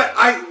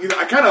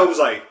 I kind of was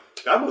like,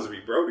 that must be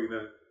Brody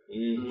then.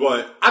 Mm-hmm.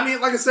 But I mean,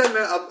 like I said,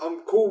 man,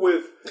 I'm cool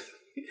with.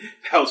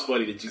 That was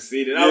funny that you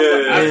seen it.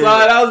 I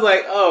saw it. I was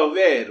like, oh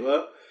man,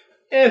 well,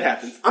 it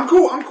happens. I'm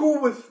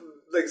cool with.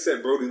 Like I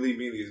said, Brody Lee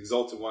being the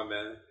Exalted One,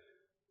 man.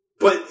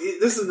 But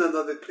this is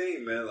another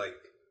thing, man. Like,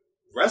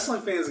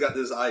 wrestling fans got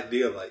this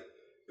idea, like,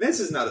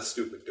 Vince is not a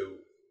stupid dude,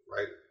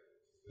 right?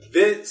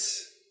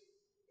 Vince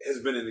has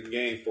been in the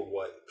game for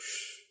what?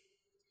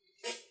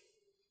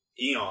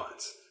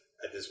 Eons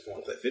at this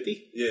point. Like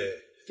 50? Yeah.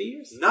 50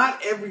 years? Not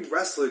every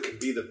wrestler can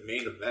be the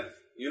main event.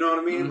 You know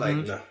what I mean?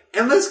 Mm-hmm. Like,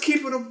 and let's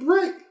keep it a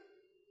brick.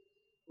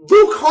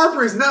 Luke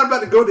Harper is not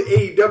about to go to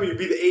AEW and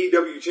be the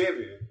AEW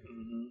champion.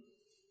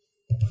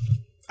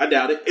 I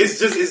doubt it.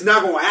 It's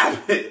not going to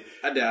happen.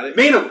 I doubt it.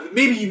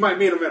 Maybe he might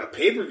main event a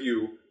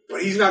pay-per-view,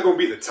 but he's not going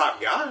to be the top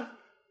guy.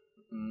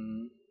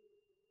 You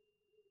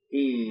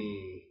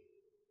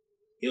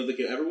don't think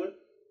he'll ever win?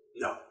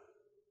 No.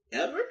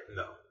 Ever?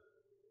 No.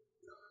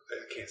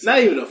 I can't see Not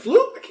it. even a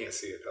fluke? I can't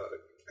see it,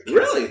 dog.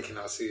 Really? I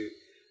cannot see it.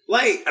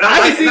 Like,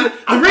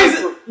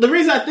 the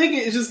reason I think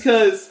it is just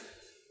because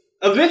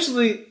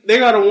eventually they're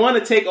going to want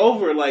to take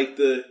over, like,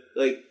 the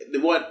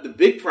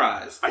big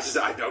prize. I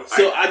don't.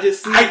 I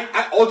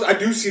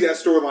do see that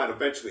storyline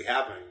eventually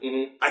happening.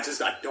 Mm-hmm.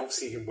 I don't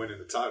see him winning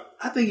the title.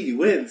 I think he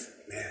wins.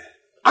 Man,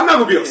 I'm not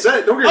gonna be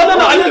upset. Don't get me wrong.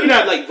 No. I know you're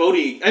not like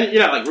voting.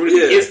 You're not like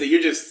rooting against it.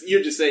 You're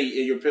just saying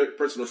in your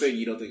personal opinion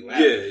you don't think it will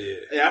happen.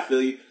 Yeah. I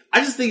feel you.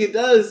 I just think it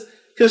does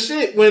because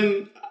shit.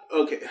 When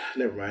Okay,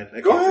 never mind.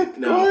 Go ahead.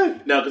 No,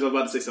 because I'm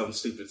about to say something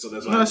stupid, so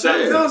that's why I'm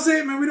saying. You know what I'm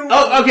saying, man? We don't.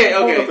 Oh, okay.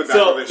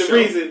 So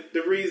the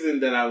the reason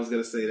that I was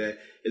gonna say that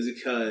is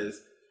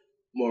because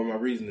more of my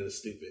reasoning is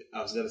stupid.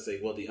 I was gonna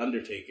say, well, the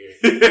Undertaker,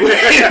 when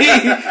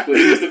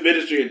he was the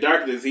Ministry of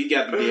Darkness, he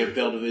got the damn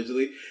belt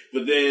eventually.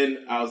 But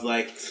then I was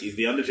like, he's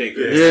the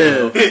Undertaker.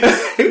 Yeah,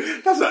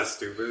 that's not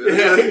stupid.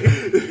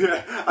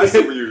 I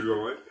see where you're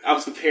going. I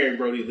was comparing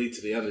Brody Lee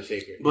to the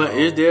Undertaker. But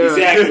is there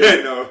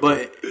exactly? No.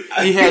 But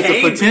he has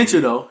the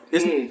potential though. He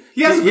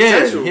has the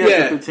potential. He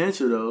has the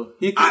potential though.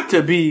 He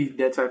to be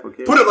that type of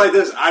character. Put it like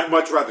this: I'd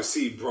much rather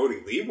see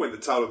Brody Lee win the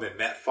title than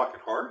Matt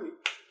fucking Hardy.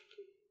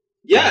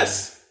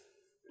 Yes.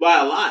 By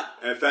a lot.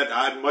 In fact,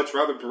 I'd much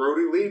rather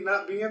Brody Lee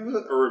not be in the,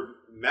 or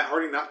Matt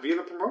Hardy not be in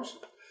the promotion.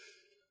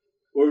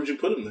 Where would you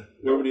put him then?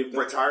 Where would he have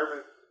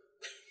retirement?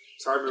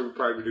 Retirement would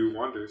probably do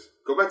wonders.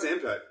 Go back to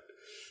Impact.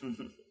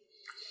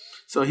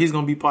 So he's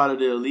gonna be part of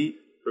the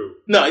Elite? Who?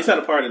 No, he's not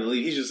a part of the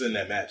Elite. He's just in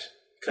that match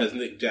because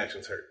Nick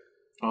Jackson's hurt.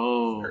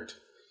 Hurt.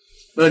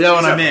 But that's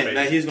what I meant.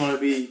 Like he's gonna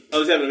be.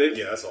 Oh, he's having a baby.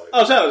 Yeah, that's all.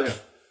 Oh, shout out to him.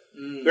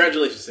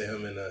 Congratulations to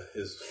him and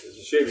his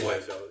shave your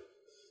wife.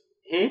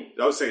 head.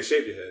 I was saying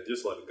shave your head.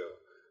 Just let it go.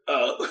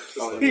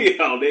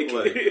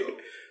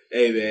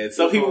 Hey man,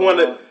 some people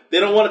they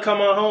don't want to come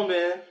on home,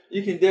 man.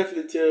 You can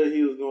definitely tell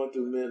he was going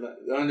through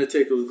midlife. The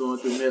Undertaker was going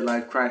through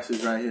midlife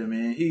crisis right here,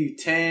 man. He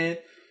tan,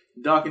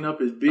 darking up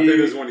his beard. I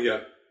think that's when he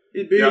got.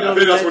 His beard. I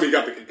think that's when he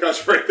got the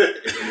concussion right there.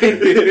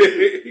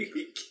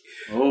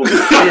 Oh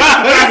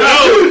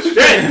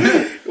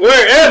shit!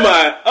 Where am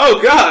I?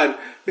 Oh god!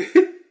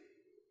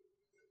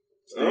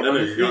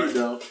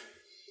 Though.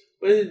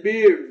 But his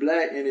beard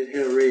black and his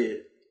hair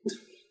red.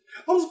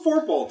 I was a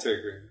football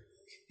taker.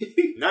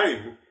 Not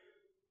even.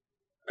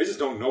 I just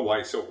don't know why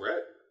he's so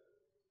red.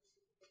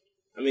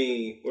 I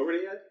mean, where were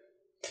they at?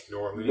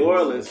 New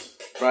Orleans.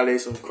 Probably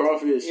some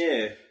crawfish.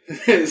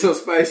 Yeah. Some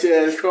spicy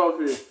ass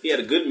crawfish. He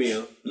had a good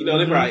meal. You know,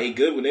 they probably ate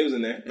good when they was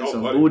in there. And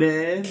some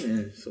boudin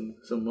and some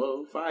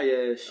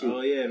fire ass shit.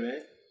 Oh yeah,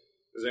 man.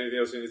 Is there anything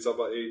else you need to talk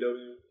about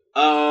AEW?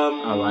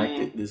 I liked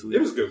it this week.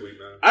 It was a good week,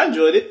 man. I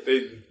enjoyed it.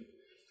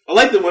 I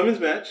liked the women's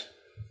match.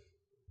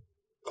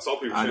 I saw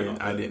people. I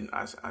didn't.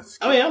 I'm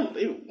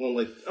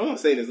not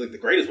saying it's like the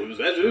greatest women's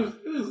match.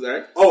 It was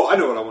alright. Oh, I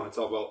know what I want to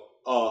talk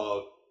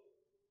about.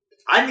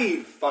 I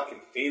need fucking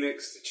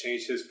Phoenix to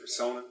change his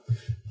persona.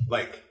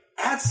 Like,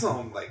 add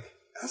some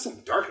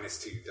darkness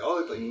to you,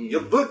 dog. Like, you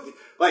look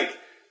like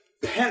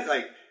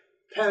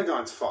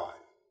Pentagon's fine.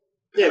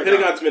 Yeah,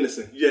 Pentagon's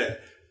menacing. Yeah,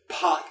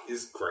 Pac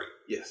is great.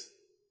 Yes.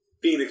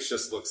 Phoenix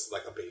just looks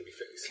like a baby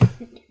face.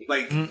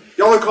 Like,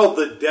 y'all are called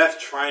the Death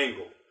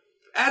Triangle.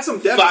 Add some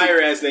depth.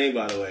 Fire ass name,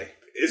 by the way.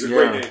 It's a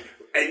great name.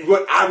 And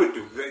what I would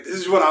do, this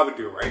is what I would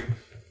do, right?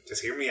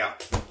 Just hear me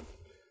out.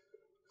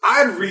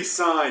 I'd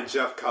re-sign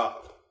Jeff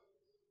Cobb.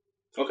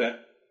 Okay.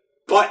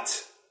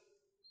 But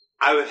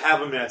I would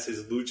have him as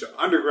his Lucha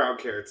Underground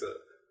character,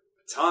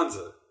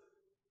 Matanza.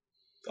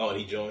 Oh, and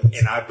he joins.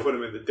 And I put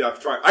him in the Death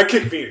Triangle. I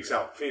kick Phoenix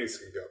out. Phoenix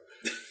can go.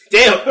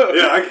 Damn.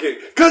 Yeah, I can.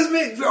 Because,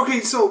 man,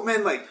 okay, so,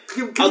 man, like...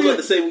 I was about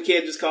to say, we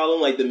can't just call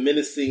him, like, the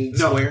menacing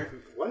square.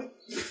 What?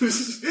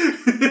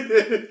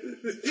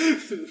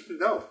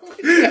 No.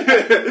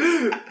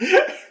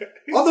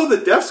 Although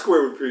the Death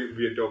Square would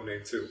be a dope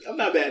name, too. I'm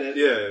not bad at it.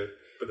 Yeah,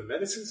 but the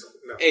menacing square?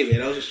 No. Hey,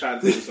 man, I was just trying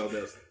to think of something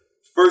else.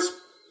 First,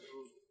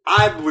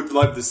 I would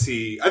love to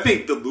see... I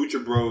think the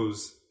Lucha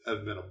Bros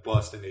have been a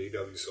bust in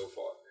AEW so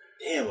far.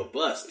 Damn, a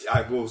bust.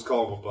 I will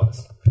call them a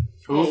bust.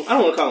 I don't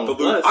want to call him a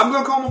bust. I'm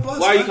going to call him a bust.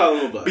 Why are you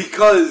calling him a bust?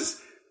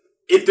 Because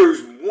if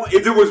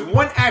there was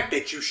one act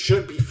that you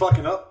shouldn't be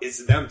fucking up,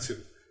 it's them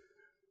two.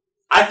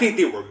 I think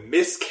they were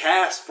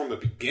miscast from the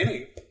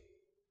beginning.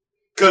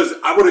 Because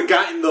I would have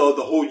gotten the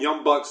whole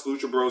Young Bucks,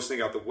 Lucha Bros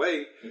thing out the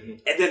way. Mm-hmm.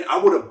 And then I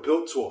would have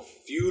built to a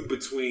feud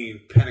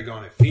between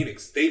Pentagon and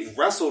Phoenix. They've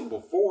wrestled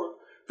before.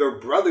 They're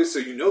brothers, so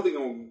you know they're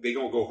gonna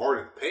go hard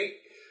in the paint.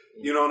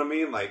 You know what I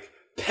mean? Like,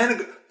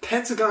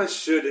 Pentagon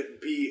should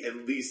be at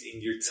least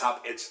in your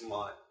top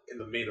echelon in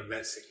the main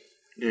event scene.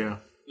 Yeah.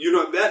 You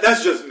know,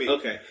 that's just me.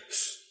 Okay.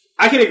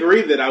 I can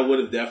agree that I would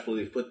have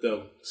definitely put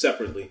them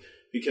separately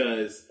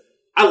because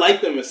I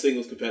like them as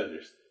singles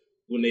competitors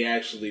when they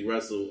actually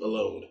wrestle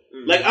alone.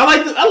 Mm-hmm. Like, I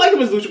like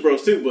them as Lucha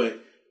Bros too,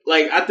 but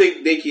like, I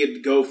think they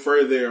could go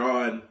further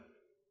on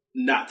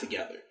not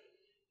together.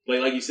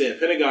 Like you said,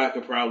 Pentagon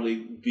could probably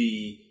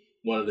be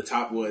one of the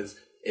top ones,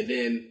 and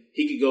then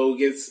he could go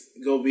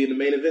be in the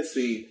main event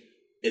scene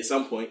at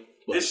some point.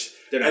 But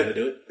they're not going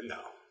to do it. No.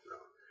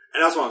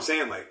 And that's what I'm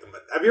saying. Like,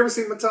 have you ever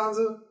seen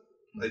Matanza?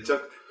 Like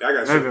Jeff, I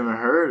haven't even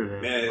heard of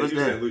it. Man, he was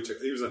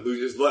in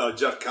Lucha.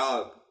 Jeff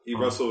Cobb. He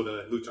wrestled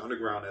Lucha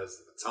Underground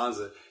as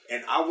Matanza,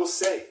 and I will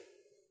say,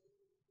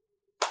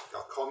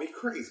 y'all call me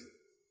crazy.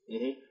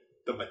 Mm-hmm.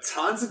 The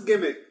Matanza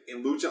gimmick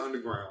in Lucha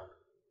Underground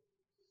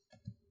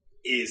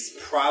is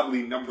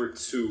probably number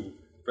 2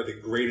 for the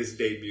greatest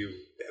debut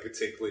to ever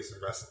take place in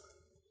wrestling.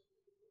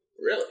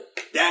 Really?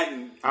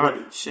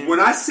 When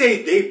I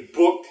say they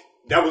booked,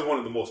 that was one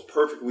of the most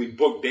perfectly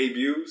booked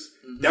debuts.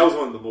 Mm-hmm. That was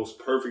one of the most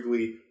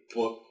perfectly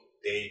booked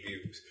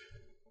debuts.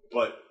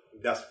 But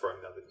that's for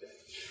another day.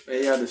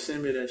 Hey, you have to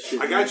send me that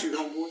shit. I got you,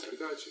 homeboy. I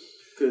got you.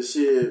 Cause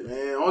shit,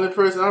 man. Only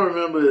person I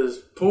remember is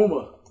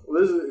Puma.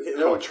 What is it?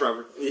 Oh,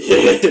 Trevor.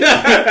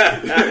 Yeah.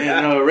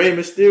 And Rey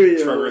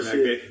Mysterio. Trevor in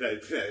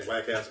that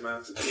whack ass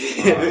mask.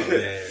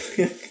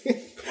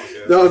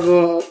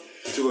 Doggone.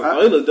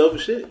 Oh, he look dope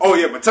as shit. Oh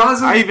yeah,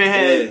 Matanza. I even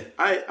had.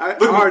 I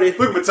already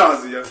look at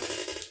Matanza, yeah.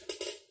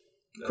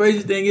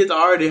 Crazy thing is, I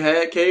already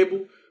had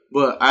cable,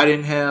 but I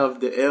didn't have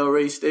the El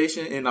Rey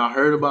station, and I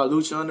heard about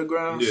Lucha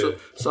Underground, Yeah.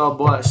 so I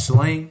bought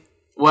Sling.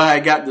 Well, I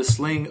got the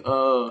Sling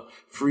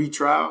free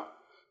trial,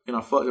 and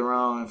I fucked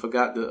around and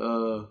forgot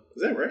the.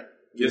 Is that right?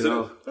 Yes, it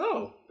is.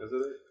 Oh,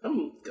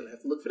 I'm gonna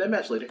have to look for that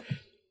match later.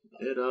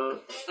 It All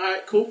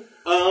right, cool.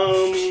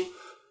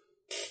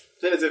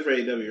 That's it for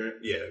AEW, right?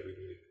 Yeah.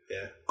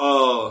 Yeah.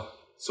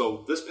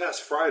 So this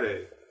past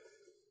Friday,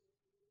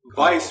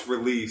 Vice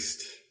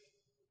released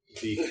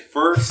the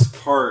first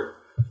part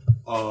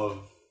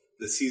of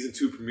the season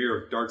 2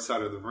 premiere of Dark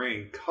Side of the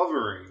Ring,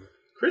 covering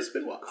Chris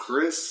Benoit.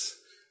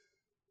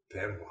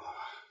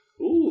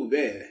 Ooh,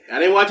 man! I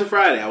didn't watch it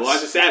Friday. I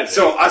watched it Saturday.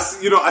 So I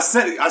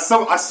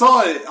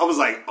saw it. I was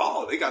like,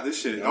 oh, they got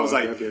this shit. I was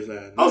like,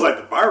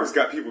 the virus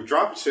got people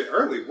dropping shit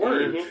early.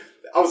 Word. Mm-hmm.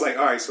 I was like,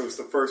 all right, so it's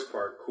the first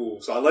part.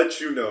 Cool. So I let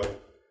you know,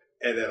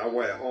 and then I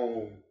went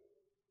home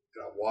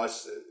and I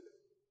watched it.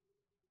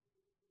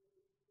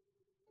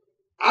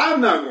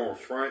 I'm not going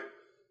to front.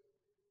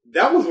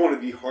 That was one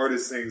of the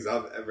hardest things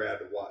I've ever had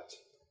to watch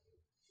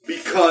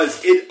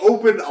because it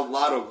opened a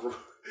lot of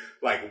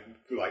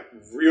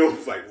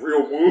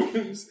real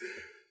wounds,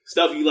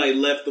 stuff you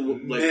left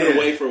put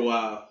away for a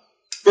while.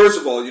 First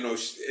of all,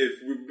 if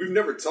we've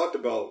never talked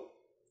about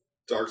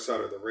Dark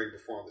Side of the Ring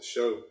before on the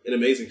show. An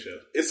amazing show.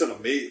 It's an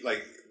amazing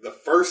the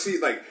first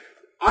season.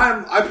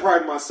 I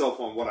pride myself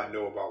on what I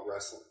know about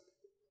wrestling,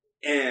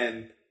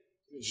 and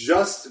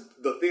just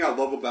the thing I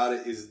love about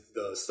it is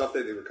the stuff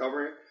that they were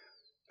covering.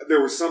 There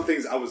were some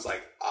things I was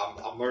like,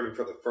 I'm learning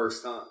for the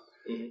first time.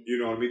 Mm-hmm. You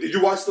know what I mean? Did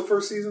you watch the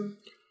first season?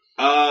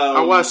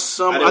 I watched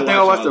some. I think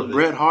I watched the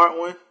Bret Hart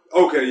one.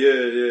 Okay,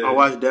 yeah. I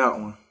watched that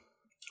one.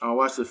 I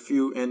watched a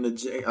few and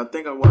I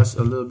think I watched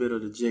a little bit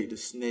of the Jake the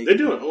Snake. They're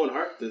doing Owen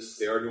Hart.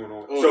 They are doing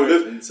Owen. So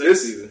Hart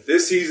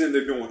this season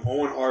they're doing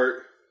Owen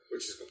Hart,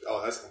 which is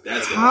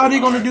that's how are they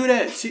going to do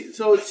that?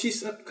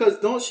 She's because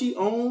don't she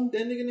own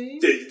that nigga name?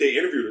 They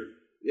interviewed her.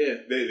 Yeah,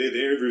 they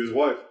interviewed his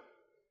wife.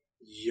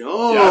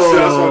 Yo,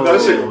 yeah,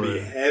 that shit gonna be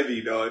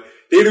heavy, dog.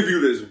 They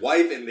interviewed his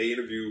wife and they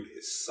interviewed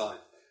his son.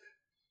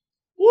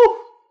 Woo!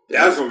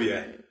 That's gonna be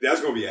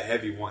a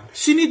heavy one.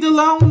 She need to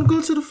allow him to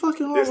go to the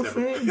fucking Hall of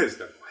Fame.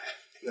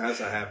 That's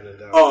not happening,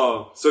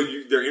 though. So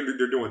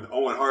they're doing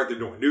Owen Hart, they're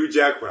doing New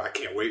Jack, but I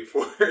can't wait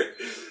for it.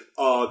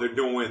 They're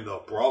doing the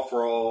Brawl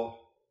for All.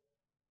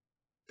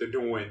 They're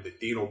doing the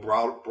Dino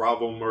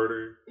Bravo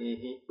murder,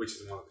 which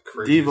is one of the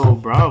craziest. Dino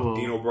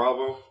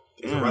Bravo.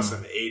 He's a wrestler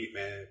in the 80s,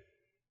 man.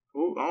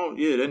 Oh,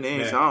 yeah, that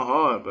name sound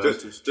hard, but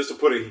just to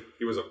put it,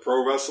 he was a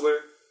pro wrestler.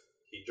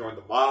 He joined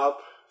the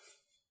mob.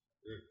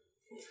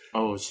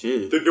 Oh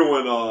shit! They're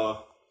doing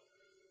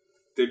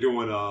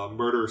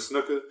Murder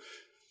Snooker.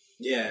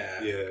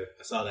 Yeah. I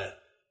saw that.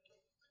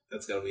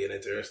 That's gonna be an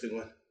interesting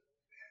one.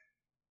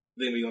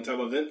 Think we gonna talk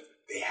about Vince?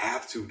 They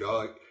have to,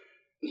 dog.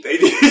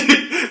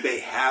 They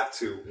have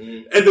to.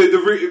 Mm. And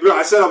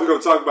I said I was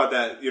gonna talk about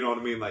that. You know what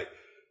I mean? Like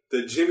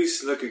the Jimmy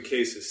Snuka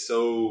case is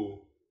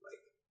so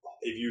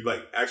if you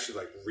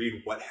actually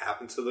read what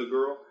happened to the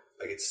girl,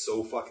 it's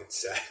so fucking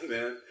sad,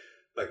 man.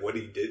 What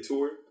he did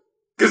to her.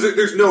 Because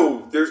there's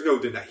no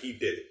denying he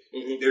did it.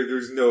 Mm-hmm.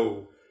 There's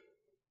no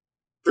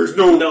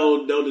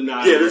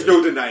denying. Yeah, there's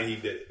no denying he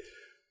did it.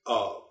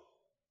 But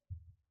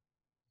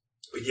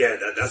yeah,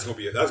 that's gonna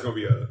be a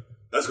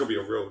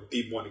real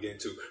deep one to get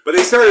into. But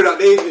they started out.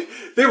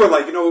 They were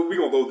like, we're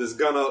gonna load this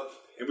gun up.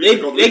 And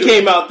they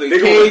came out the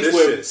cage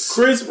with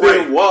Chris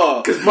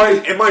Benoit. Because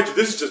mind you,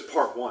 this is just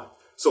part one.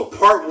 So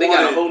part one, they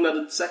got a whole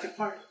nother second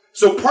part.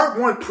 So part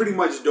one pretty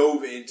much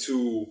dove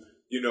into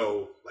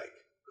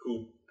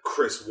who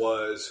Chris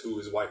was, who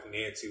his wife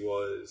Nancy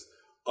was.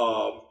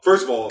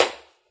 First of all,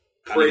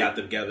 how they got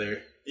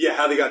together. Yeah,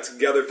 how they got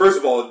together. First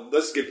of all,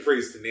 let's give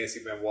praise to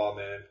Nancy Benoit,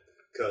 man.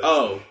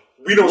 Because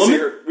we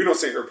don't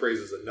sing her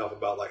praises enough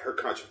about her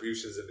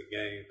contributions in the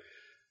game.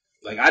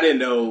 I didn't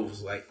know.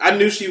 I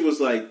knew she was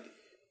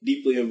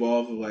deeply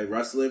involved with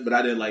wrestling, but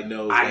I didn't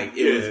know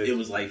it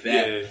was like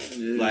that.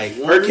 Yeah.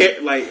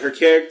 Her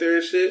character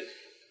and shit.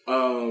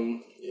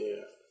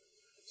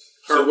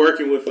 Her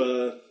working with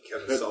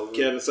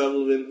Kevin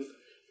Sullivan,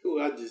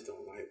 who I just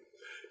don't like.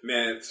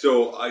 Man,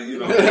 so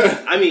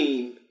I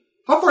mean,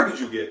 how far did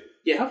you get?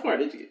 Yeah, how far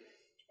did you get?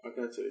 I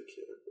got to the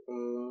kid.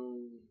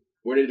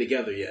 Were they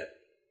together yet?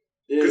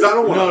 Because I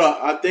don't want. No,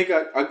 I think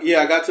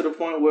I got to the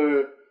point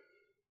where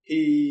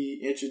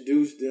he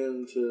introduced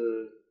them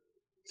to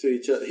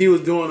each other. He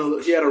was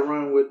he had a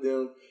run with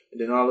them, and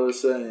then all of a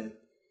sudden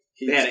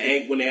they had the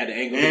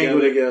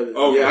angle together.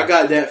 Okay. Yeah, I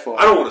got that far.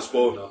 I don't want to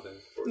spoil nothing.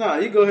 Nah,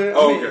 you go ahead.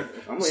 Okay.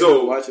 I'm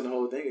watching the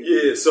whole thing again.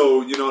 Yeah,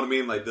 so you know what I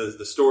mean.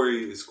 The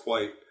story is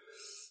quite.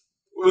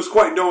 was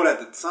quite known at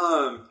the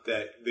time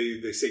that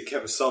they say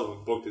Kevin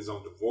Sullivan booked his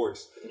own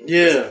divorce.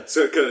 Yeah.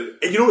 So,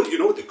 and you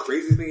know what the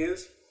crazy thing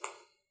is?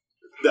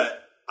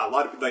 That a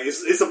lot of like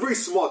it's a very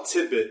small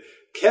tidbit.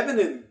 Kevin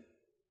and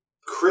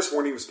Chris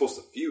weren't even supposed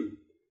to feud.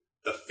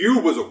 The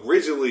feud was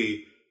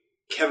originally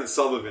Kevin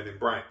Sullivan and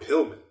Brian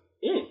Pillman.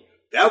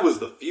 That was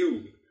the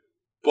feud.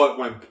 But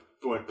when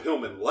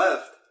Pillman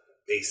left,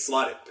 they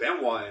slotted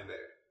Benoit in there.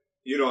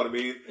 You know what I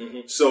mean? Mm-hmm.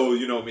 So,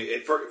 you know what I mean?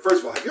 And first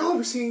of all, have y'all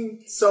ever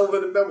seen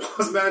Sullivan and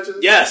Benoit's matches?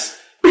 Yes.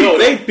 No,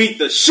 they beat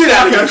the shit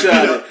out of each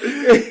other.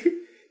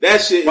 That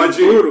shit is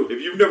brutal.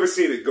 If you've never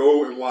seen it,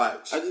 go and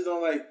watch. I just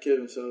don't like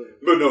Kevin Sullivan.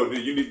 But no,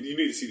 you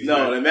need to see these.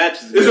 No, the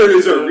matches.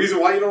 Is there a reason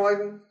why you don't like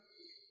him?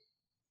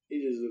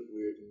 He just look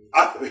weird to me.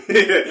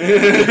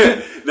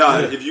 Nah,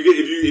 if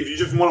you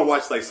just want to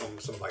watch like some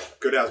like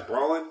good ass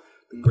brawling,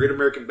 Great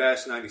American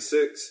Bash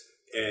 '96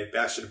 and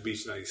Bash of the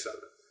Beach '97.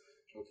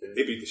 Okay.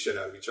 They beat the shit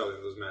out of each other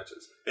in those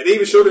matches, and they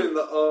even showed it in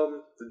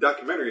the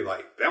documentary.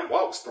 Like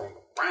Benoit was throwing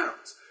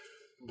rounds,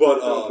 but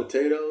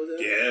potatoes.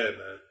 Yeah,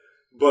 man.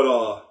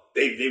 But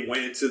they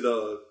went into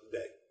the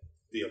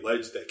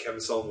alleged that Kevin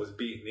Sullivan was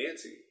beating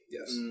Nancy.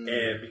 Yes,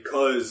 and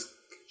because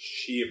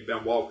she and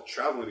Benoit were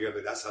traveling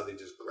together, that's how they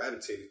just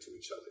gravitated to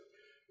each other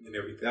and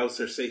everything. That was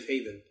their safe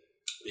haven.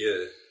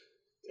 Yeah.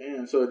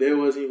 Damn. So they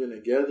wasn't even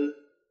together.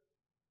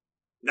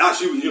 Nah,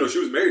 she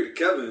was married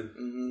to Kevin.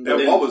 Mm-hmm.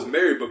 Benoit was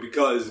married, but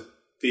because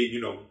they,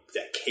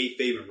 that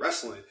kayfabe in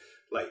wrestling,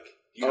 like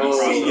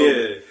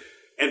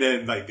and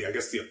then like I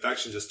guess the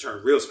affection just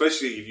turned real,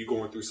 especially if you're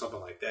going through something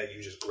like that.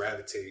 You just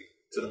gravitate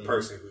to the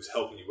person who's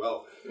helping you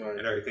out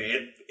and everything.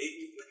 And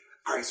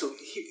all right, so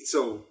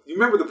you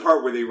remember the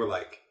part where they were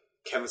like,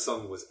 Kevin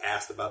Sullivan was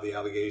asked about the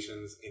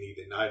allegations and he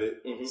denied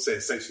it, so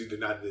essentially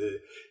denied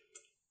it.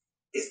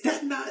 Is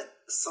that not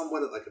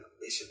somewhat of like an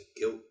admission of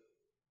guilt?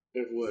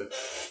 If what?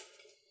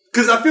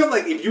 Because I feel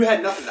like if you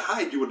had nothing to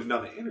hide, you would have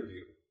done an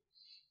interview.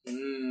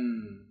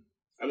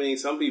 I mean,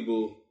 some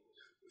people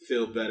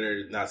feel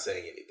better not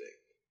saying anything.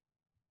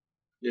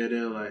 Yeah,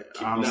 they're like,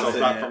 keep themselves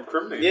out from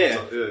criminating.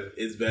 Yeah,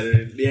 it's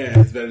better. Yeah,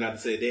 it's better not to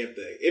say a damn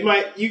thing. It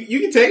might you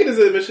can take it as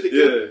an admission of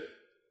guilt.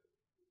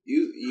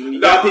 You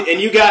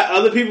got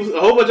other people, a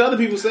whole bunch of other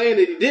people saying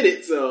that he did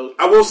it. So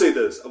I will say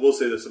this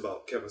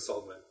about Kevin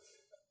Sullivan: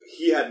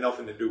 he had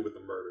nothing to do with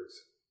the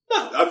murders.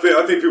 No. I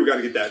think people got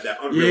to get that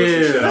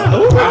unrealistic shit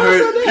out. I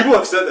heard people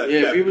have said that.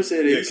 Yeah, people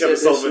say that Kevin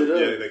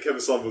Sullivan. That Kevin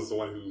Sullivan was the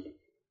one who.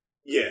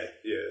 Yeah.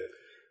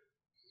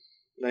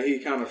 Like he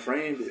kind of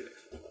framed it.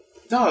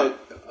 Dog,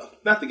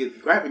 not to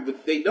get graphic,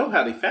 but they know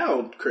how they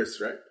found Chris,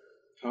 right?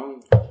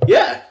 Hung?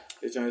 Yeah.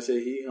 They're trying to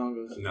say he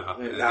hung us.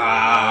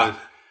 Nah.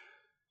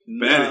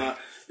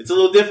 It's a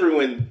little different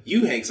when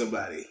you hang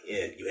somebody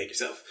and you hang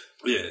yourself.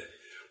 Yeah.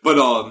 But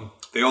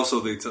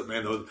they took,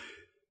 man,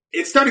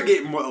 it started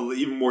getting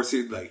even more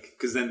serious, like,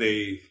 because then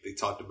they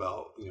talked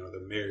about, their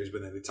marriage,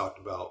 but then they talked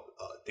about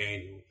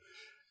Daniel.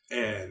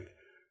 And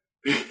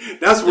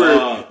that's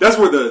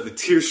where the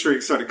tear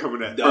streak started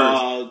coming at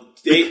first.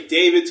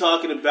 David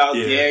talking about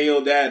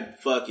Daniel,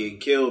 that fucking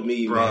killed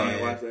me,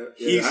 man. I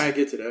didn't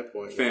get to that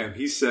point. Fam,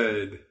 he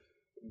said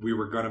we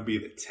were going to be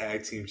the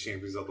tag team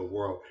champions of the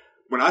world.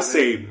 When I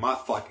say my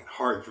fucking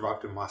heart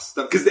dropped in my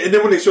stomach, and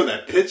then when they showed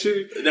that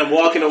picture, and them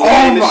walking away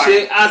and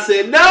shit, I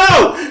said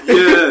no.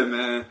 Yeah,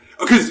 man.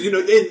 Because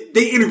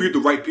they interviewed the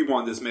right people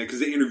on this, man. Because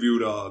they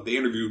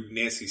interviewed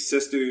Nancy's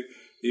sister.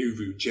 They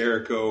interviewed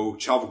Jericho.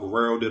 Chavo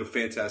Guerrero did a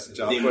fantastic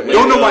job.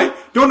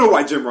 Don't know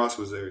why Jim Ross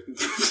was there.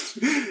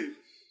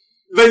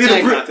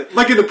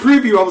 Like in the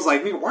preview, I was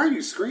like, man, why are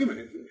you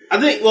screaming? I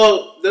think,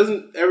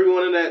 doesn't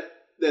everyone in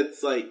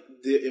that's like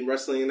in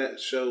wrestling in that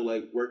show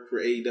like work for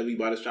AEW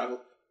by this Chavo?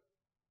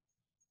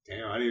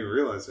 Damn, I didn't even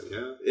realize it.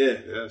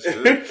 Yeah.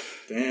 Shit.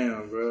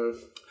 Damn, bro.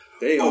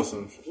 They on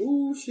some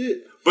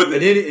shit. But then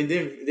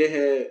they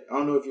had, I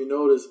don't know if you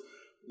noticed,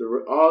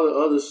 all the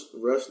other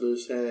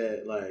wrestlers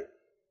had like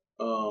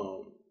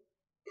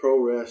pro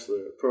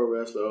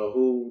wrestler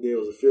who they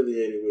was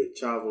affiliated with,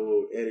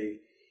 Chavo, Eddie.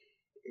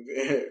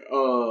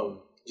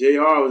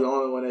 JR was the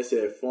only one that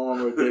said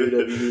former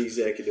WWE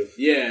executive.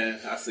 Yeah,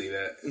 I see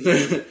that.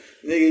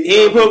 Nigga,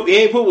 he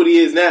ain't put what he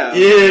is now.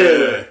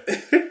 Yeah.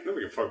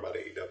 Nobody can fuck about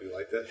AEW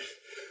like that.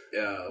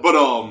 Yeah. But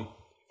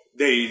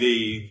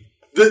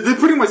they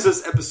pretty much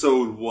this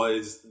episode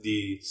was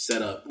the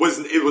setup.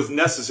 It was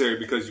necessary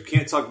because you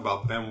can't talk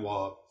about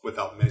Benoit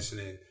without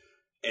mentioning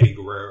Eddie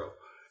Guerrero.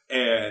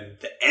 And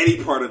the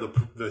Eddie part of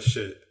the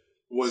shit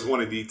was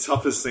one of the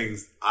toughest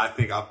things I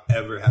think I've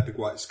ever had to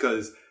watch.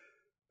 Because,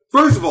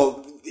 first of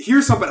all,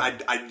 here's something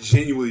I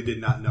genuinely did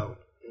not know.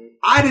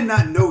 I did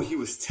not know he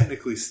was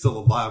technically still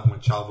alive when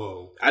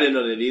Chavo... I didn't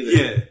know that either.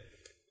 Yeah.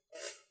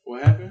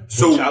 What happened?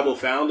 So Chavo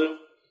found him?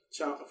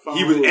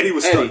 Eddie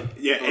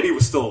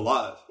was still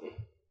alive.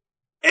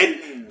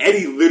 And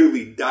Eddie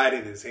literally died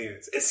in his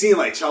hands. And seeing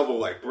like Chavo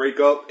like break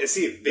up and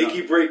seeing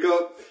Vicky break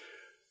up,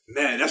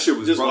 man, that shit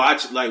was just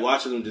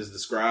watching them just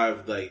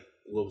describe like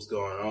what was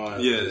going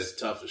on. Yeah, it was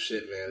tough as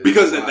shit, man.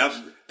 Because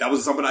that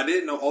was something I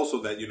didn't know.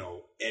 Also, that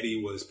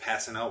Eddie was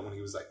passing out when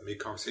he was like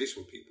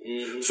mid-conversation with people.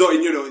 Mm-hmm. So,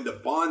 and, in the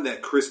bond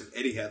that Chris and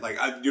Eddie had, like,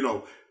 I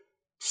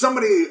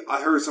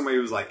heard somebody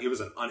was like, it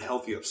was an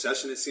unhealthy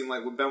obsession, it seemed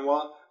like, with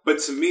Benoit. But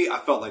to me, I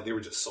felt like they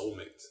were just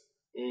soulmates.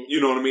 Mm-hmm.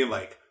 You know what I mean?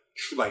 Like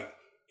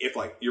if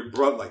like your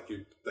brother,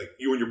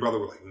 you and your brother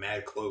were like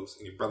mad close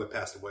and your brother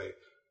passed away,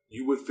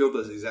 you would feel the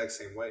exact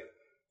same way.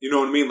 You know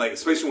what I mean? Like,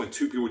 especially when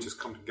two people just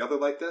come together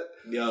like that.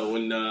 Yo,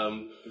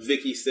 when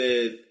Vicky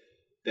said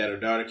that her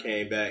daughter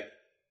came back,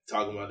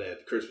 talking about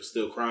that Chris was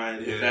still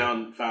crying,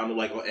 and found her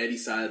like on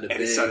Eddie's side of the bed,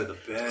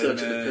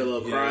 touching the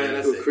pillow, crying.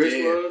 I said, Chris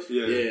was?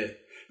 Yeah.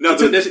 No,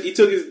 he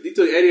took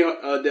Eddie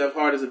Death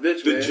hard as a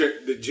bitch, man.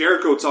 The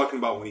Jericho talking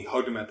about when he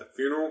hugged him at the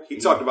funeral, he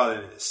talked about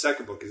it in his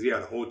second book because he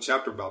had a whole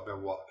chapter about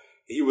Benoit.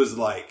 He was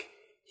like,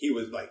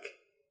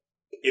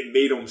 it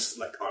made him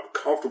like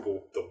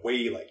uncomfortable the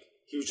way like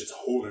he was just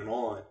holding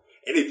on.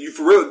 And if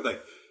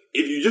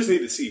you just need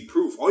to see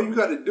proof, all you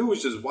got to do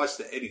is just watch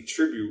the Eddie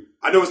tribute.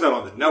 I know it's not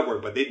on the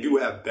network, but they do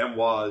have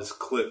Benoit's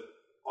clip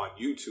on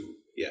YouTube.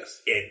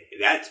 Yes, and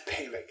that's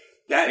pain. Like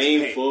that's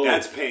painful. Pain.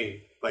 That's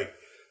pain. Like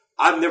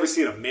I've never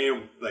seen a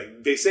man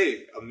like they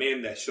say a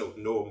man that showed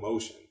no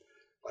emotion,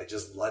 like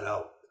just let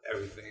out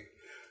everything.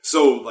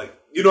 So like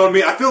you know what I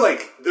mean? I feel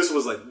like this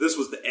was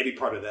the Eddie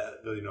part of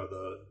that.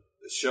 The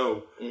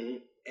show,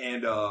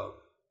 and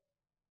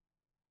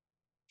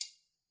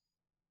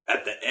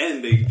at the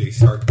end they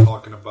start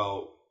talking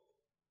about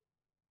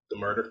the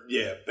murder.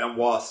 Yeah,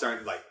 Benoit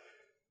starting like.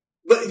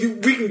 But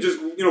we can just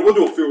we'll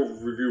do a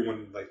field review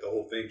when like the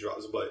whole thing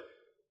drops. But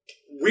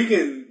we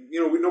can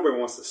nobody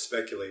wants to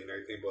speculate and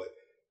everything. But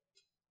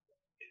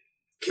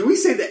can we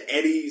say that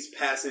Eddie's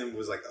passing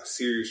was like a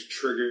serious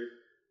trigger?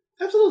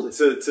 Absolutely.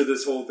 To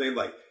this whole thing,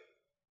 like,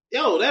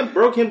 yo, that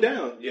broke him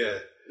down. Yeah,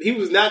 he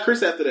was not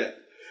Chris after that.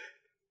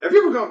 Have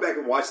you ever gone back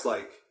and watched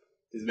like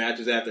his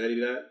matches after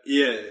Eddie died?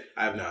 Yeah,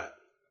 I have not.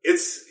 It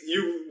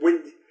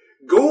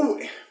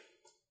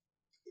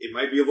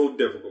might be a little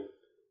difficult.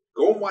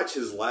 Go and watch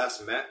his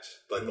last match,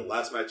 like the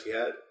last match he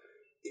had,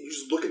 and you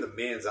just look in the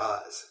man's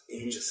eyes,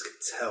 and you just can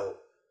tell,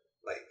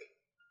 like,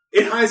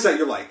 in hindsight,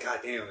 you're like,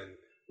 God damn, and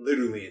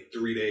literally in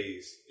 3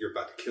 days, you're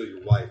about to kill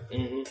your wife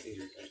and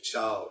your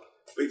child.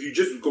 But if you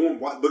just go and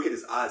look at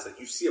his eyes, like,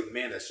 you see a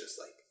man that's just,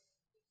 like,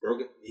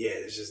 broken? Yeah,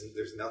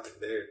 there's nothing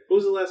there. What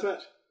was the last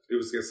match? It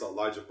was against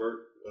Elijah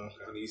Burke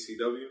on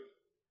ECW.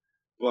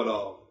 But,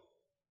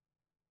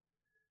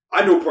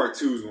 I know part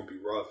 2 is going to be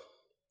rough.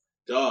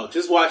 Dog,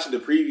 just watching the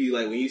preview,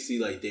 like when you see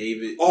like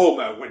David. Oh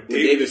man, when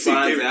David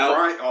finds out,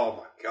 crying, oh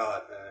my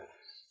god, man.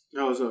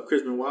 That was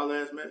Chris Benoit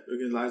last match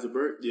against Elijah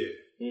Burke. Yeah,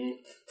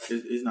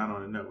 it's not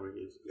on the network,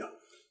 is it?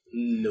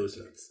 No, it's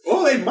not.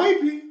 Oh, it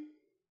might be.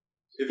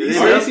 Are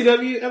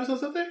ECW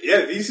episodes up there?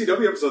 Yeah, the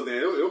ECW episode there,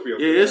 it'll be up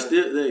there. Yeah, it's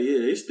still there.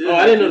 Yeah, it's still. Oh,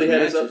 I didn't know they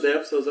had the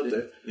episodes up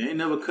there. They ain't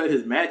never cut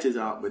his matches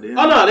out, but they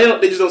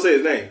don't. They just don't say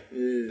his name.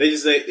 Yeah. They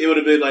just say it would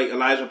have been like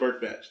Elijah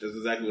Burke match. That's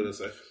exactly what it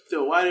said.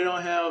 So why they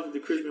don't have the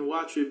Chris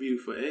Benoit tribute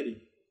for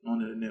Eddie on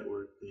the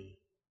network thing?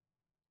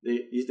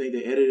 You think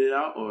they edited it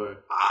out,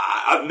 or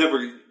I've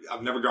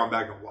never gone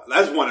back and watched.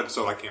 That's one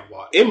episode I can't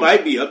watch. It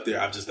might be up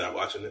there. I'm just not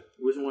watching it.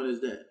 Which one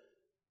is that?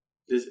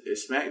 Is it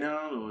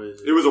SmackDown or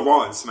is it? It was a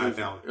Raw and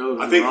SmackDown.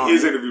 I think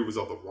his interview was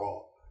on the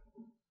Raw.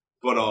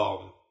 But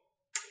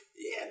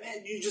yeah,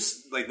 man, you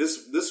just like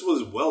this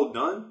was well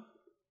done.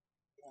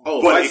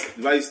 Oh, but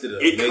Vice did an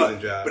amazing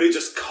job. But it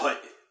just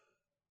cut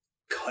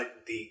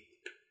deep.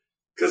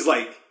 Because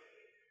like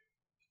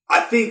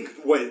I think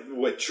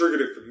what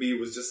triggered it for me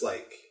was just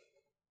like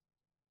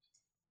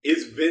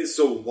it's been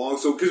so long.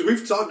 So because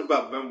we've talked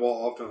about Benoit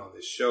often on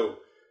this show,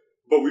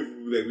 but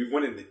we've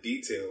went into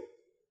detail.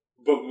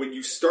 But when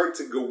you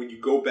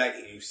go back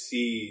and you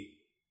see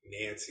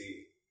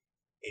Nancy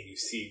and you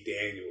see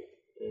Daniel,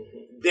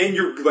 then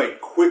you're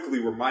like quickly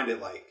reminded,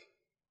 like,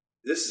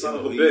 this son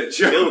of a bitch,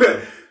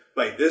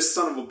 like this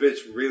son of a bitch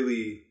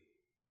really,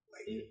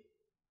 like,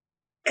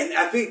 and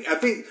I think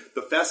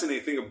the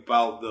fascinating thing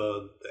about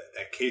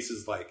that case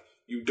is like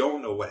you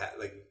don't know what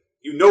happened, like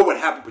you know what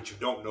happened, but you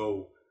don't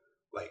know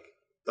like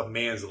the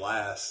man's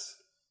last,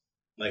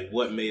 like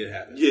what made it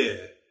happen. Yeah.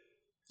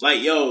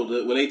 Like, yo,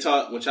 when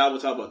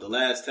Chavo talk about the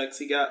last text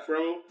he got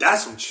from him,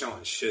 that's some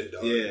chilling shit,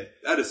 dog. Yeah,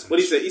 that is. What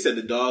he said? He said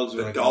the dogs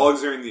were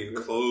are in the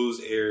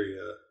enclosed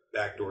area,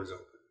 back doors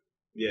open.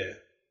 Yeah,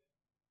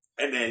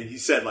 and then he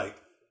said like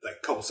a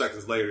couple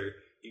seconds later,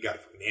 he got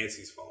it from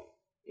Nancy's phone.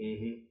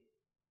 Mm-hmm.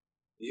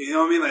 You know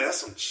what I mean? Like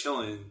that's some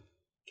chilling.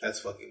 That's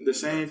fucking the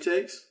same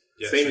text.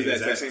 Yeah, same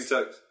exact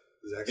text.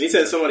 And he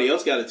said somebody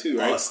else got it too,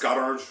 right? Scott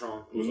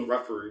Armstrong was a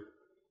referee,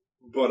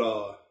 but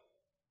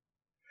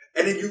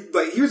and then you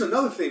like here's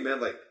another thing,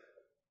 man. Like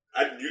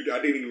I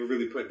didn't even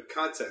really put into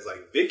context.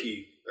 Like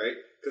Vicky, right?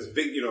 Because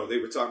Vic, they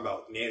were talking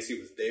about Nancy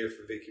was there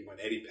for Vicky when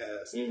Eddie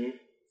passed. Mm-hmm.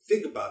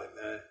 Think about it,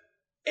 man.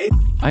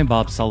 I'm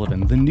Bob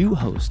Sullivan, the new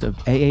host of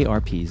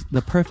AARP's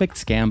The Perfect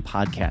Scam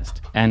podcast.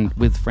 And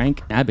with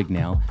Frank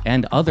Abagnale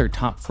and other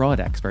top fraud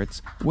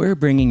experts, we're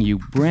bringing you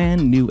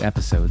brand new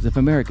episodes of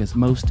America's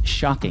most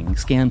shocking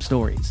scam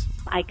stories.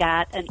 I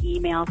got an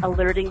email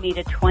alerting me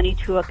to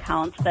 22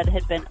 accounts that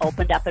had been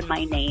opened up in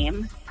my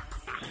name.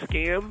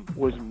 Scam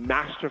was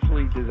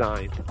masterfully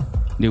designed.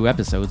 New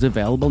episodes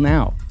available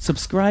now.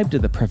 Subscribe to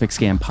the Perfect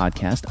Scam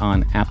podcast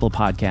on Apple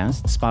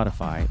Podcasts,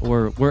 Spotify,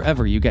 or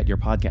wherever you get your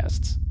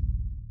podcasts.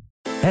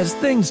 As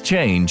things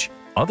change,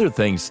 other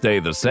things stay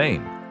the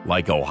same,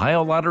 like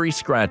Ohio Lottery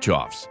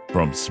scratch-offs.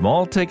 From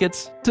small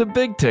tickets to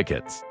big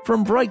tickets,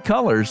 from bright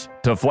colors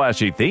to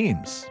flashy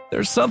themes.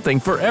 There's something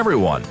for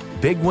everyone.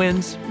 Big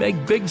wins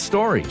make big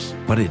stories,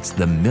 but it's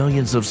the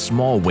millions of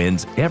small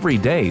wins every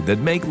day that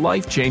make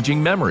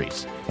life-changing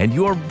memories. And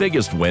your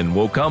biggest win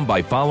will come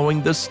by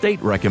following the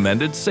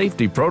state-recommended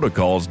safety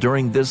protocols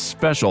during this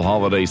special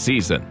holiday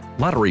season.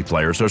 Lottery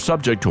players are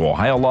subject to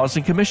Ohio laws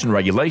and commission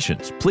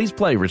regulations. Please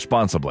play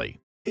responsibly.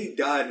 He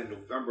died in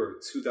November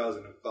of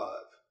 2005.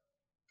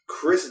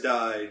 Chris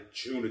died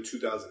June of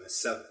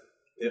 2007.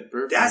 Yeah,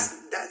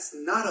 that's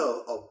not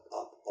a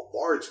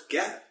large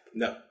gap.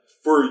 No.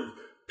 For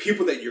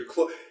people that you're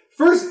close.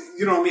 First,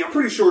 you know what I mean? I'm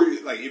pretty sure,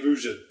 like, if it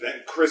was just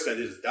Chris that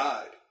just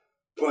died.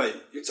 But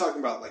you're talking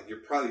about, like,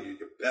 you're probably your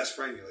best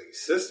friend, your, like, your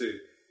sister.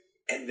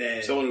 And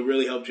then... someone who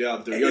really helped you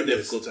out through your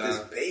difficult time. This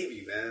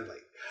baby, man.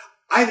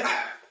 Like,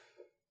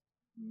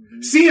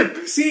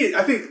 seeing,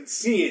 I think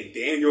seeing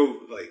Daniel,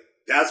 like,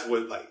 that's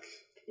what, like,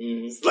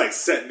 like,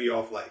 set me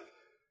off, like,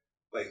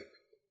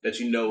 that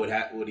you know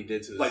what he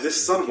did to like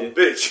this son of a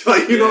bitch,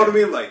 like, you know what I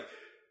mean, like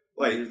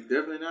it's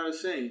definitely not the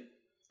same,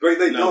 right?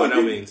 Like, no, by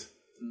no means.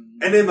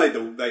 And then like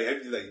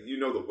you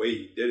know the way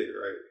he did it,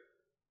 right?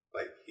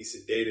 Like he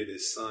sedated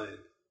his son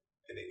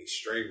and then he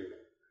strangled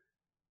him,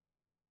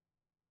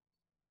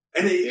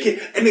 and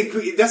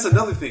then that's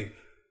another thing.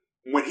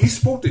 When he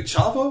spoke to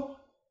Chavo,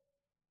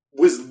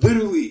 was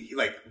literally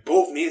like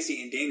both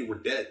Nancy and Danny were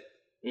dead.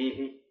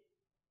 Mm-hmm.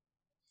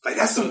 Like,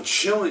 that's some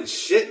chilling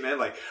shit, man.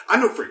 Like, I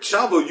know for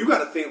Chavo, you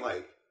gotta think,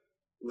 like,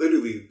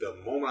 literally,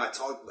 the moment I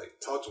talked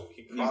to him,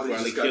 he probably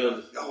just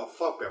killed. Oh,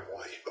 fuck that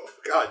boy.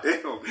 God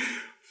damn.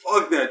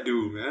 Fuck that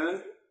dude,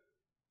 man.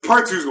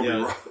 Part 2's gonna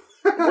be rough.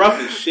 Rough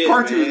as shit,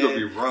 Part 2 man. is gonna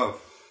be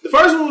rough. The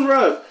first one was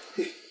rough.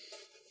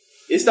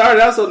 It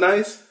started out so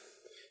nice.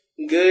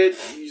 Good.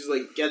 You just,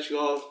 like, got you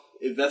all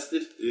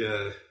invested.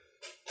 Yeah.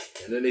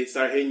 And then they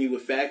start hitting you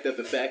with fact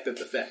after fact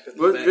after fact after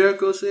what fact.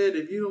 Jericho said,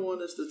 if you don't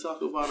want us to talk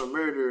about a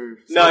murder...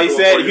 No, he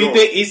said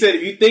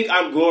if you think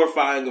I'm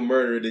glorifying a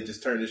murder, then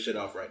just turn this shit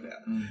off right now.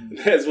 Mm-hmm.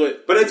 That's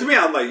what... But to me,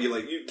 I'm like, you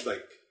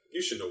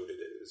should know what it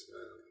is,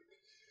 man.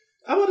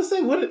 I want to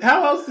say,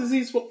 how else is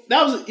he...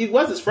 He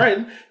was his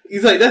friend.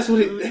 He's like, that's what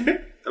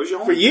that was your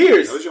homeboy. For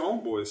years. That was your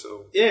homeboy,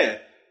 so... Yeah.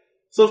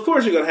 So, of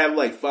course, you're going to have,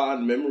 like,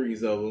 fond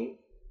memories of him.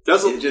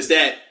 It's just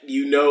that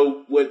you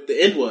know what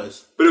the end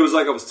was. But it was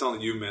like I was telling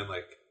you, man,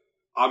 like,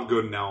 I'm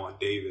good now on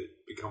David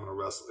becoming a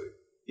wrestler.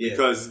 Yeah.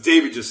 Because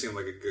David just seemed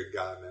like a good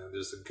guy, man.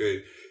 Just a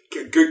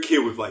good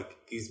kid with, like,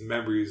 these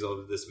memories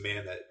of this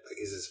man that, like,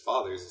 is his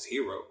father, is his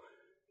hero.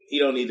 He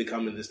don't need to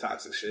come in this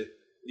toxic shit.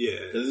 Yeah.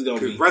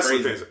 Because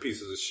wrestling fans are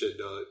pieces of shit,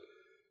 dog.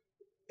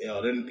 You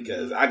know, then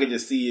because I could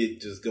just see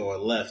it just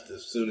going left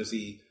as soon as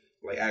he,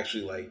 like,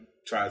 actually, like,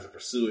 tries to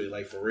pursue it,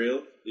 like, for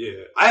real.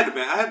 Yeah. I ain't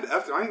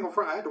gonna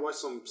front, I had to watch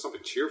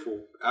something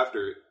cheerful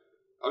after it.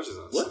 I was just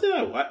on What did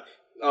I watch?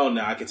 Oh,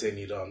 no, I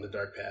continued on the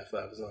dark path that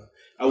I was on.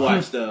 I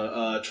watched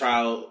the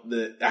trial.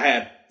 I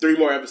had 3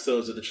 more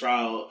episodes of the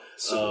trial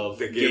of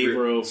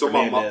Gabriel So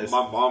Fernandez.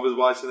 my mom was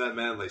watching that,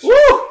 man. Like,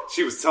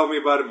 she was telling me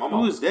about it. My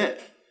mom Who was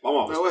that? My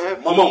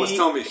mom was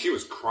telling me she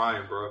was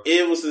crying, bro.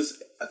 It was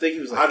this. I think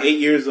he was like 8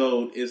 years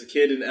old. Is a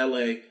kid in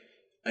L.A.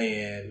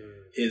 and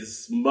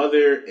his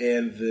mother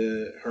and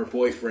her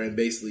boyfriend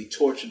basically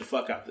tortured the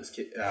fuck out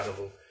of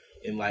him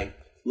and like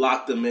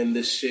locked him in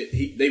this shit.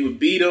 They would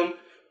beat him,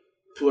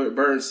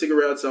 burn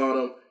cigarettes on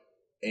him,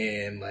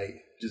 and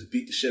like just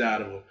beat the shit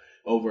out of him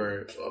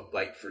over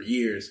like for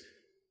years.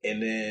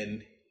 And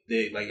then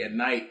they like at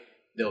night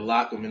they'll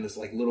lock him in this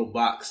like little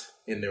box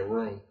in their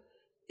room,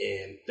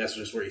 and that's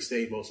just where he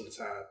stayed most of the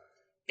time.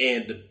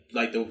 And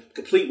the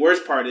complete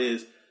worst part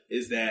is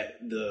that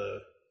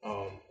the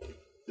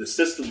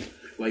system,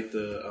 like what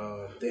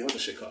the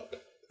shit called,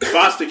 the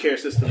foster care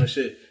system and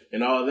shit,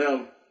 and all of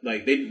them,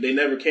 like they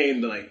never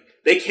came to like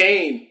they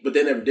came, but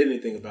they never did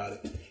anything about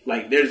it.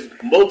 Like there's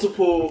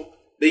multiple.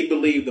 They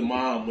believed the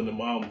mom when the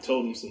mom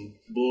told them some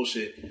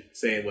bullshit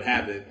saying what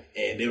happened,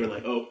 and they were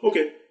like, "Oh,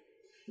 okay."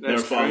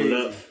 Never followed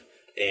up,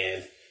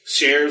 and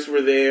sheriffs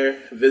were there,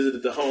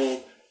 visited the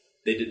home.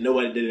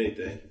 Nobody did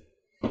anything,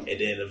 and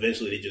then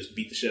eventually they just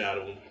beat the shit out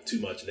of him too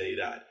much, and then he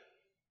died.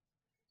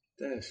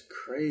 That's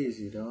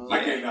crazy, dog.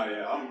 I can't know.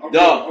 Yeah,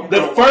 dog.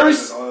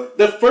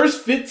 The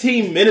first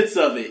 15 minutes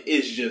of it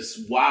is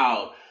just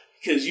wild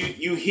because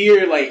you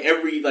hear like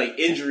every like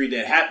injury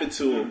that happened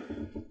to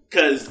him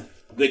because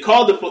they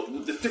called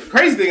the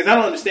crazy thing is I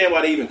don't understand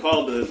why they even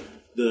called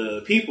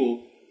the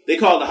people. They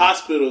called the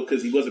hospital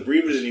because he wasn't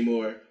breathing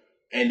anymore,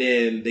 and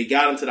then they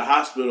got him to the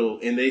hospital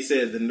and they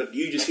said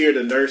you just hear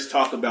the nurse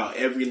talk about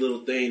every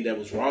little thing that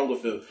was wrong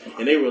with him,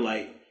 and they were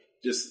like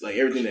just like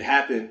everything that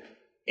happened.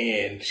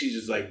 And she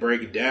just like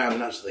break it down,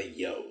 and I was like,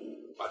 "Yo,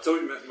 I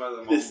told you, man. My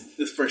mom,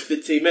 this first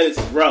 15 minutes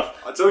is rough.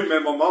 I told you,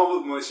 man. My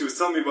mom, when she was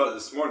telling me about it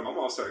this morning, my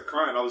mom started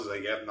crying. I was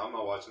like, "Yeah, no, I'm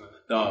not watching it.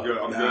 I'm good.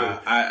 I'm good."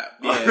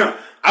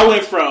 I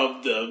went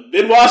from the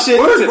been watching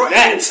to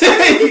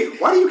that.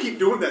 Why do you keep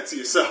doing that to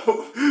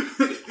yourself?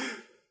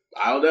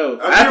 I don't know.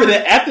 After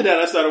that,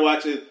 I started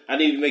watching. I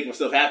needed to make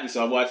myself happy,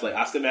 so I watched like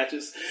Oscar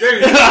matches.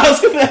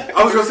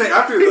 I was gonna say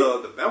after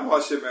the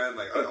memoir shit, man.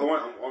 Like I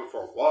went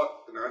for a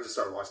walk and I just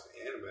started watching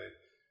the anime.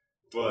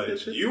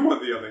 But you, on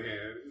the other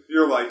hand,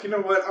 you're like, you know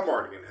what? I'm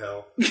already in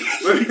hell.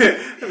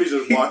 Let me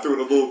just walk through it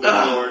a little bit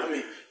more. I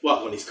mean,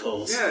 walk on these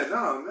coals. Yeah,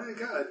 no, man.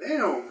 God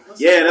damn. That's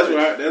yeah, it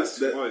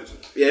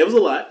was a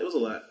lot. It was a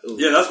lot.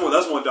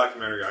 That's one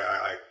documentary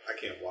I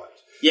can't watch.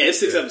 Yeah, it's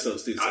 6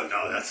 episodes too. I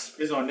know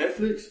It's on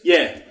Netflix.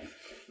 Yeah.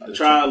 The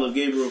Trial of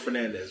Gabriel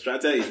Fernandez. Try to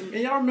tell you.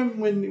 And y'all remember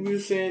when we were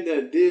saying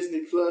that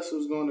Disney Plus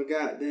was going to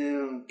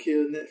goddamn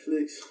kill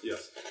Netflix?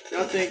 Yes.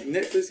 Y'all think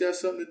Netflix got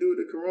something to do with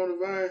the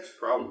coronavirus?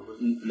 Probably.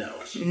 No.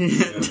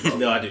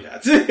 No, I do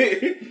not.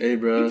 Hey,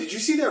 bro. Did you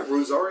see that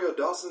Rosario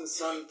Dawson's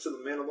son to the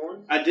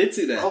Mandalorian? I did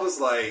see that. I was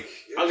like,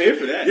 I'm here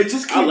for that. You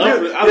just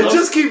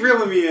keep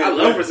reeling me in. I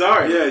love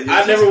Rosario. Yeah,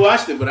 I never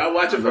watched it, but I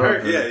watch it for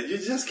her. Yeah, you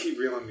just keep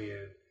reeling me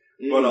in.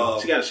 Mm-hmm.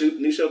 But she got a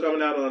new show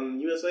coming out on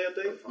USA, I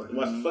think.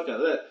 Watch the fuck out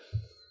of that.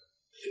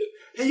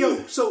 Hey,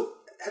 yo, so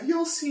have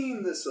y'all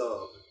seen this?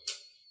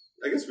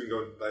 I guess we can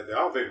go. Like, I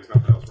don't think there's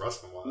nothing else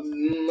wrestling wise.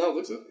 No,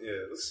 what's up?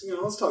 Yeah,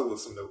 let's talk about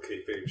some no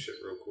kayfabe shit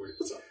real quick.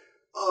 What's up?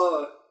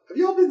 Have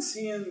y'all been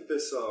seeing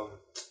this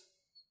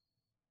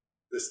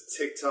this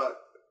TikTok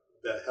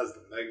that has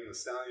the Megan Thee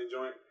Stallion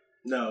joint?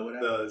 No, what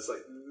happened? It's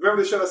like,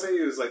 remember the show I sent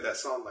you? It was like that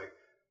song, like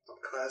I'm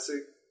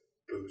classic,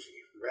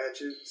 bougie,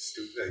 ratchet,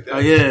 stupid. Like that. Oh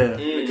yeah,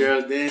 the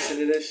girls dancing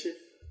to that shit.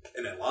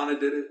 And then Lana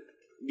did it.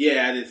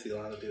 Yeah, I did see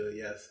Lana do it.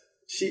 Yes.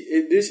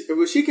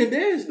 She can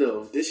dance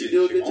though. Did she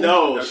do a good job?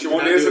 No, she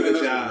won't dance do in a the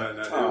good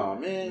job. Oh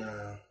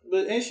man,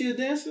 but ain't she a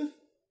dancer?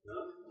 No,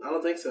 I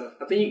don't think so.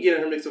 I think you get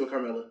her mixed up with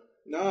Carmella.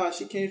 Nah,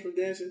 she came from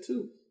dancing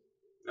too.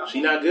 No.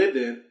 She not good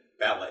then.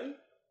 Ballet,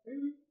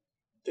 maybe.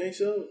 Think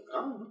so.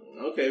 Oh,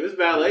 okay. If it's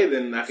ballet,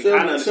 then I can kind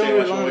of understand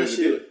why she wanted to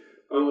do it.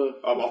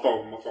 My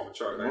phone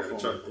chart. I got a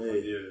chart.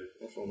 Yeah.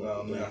 My phone.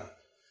 Nah.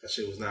 That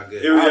shit was not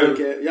good.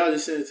 Y'all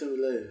just send it to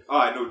me later. All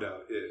right, no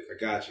doubt. Yeah, I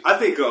got you. I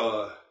think.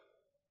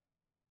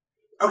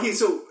 Okay,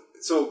 so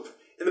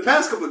in the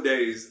past couple of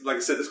days, like I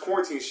said, this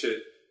quarantine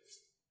shit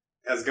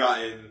has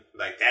gotten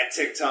like that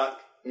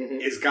TikTok. Mm-hmm.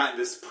 It's gotten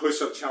this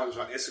push-up challenge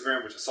on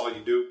Instagram, which I saw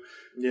you do.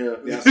 Yeah,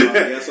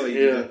 I saw you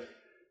do that.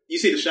 You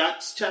see the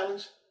shots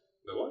challenge?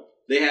 The what?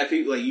 They had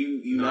people like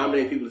you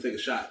nominate people to take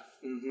a shot,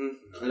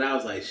 and I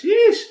was like,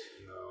 sheesh,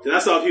 because I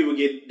saw people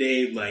get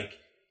named like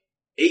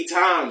 8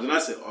 times, and I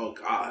said, oh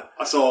god.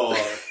 I saw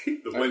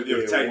the one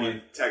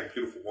tagging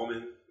beautiful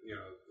woman.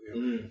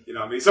 You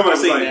know what I mean? Somebody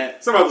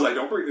was like,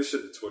 don't bring this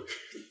shit to Twitter.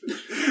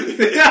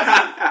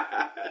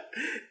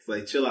 It's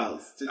like, chill out.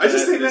 I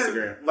just think that,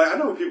 Instagram. Like, I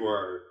know people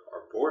are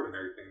bored and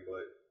everything,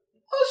 but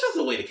it's just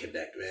a way to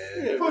connect,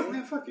 man. Yeah,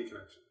 fuck your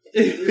connection.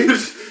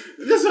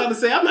 Just want to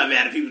say, I'm not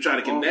mad at people trying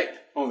to connect.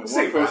 Only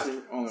one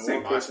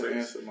person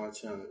answered my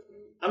challenge.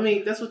 I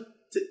mean, that's what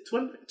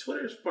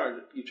Twitter's part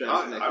of you trying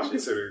to connect. I don't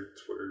consider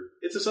Twitter.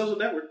 It's a social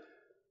network.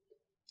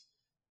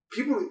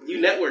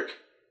 You network.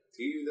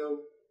 Do you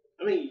though?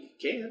 I mean, you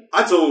can.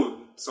 I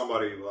told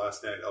somebody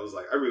last night, I was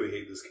like, I really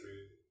hate this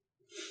community.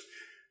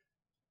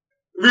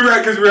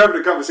 Because we were having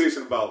a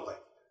conversation about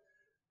like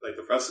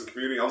the wrestling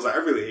community. I was like, I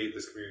really hate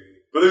this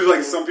community. But there's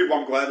like some people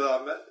I'm glad that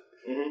I met.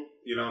 Mm-hmm.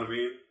 You know what I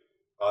mean?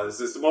 Is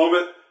this the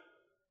moment?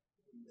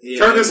 Yeah.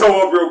 Turn this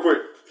hoe up real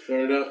quick.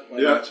 Turn it up.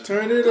 Yeah.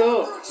 Turn it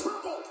up.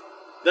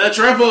 The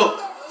triple.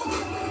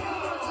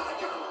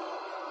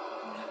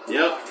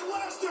 Yep.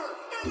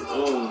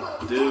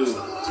 Oh, dude.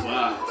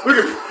 Wow. Look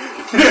at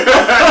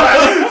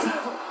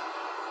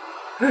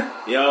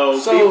Yo,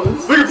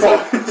 look at Paul.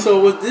 So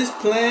was this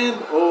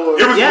planned or?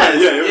 It was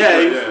planned.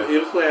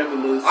 It was planned to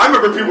lose. I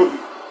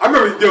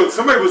remember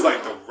somebody was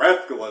like, the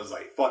ref was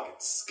like fucking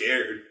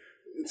scared.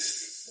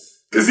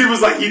 Because he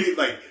was like, he didn't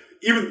like,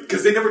 even,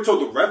 because they never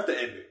told the ref the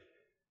ending.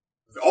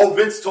 All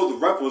Vince told the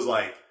ref was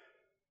like,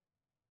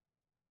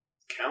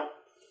 count.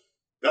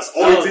 That's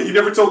all he did. He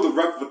never told the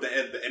ref what the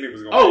ending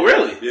was going to be. Oh,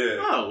 really? Yeah.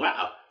 Oh,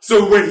 wow.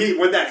 So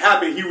when that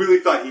happened, he really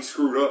thought he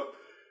screwed up.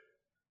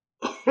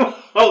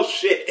 Oh,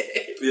 shit.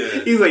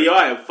 Yeah. He's like, yo,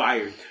 I am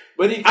fired.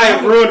 But I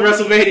have ruined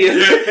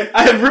WrestleMania. Yeah.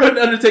 I have ruined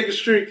Undertaker's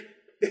streak.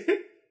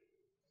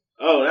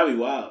 Oh, that'd be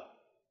wild.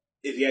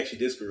 If he actually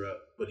did screw up,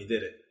 but he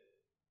did it.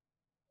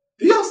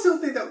 Do y'all still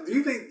think that? Do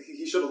you think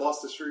he should have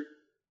lost the streak?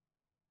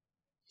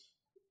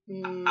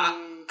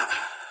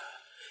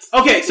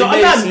 Okay, so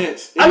I'm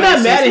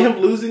not mad at him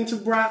losing to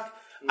Brock.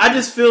 Mm-hmm. I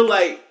just feel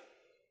like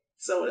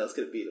someone else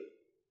could have beat him.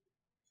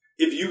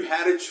 If you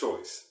had a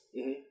choice,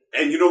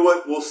 and you know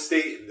what, we'll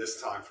stay in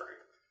this time frame.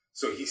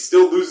 So he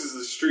still loses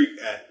the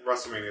streak at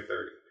WrestleMania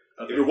 30.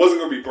 Okay. If it wasn't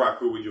going to be Brock,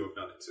 who would you have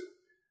done it to?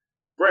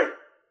 Bray.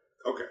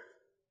 Okay.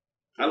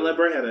 I'd let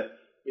Bray have it.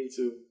 Me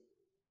too.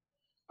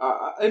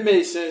 It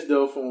made sense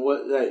though from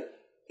what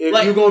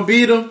if you're gonna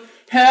beat him,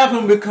 have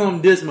him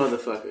become this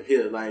motherfucker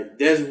here. Like,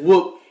 that's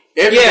whoop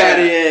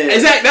everybody ass.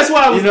 Exactly. That's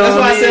why I mean?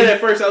 said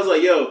at first, I was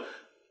like,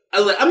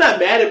 I'm not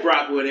mad at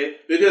Brock with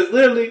it, because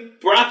literally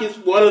Brock is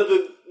one of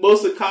the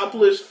most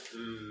accomplished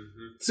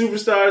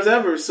superstars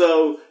ever.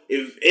 So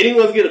if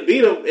anyone's gonna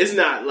beat him, it's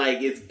not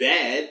like it's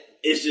bad.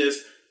 It's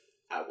just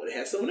I would have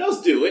had someone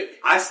else do it.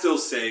 I still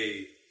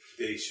say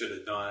they should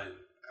have done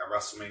at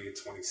WrestleMania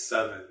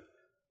 27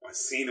 when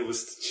Cena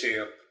was the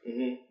champ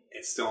and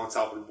still on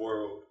top of the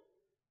world,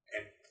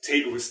 and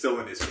Taker was still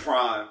in his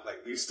prime.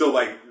 Like, he was still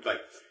like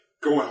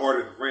going hard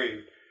in the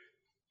ring.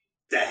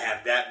 That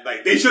have that,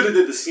 like, they should have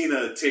did the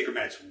Cena Taker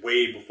match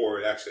way before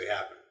it actually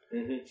happened.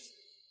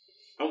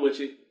 Mm-hmm. I'm with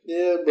you.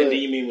 Yeah, but and then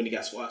you mean when he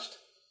got squashed?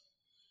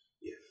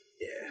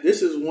 Yeah.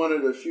 This is one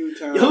of the few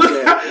times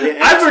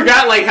I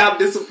forgot like how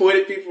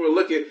disappointed people were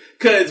looking,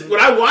 because when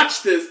I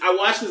watched this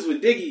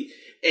with Diggy,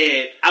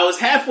 and I was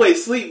halfway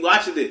asleep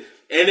watching it,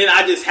 and then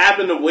I just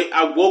happened to wake.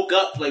 I woke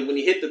up like when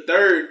he hit the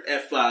third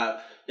F5,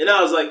 and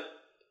I was like,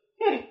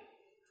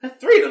 that's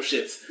 3 of them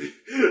shits.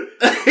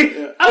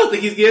 I don't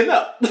think he's getting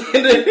up.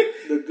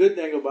 The good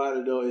thing about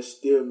it though, it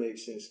still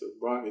makes sense, because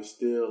Brock is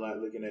still like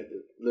looking at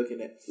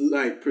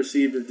like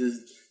perceived as this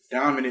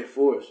dominant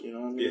force. You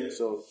know what I mean? Yeah.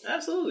 So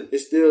absolutely, it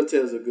still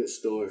tells a good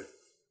story.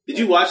 Did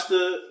you watch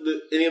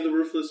the any of the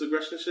Ruthless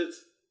Aggression shits?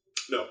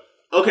 No.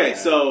 Okay,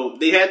 so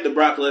they had the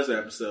Brock Lesnar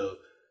episode,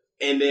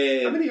 and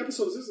then how many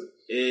episodes is it?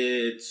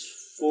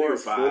 It's 4 or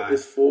 5.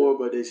 It's 4,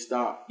 but they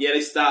stopped. Yeah,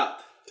 they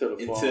stopped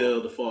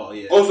until the fall.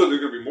 Yeah. Oh, so there's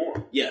gonna be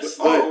more. Yes,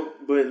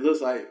 but it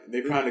looks like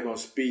they're probably gonna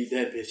speed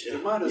that bitch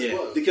up. Might as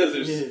well, because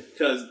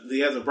he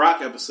has a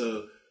Brock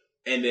episode,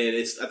 and then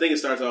I think it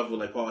starts off with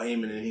like Paul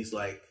Heyman, and he's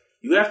like,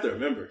 you have to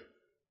remember,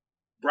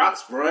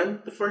 Brock's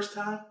run the first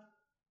time,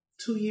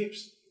 2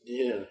 years.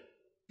 Yeah.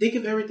 Think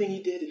of everything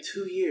he did in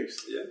 2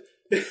 years. Yeah.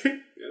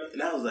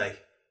 And I was like,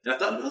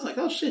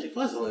 oh shit, it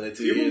was only that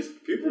 2 years.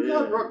 People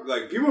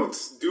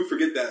do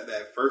forget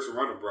that first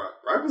run of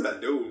Brock. Brock was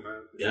that dude,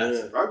 man.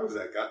 Yes. Brock was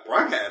that guy.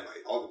 Brock had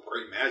like all the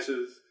great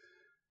matches.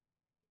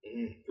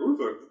 The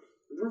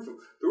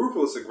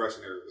Ruthless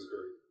Aggression era was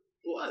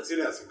great.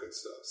 It had some good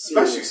stuff,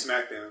 especially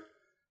SmackDown.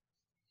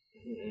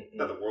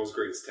 Not the world's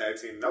greatest tag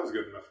team. That was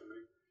good enough for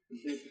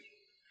me.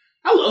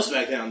 I love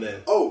SmackDown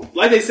then. Oh,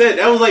 like they said,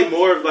 that was like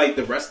more of like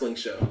the wrestling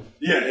show.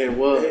 Yeah, it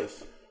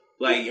was.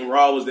 Like, and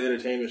Raw was the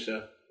entertainment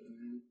show.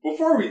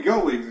 Before we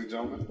go, ladies and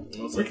gentlemen,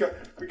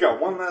 we got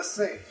one last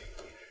thing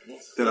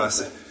that I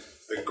said.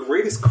 The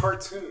greatest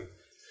cartoon.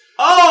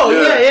 Oh,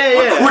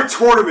 yeah. A quick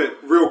tournament,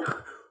 real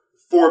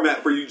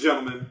format for you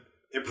gentlemen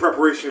in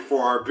preparation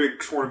for our big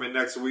tournament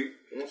next week.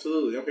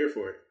 Absolutely, I'm here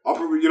for it. I'll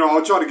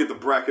try to get the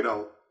bracket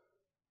out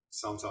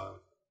sometime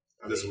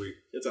this week.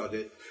 It's all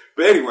good.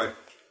 But anyway,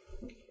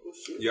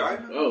 you all right?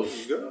 Oh,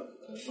 you good?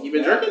 You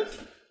been drinking?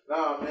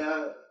 Nah,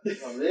 man.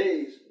 My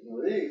legs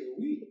are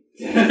weak.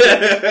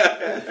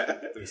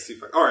 Let me see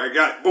if all right, I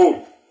got it.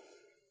 Boom.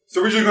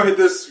 So we're just gonna hit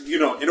this.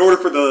 In order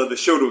for the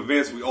show to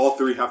advance, we all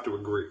three have to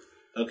agree.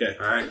 Okay.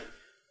 All right.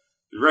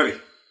 You ready?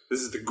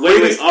 This is the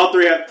greatest. Wait, all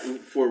three have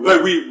for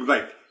what?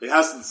 It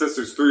has to, since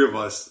there's 3 of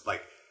us.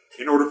 Like,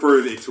 in order for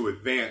it to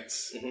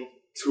advance,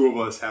 2 of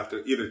us have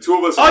to either 2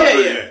 of us.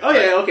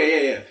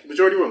 Okay.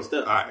 Majority rules.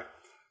 Stuff. All right.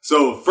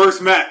 So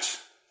first match,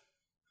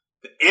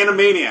 the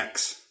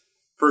Animaniacs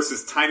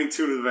versus Tiny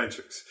Toon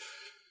Adventures.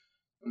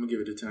 I'm gonna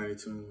give it to Tiny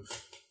Toons.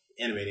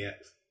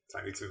 Animaniacs.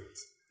 Tiny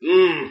Toons.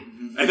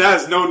 And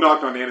that is no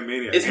knock on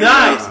Animaniacs. It's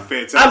nice.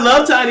 Fantastic. I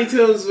love Tiny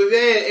Toons, but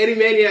man,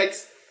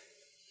 Animaniacs.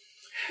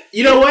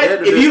 You know what?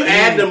 If you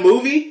add the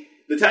movie,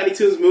 the Tiny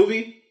Toons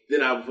movie,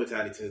 then I would put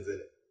Tiny Toons in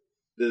it.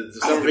 The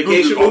Summer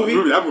Vacation movie.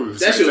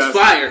 That shit was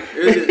fire.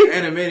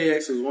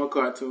 Animaniacs was one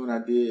cartoon I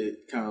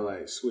did kind of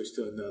like switch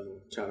to another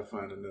one, try to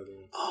find another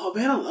one. Oh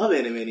man, I love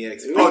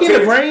Animaniacs. Pinky and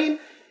the Brain.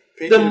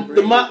 The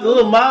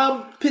little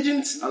mob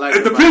pigeons. I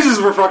like the pigeons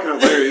were fucking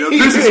hilarious. The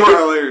pigeons were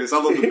hilarious. I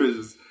love the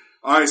pigeons.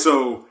 All right,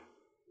 so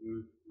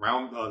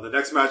the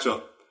next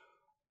matchup: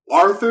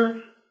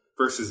 Arthur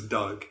versus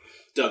Doug.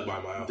 Doug by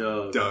mile.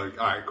 Doug.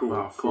 All right, cool.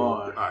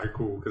 All right,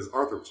 cool. Because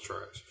Arthur was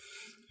trash.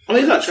 I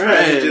mean, he's not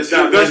trash. He's just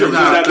not better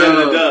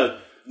than Doug.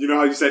 You know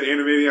how you said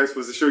Animaniacs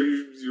was the show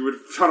you were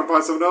trying to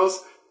find someone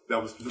else?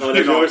 That was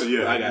that's yours.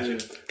 Yeah, I got you.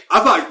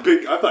 I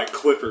thought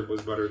Clifford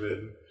was better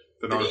than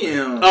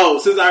Arthur. Oh,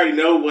 since I already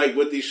know like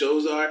what these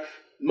shows are,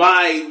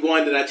 my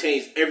one that I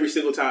changed every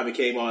single time it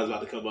came on is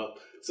about to come up.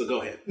 So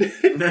go ahead.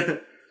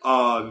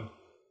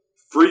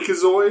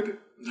 Freakazoid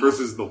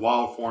versus the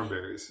Wild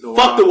Thornberries.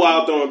 Fuck the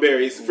Wild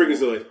Thornberries.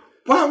 Freakazoid.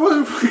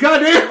 What?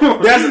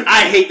 Goddamn.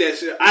 I hate that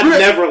show. I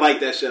never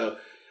liked that show.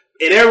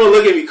 And everyone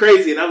look at me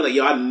crazy, and I'm like,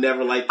 yo, I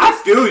never liked this. I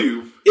feel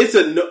you.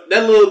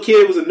 That little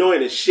kid was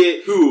annoying as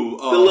shit. Who?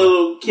 The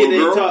little kid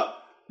didn't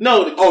talk.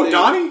 No.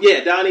 Donnie?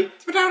 Yeah, Donnie.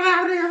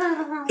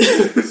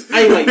 I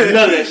ain't like none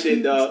of that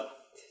shit, dog.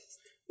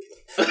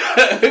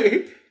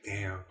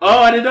 Damn. Oh,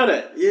 I didn't know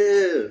that.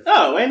 Yeah.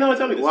 Oh, I didn't know what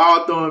told me this.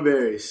 Wild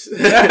Thornberries.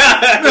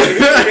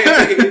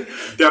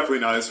 Definitely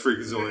not. It's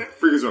Freakazoid.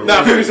 Freakazoid.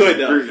 Nah, Freakazoid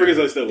though.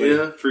 Freakazoid still wins.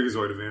 Yeah.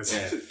 Freakazoid advance.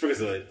 Yeah,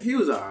 Freakazoid. He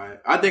was alright.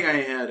 I think I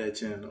ain't had that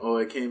channel. Oh,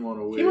 it came on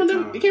a weird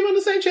time. It came on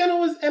the same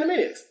channel as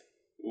Animaniacs.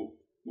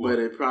 But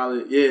it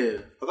probably, yeah.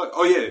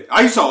 Oh yeah,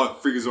 I saw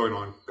Freakazoid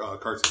on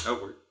Cartoon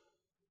Network.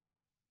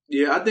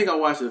 Yeah, I think I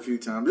watched it a few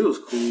times. It was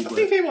cool. I think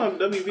it came on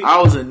WB.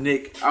 I was a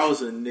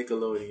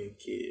Nickelodeon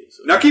kid.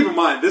 So. Now keep in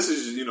mind, this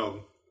is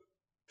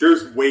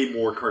there's way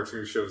more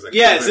cartoon shows. That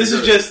yes, this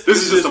is just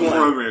a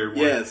primary one.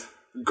 Yes,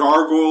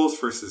 Gargoyles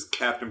versus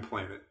Captain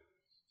Planet.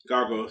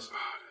 Gargoyles.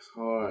 Oh, that's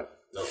hard.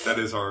 No, that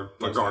is hard.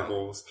 But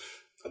Gargoyles.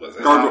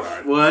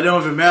 Gargoyles. Well, it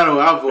don't even matter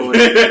what I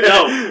voted.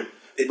 No.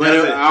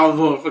 But I was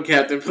voting for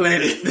Captain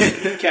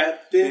Planet.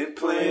 Captain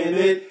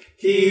Planet,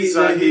 he's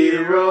a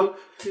hero.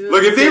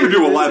 Look, if they ever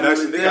do a live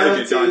action, they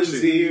gotta get Don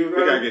Cheadle.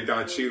 They gotta get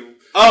Don Cheadle.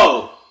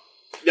 Oh,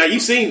 yeah,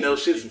 you've seen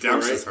those shits before,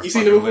 right? You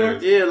seen them before?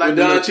 Yeah, like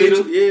Don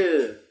Cheadle.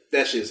 Yeah,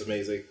 that shit's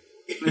amazing.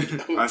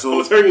 All right, so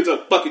let's turn into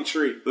a fucking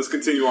tree. Let's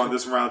continue on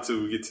this round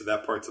till we get to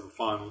that part to the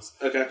finals.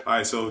 Okay. All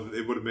right, so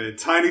it would have been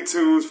Tiny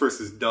Toons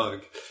versus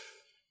Doug.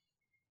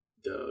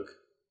 Doug.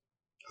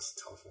 That's a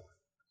tough one.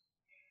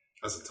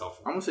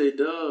 I'm gonna say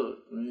Doug,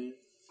 man.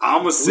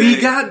 I'm gonna say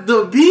we got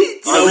the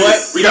beats. You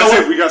know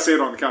what? We gotta say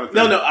it on the count of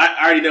three. No,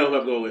 I already know who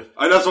I'm going with.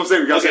 That's what I'm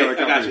saying. We gotta say it on the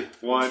count I of got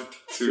three. 1,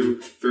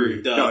 2,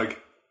 3. Doug.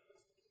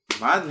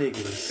 My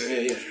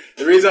niggas. Yeah.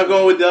 The reason I'm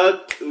going with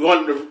Doug,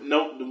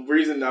 the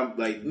reason I'm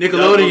like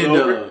Nickelodeon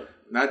Doug.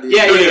 Not not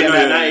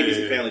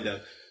ABC Family Doug.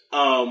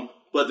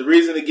 But the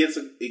reason it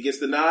gets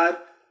the nod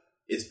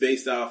is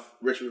based off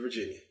Richmond,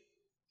 Virginia.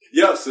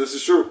 Yes, this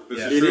is true. This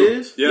is it true.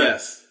 is? Yeah.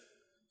 Yes.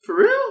 For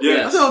real?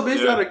 Yes. I thought it was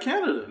based out of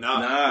Canada.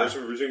 Nah.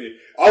 Richmond, Virginia.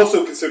 I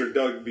also consider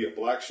Doug to be a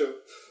black show.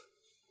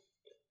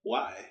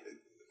 Why?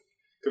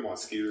 Come on,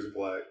 Skeeter's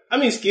black. I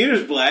mean,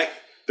 Skeeter's black.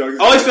 Doug's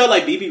I always black. felt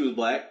like BB was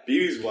black.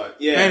 BB's black.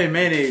 Yeah. Manny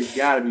Mayonnaise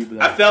gotta be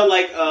black. I felt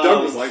like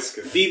Doug was light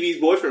skinned. BB's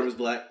boyfriend was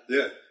black.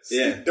 Yeah.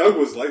 Yeah. Doug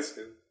was light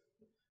skinned.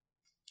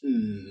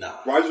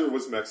 Nah. Roger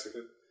was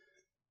Mexican.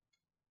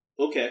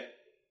 Okay.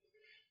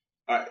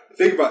 All right.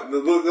 Think about it.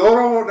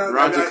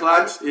 Roger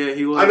Klotz? Yeah,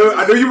 he was. I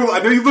know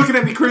you're looking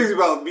at me crazy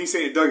about me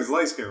saying Doug is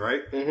light skinned,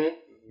 right? Mm-hmm.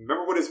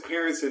 Remember what his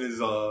parents and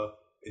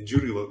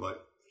Judy looked like?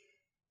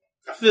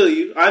 I feel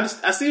you. I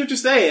see what you're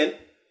saying.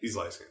 He's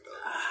light skinned, Doug.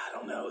 I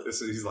don't know.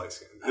 He's light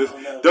skinned. I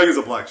don't know. Doug is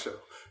a black show.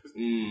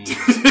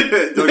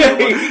 Doug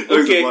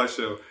is a black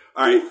show.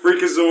 All right,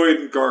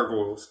 Freakazoid and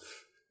Gargoyles.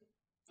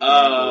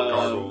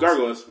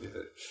 Gargoyles. Yeah.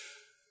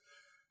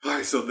 All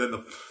right, so then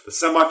the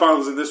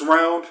semifinals in this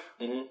round.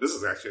 Mm-hmm. This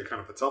is actually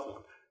kind of a tough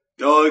one.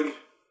 Doug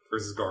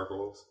versus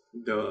Gargoyles.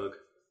 Doug.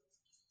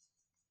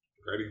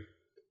 Ready?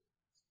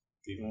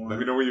 Let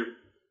me know when you're.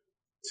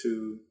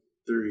 2,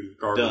 3.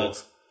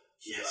 Gargoyles. Doug.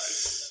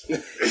 Yes. Okay,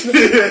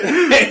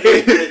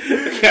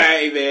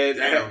 man.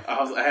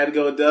 I had to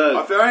go with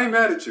Doug. I ain't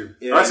mad at you.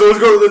 Yeah. All right, so let's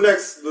go to the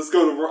next. Let's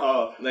go to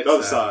the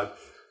other side.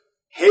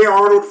 Hey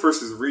Arnold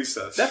versus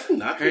Recess. That's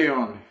not Hey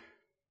Arnold.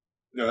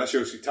 No, that's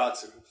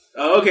Yoshitatsu.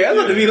 Oh, okay. I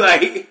was about to be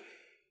like.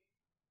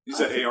 You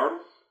said Hey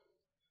Arnold?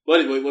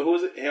 Wait, what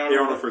was it? Hey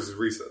Arnold versus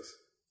Recess.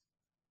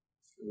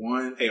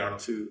 1, Hey Arnold.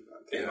 2.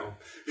 Damn.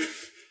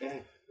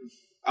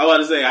 I was about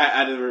to say,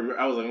 I didn't remember.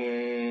 I was like,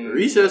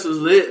 Recess was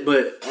lit,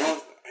 but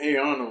Hey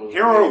Arnold was Hey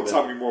Arnold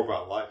taught me more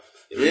about life.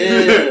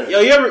 Yeah. Yo,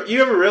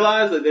 you ever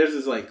realize that there's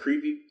this like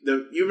creepy?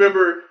 You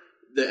remember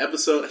the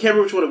episode? I can't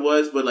remember which one it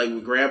was, but like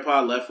when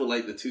Grandpa left with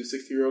like the 2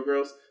 60-year-old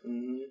girls,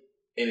 and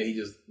then he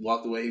just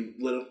walked away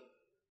with them.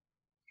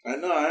 I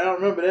know. I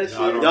don't remember that shit.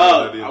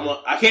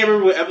 I can't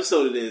remember what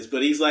episode it is,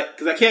 but he's like,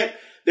 because I can't.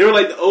 They were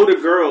like the older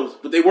girls,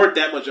 but they weren't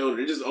that much older.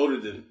 They're just older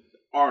than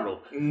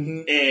Arnold.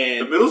 Mm-hmm.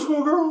 And the middle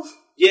school girls.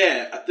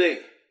 Yeah, I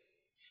think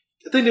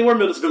they were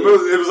middle school.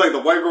 It was like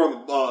the white girl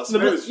and the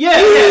Spanish.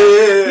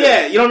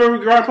 Yeah. You don't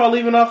remember Grandpa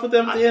leaving off with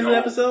them at the end of the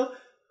episode?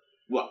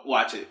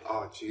 Watch it.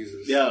 Oh,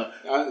 Jesus. Yeah.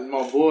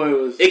 My boy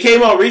was... It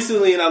came out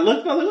recently, and I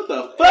looked, what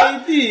the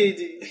fuck? Hey,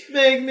 Didi,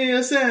 make me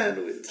a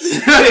sandwich.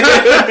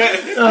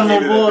 Oh, my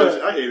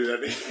boy. I hated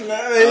that name.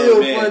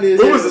 Funny.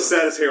 What was the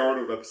saddest Hey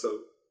Arnold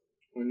episode?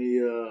 When he...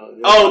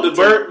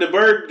 the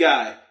bird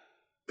guy.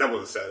 That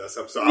was a saddest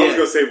episode. Yeah. I was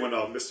going to say when,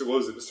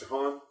 Mr.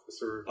 Han?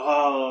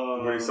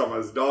 When he was talking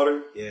about his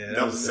daughter? Yeah.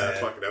 That was a sad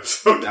fucking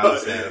episode. That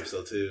was a sad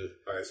episode, too.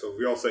 All right, so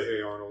we all say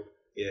Hey Arnold.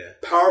 Yeah.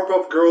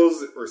 Powerpuff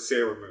Girls or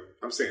Sailor Moon?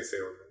 I'm saying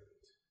Sailor Moon.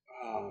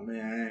 Oh,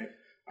 man.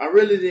 I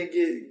really didn't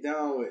get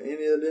down with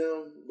any of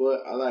them,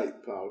 but I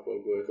like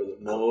Powerpuff Girls because of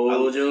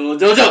Mojo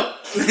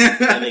Jojo.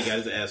 That nigga got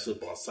his ass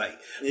whooped on sight.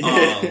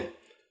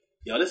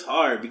 Yo, this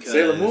hard because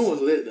Sailor Moon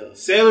was lit though.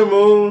 Sailor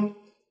Moon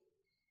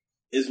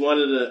is one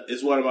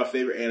of my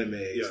favorite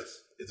animes. Yes.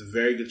 It's a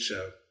very good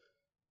show.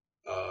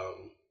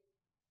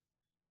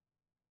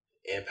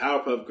 And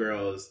Powerpuff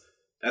Girls,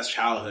 that's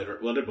childhood.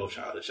 Well, they're both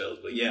childhood shows,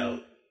 but yeah.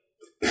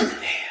 Damn.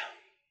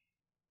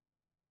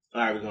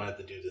 All right, we're gonna have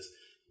to do this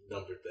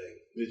number thing.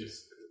 We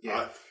just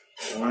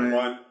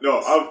one.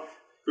 No,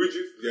 who'd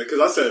you? Yeah, because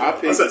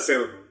I said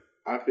Sailor Moon.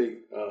 I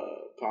picked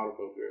Powerpuff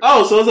Girls.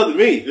 Oh, so it's up to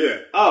me.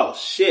 Yeah. Oh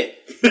shit.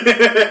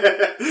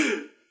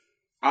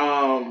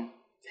 Damn.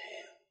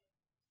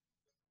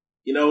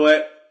 You know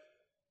what?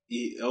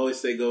 You always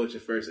say go with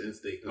your first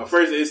instinct. My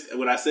first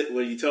instinct,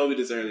 when you told me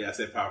this earlier, I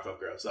said Powerpuff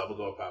Girls, so I'm gonna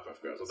go with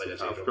Powerpuff Girls.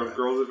 Powerpuff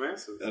Girls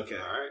advances. Okay.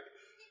 All right.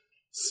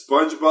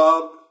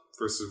 SpongeBob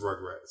versus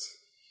Rugrats.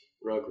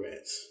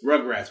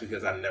 Rugrats,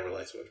 because I never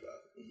liked SpongeBob.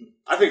 Mm-hmm.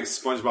 I think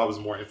SpongeBob is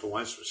a more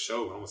influential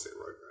show, but I'm gonna say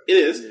Rugrats. It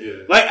is.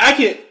 Yeah. Like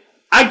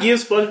I give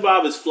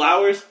SpongeBob his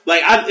flowers.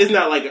 Like it's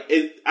not like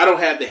I don't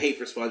have the hate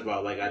for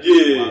SpongeBob like I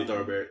do for Wild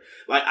Thornberry.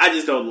 Like I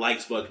just don't like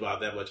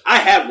SpongeBob that much. I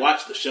have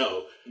watched the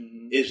show.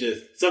 Mm-hmm. It's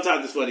just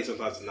sometimes it's funny,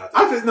 sometimes it's not.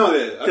 I just know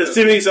that because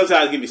to me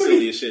sometimes it can be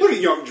silly as shit. Look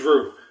at young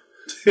Drew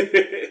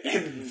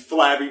and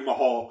Flabby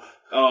Mahal.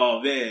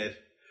 Oh man!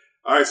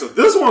 All right, so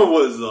this one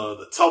was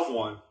the tough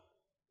one.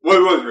 Well,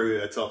 it wasn't really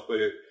that tough, but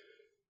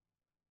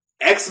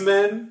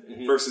X-Men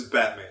versus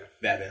Batman.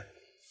 Batman.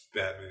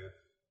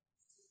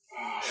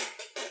 I'm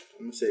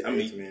gonna say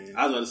X-Men.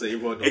 I was about to say you're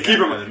going to keep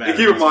in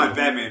mind,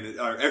 Batman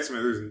or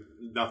X-Men. There's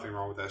nothing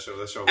wrong with that show.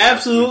 That show,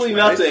 absolutely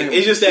nothing.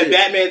 It's just that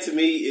Batman to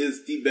me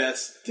is the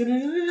best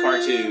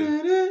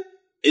cartoon.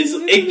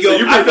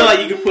 I feel like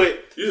you can put.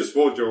 You just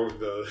spoiled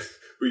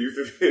who you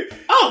think.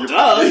 Oh,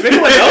 duh! If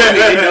anyone knows me,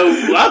 they know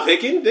who I'm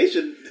picking. They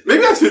should.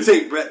 Maybe I should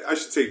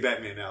take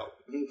Batman out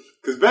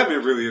because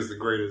Batman really is the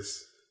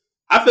greatest.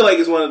 I feel like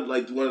it's one of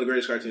the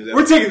greatest cartoons ever.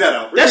 We're taking that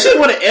out. That shit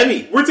won an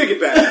Emmy. We're taking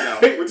Batman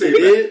out. We're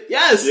taking Batman.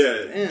 Yes.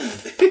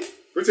 Yeah.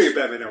 We're taking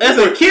Batman out. As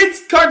a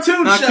kid's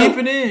cartoon Not show. keep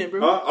it in,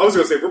 bro. I was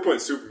gonna say we're putting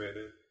Superman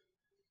in.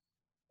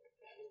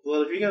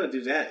 Well, if you're gonna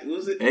do that, what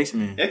was it?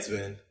 X-Men.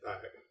 All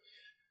right.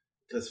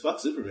 Because fuck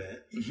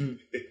Superman.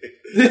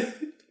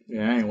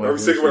 Yeah, I ain't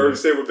watching. Are we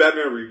staying with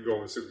Batman or are we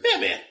going with Superman?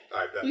 Batman. All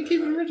right, Batman. We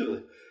keep it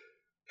originally.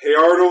 Hey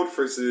Arnold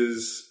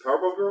versus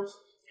Powerpuff Girls?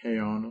 Hey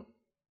Arnold.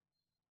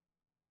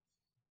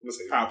 I'm gonna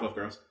say Powerpuff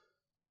Girls.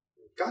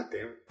 God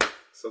damn it.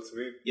 It's up to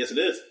me. Yes, it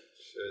is.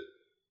 Shit.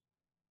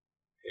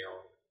 Hey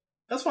Arnold.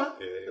 That's fine.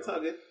 Yeah, that's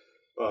all good.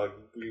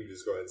 We can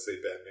just go ahead and say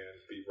Batman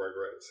beat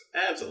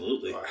Rugrats.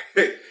 Absolutely. All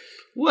right.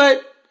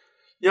 What?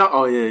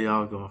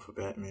 Y'all going for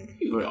Batman.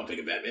 Y'all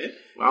picking Batman.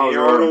 Hey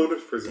Arnold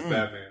versus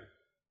Batman.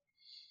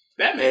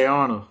 Batman. Hey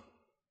Arnold.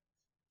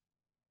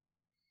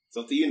 It's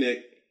up to you,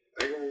 Nick.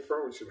 I ain't going to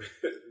front with you, man.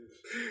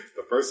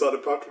 The first thought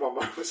that popped in my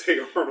mind was Hey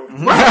Arnold.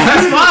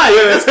 That's fine.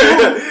 That's cool.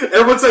 And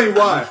I'm going to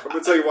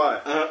tell you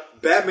why.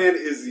 Batman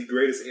is the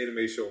greatest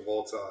anime show of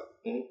all time.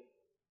 Mm-hmm.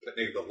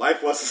 The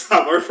life lessons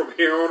I learned from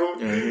Hey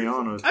Arnold. Yeah, Hey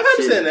Arnold. I can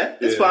understand that.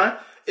 It's fine.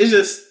 It's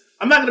just,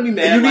 I'm not going to be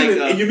mad.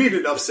 And you need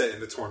an upset in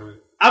the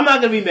tournament. I'm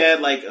not going to be mad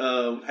like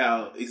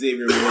how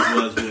Xavier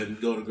was when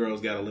Golden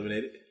Girls got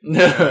eliminated.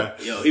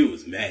 Yo, he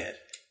was mad.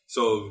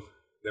 So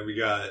then we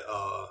got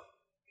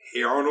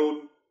Hey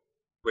Arnold.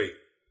 Wait.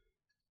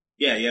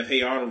 Yeah, you have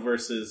Hey Arnold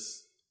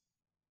versus.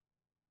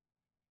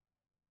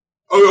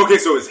 Oh, okay.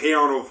 So it's Hey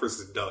Arnold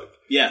versus Doug.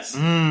 Yes.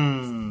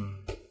 Damn.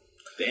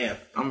 I'm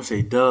gonna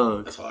say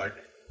Doug. That's hard.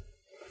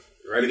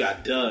 Ready? We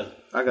got Doug.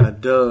 I got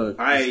Doug.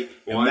 I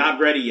am not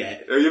ready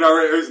yet. Are you not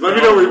ready? Let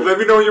me know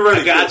when you're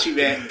ready. I got you,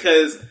 man.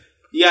 Because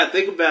you got to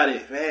think about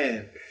it,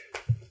 man.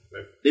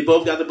 They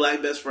both got the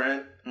black best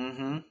friend.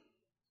 Mm-hmm.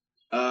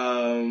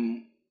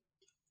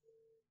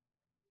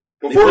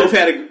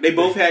 They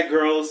both had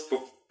girls.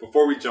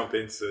 Before we jump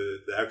into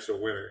the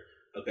actual winner,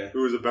 okay,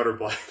 who was a better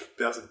black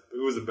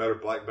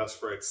best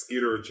friend,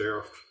 Skeeter or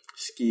Gerald?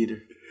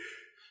 Skeeter.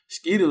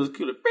 Skeeter was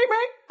cool.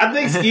 I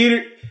think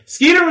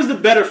Skeeter was the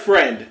better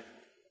friend.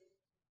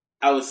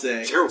 I would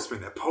say Gerald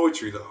spit that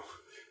poetry though.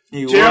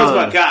 Gerald's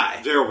my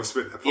guy. Gerald was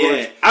spitting that poetry.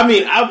 Yeah, I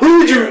mean,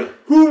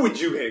 who would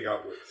you hang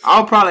out with?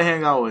 I'll probably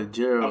hang out with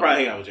Gerald. I'll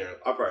probably hang out with Gerald.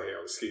 I'll probably hang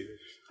out with Skeeter.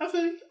 I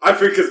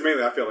feel because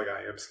mainly I feel like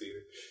I am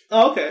Skeeter.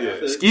 Oh, okay.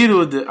 Yeah. Skeeter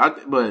was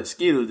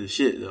the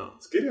shit though.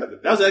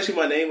 That was actually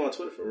my name on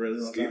Twitter for a really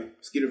long time.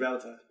 Skeeter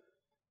Valentine.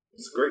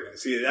 It's a great name.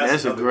 See,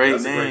 that's a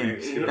great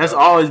name. That's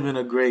always been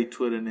a great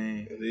Twitter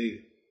name.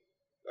 Indeed.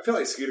 I feel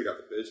like Skeeter got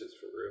the bitches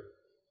for real.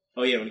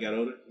 Oh yeah, when he got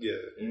older. Yeah,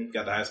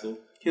 got to high school.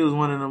 He was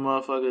one of them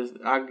motherfuckers.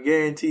 I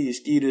guarantee you,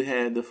 Skeeter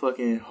had the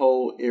fucking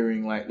whole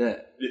earring like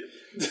that. Yeah.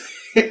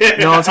 You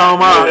know what I'm talking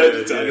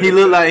about? He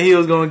looked like he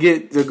was gonna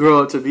get the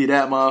girl to be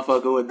that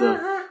motherfucker with the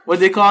what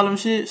they call them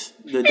shits?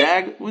 The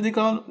dagger? What they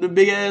call them? The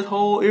big ass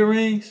hole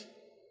earrings?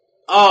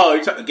 Oh,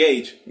 you're talking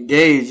Gauge.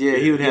 Gauge, yeah,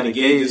 he would have a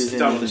Gauge. Just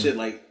talking about the shit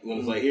like when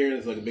it's like here and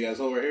it's like a big ass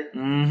hole right here.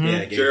 Mm-hmm.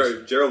 Yeah,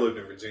 Gauge. Gerald lived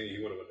in Virginia. He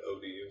would have went to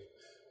ODU.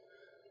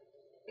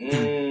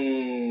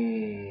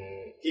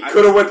 He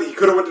could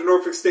have went to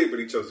Norfolk State, but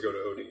he chose to go to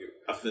ODU.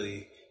 I feel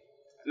you.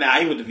 Nah,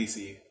 he went to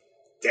VCU.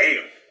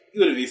 Damn. He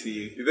went to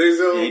VCU. You think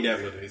so? Yeah, he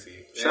definitely went to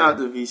VCU. Shout out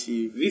to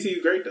VCU.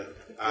 VCU great though.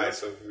 All right,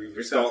 so we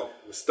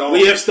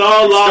have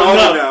stalled long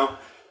enough. Now.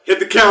 Hit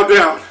the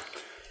countdown.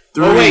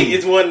 3. Oh wait,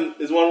 it's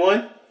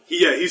 1-1.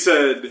 He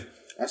said.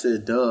 I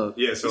said Doug.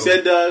 Yeah, so he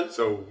said Doug.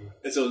 So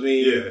it's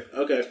me. Yeah.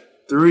 Okay.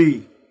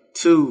 3,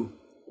 2,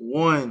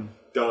 1.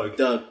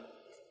 Doug.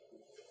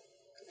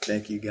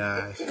 Thank you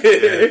guys.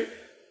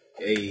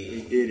 Hey,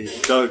 he did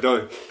it. Doug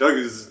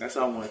is. That's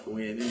how I want to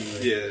win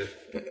anyway. Yeah,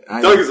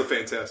 Doug is a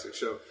fantastic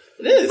show.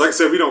 It is. Like I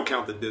said, we don't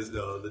count the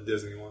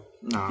Disney one.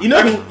 Nah. You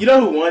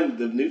know who won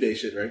the New Day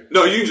shit, right?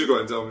 No, you can just go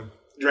ahead and tell me.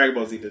 Dragon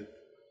Ball Z did.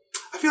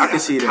 I feel like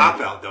that's a cop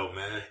out though,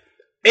 man.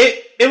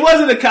 It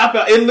wasn't a cop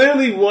out. It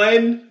literally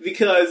won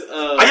because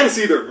I gotta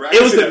see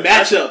it was the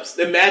matchups.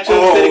 The matchups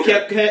that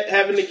it kept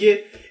having to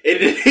get. And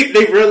then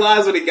they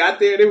realized when it got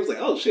there, they was like,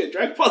 "Oh shit,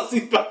 Dragon Ball Z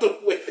is about to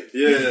win."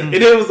 Yeah, and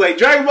it was like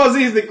Dragon Ball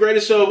Z is the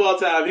greatest show of all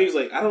time. And he was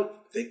like, "I don't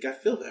think I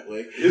feel that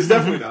way." It's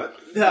definitely not.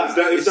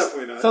 It's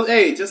definitely not. So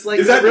hey, just like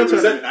is that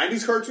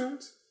 90s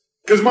cartoons?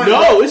 Because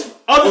no, it's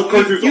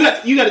cartoons. You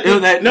got to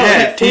it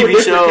had TV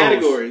different shows.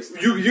 categories.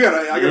 You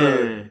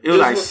gotta. It was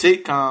like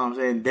sitcoms,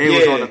 and they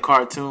was on the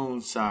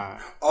cartoon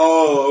side.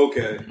 Oh,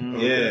 okay. Mm-hmm.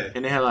 Yeah,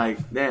 and they had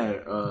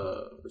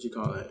what you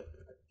call it?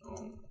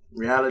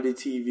 Reality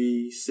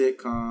TV,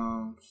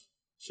 sitcoms.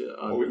 Shit,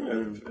 hold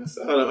on,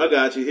 I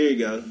got you. Here you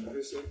go.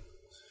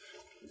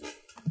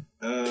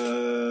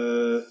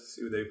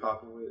 See what they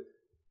popping with.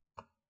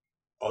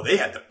 Oh, they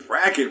had the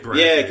bracket.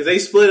 Yeah, because they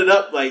split it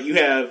up. Like you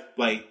have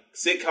like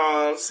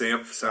sitcoms.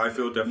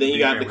 Seinfeld definitely. Then you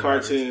got the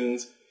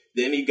cartoons.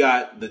 Then you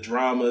got the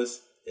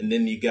dramas, and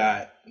then you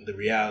got the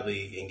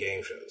reality and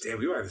game shows. Damn,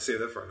 we might have to save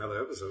that for another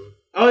episode.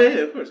 Oh yeah,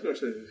 of course.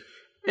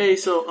 Hey,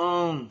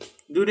 so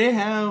do they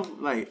have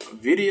like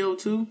video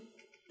too?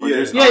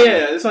 Yeah,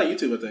 it's on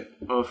YouTube, I think.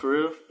 Oh, for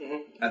real?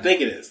 Mm-hmm. I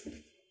think it is.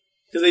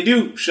 Because they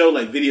do show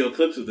like video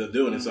clips of them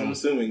doing it, so I'm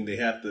assuming they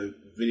have to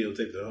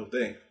videotape the whole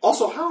thing.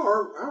 Also, how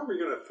are we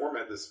going to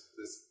format this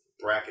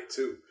bracket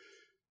too?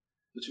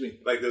 What you mean?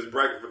 Like this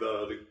bracket for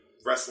the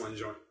wrestling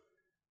joint.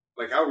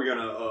 Like how are we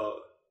gonna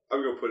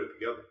put it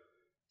together?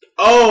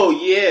 Oh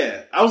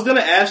yeah, I was gonna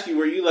ask you,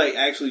 were you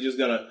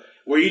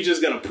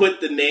just gonna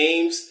put the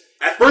names?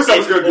 At first, I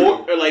was going to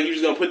do or like you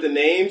just gonna put the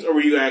names, or were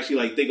you actually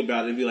like think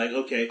about it and be like,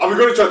 okay, I was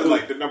going to try to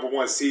like the number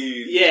one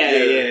seed. Yeah.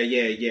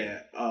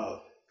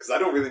 Because I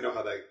don't really know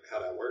how that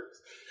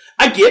works.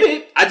 I get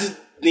it. I just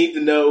need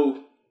to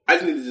know. I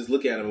just need to just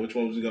look at them. Which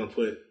one was you gonna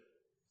put?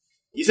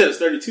 You said it's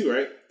 32,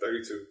 right?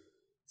 32.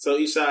 So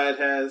each side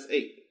has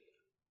 8.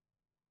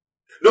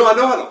 No, I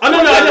know how to. I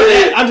know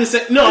that. I'm just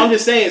saying. No, I'm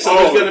just saying. So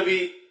there's gonna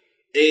be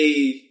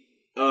a.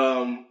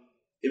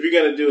 If you're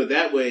gonna do it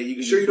that way, you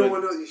can. Sure, you don't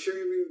want to. You sure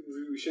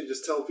we should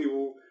just tell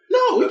people?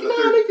 No, we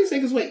can make these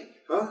niggas wait.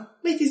 Huh?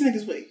 Make these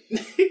niggas wait.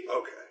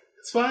 Okay,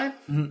 it's fine.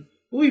 Mm-hmm.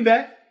 We'll be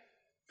back.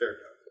 Fair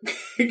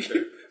enough.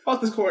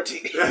 Fuck this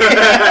quarantine.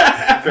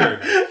 Fair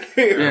enough.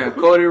 Yeah,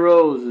 Cody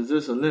Rhodes is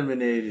just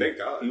eliminated. Thank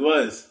God. He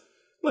was.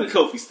 Look at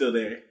Kofi still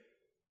there.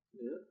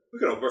 Yeah.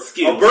 Look at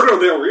Alberto. Alberto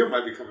Del Rio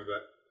might be coming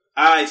back.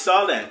 I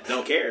saw that.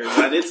 Don't care.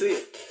 I did see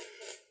it.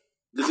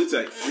 We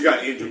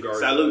got Angel Garza.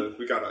 Salute.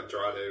 We got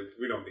Andrade.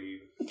 We don't need.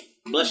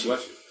 Bless you.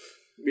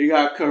 We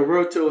got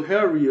Roberto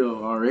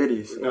Herrio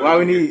already. So why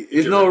we need?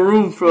 There's no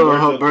room for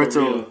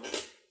Humberto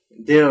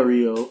Del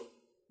Rio.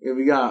 If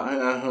we got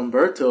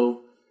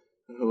Humberto,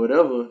 or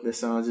whatever, that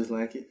sounds just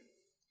like it.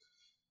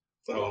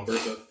 Oh,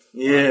 Humberto.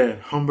 Yeah,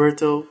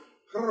 Humberto.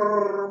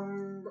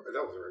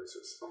 That was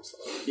racist. I'm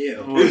sorry. Yeah,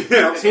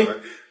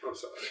 I'm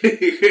sorry.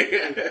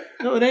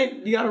 No, it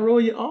ain't. You gotta roll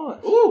your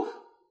R's. Ooh.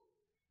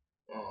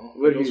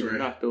 What if you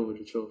knocked over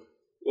the trophy?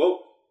 Well,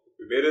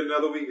 we made it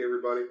another week,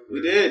 everybody.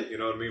 We did. You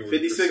know what I mean?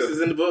 56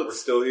 is in the books. We're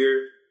still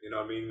here. You know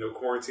what I mean? No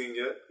quarantine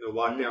yet. No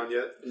lockdown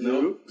yet.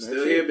 No.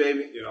 Still here,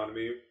 baby. You know what I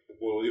mean?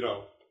 Well,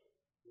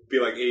 be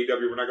like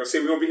AEW. We're not going to say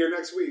we're going to be here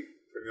next week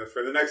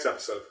for the next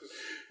episode.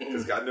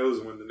 Because God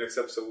knows when the next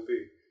episode will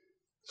be.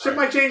 Shit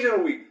might change in a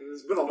week.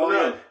 It's been a long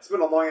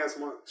ass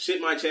month. Shit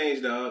might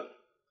change, dog.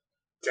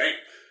 Dang.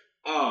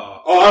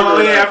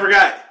 I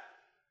forgot.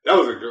 That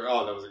was a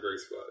great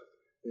spot.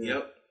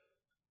 Yep.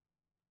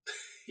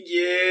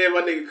 Yeah,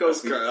 my nigga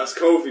Kofi. That's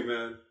Kofi,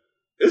 man.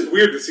 It's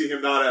weird to see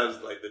him not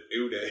as like the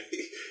New Day.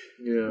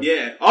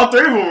 Yeah. All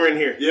three of them were in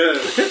here. Yeah.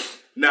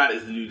 Not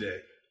as the New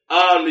Day.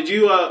 Did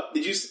you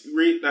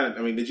read?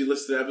 Did you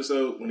listen to the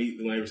episode when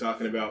they were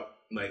talking about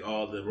like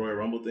all the Royal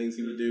Rumble things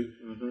he would do?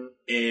 Mm-hmm.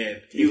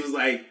 And he was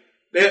like,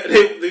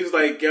 he was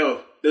like,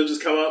 yo, they'll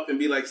just come up and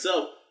be like,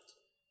 so,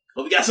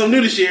 well, we got something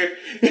new this year.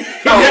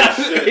 Oh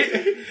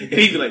shit! And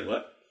he'd be like,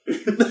 what?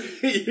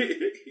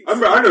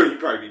 I know you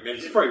probably be, man.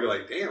 You'd probably be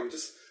like, damn,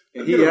 just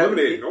get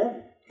eliminated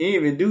normal. He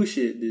didn't even do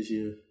shit this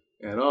year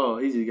at all.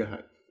 He just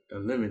got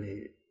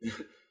eliminated.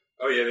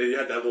 Oh yeah, they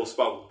had that little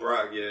spot with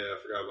Brock. Yeah, I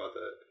forgot about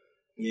that.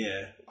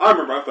 Yeah, I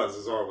remember. I thought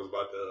Cesaro was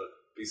about to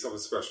be something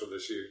special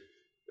this year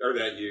or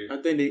that year. I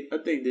think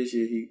this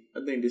year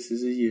this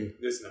is his year.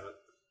 It's not.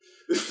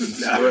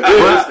 It's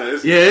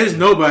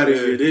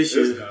nobody's year this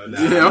year.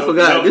 I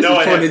forgot. This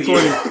is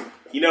 2020.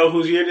 You know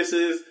whose year this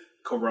is?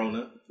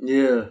 Corona.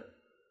 Yeah.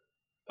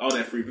 All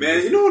that free.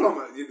 Man, you know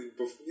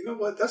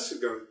what? That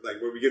should go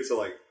like when we get to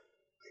like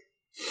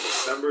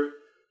December.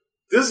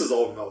 This is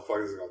all the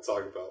motherfuckers are gonna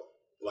talk about.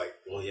 Like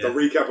the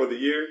recap of the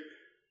year.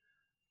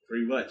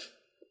 Pretty much.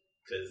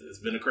 Because it's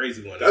been a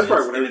crazy one. That's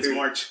probably when it's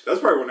March. That's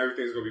probably when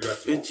everything's gonna be back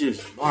to normal. It's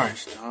just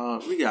March,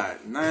 dog. We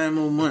got 9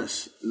 more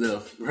months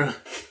left, bro.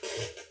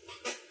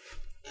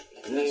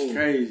 That's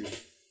crazy.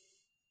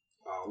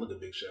 Oh, look at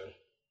Big Show.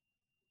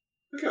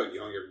 Look how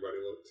young everybody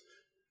looks.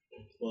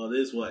 Well, it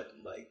is what,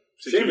 like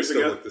 6 Sheamus years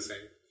still ago? look the same.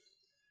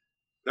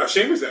 Now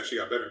Sheamus actually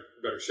got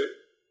better shape.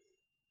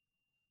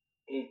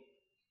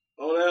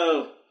 Oh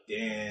no!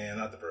 Damn,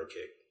 not the bro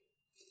kick.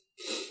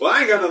 Well,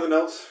 I ain't got nothing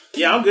else.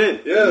 Yeah, I'm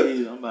good.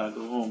 Yeah. I'm about to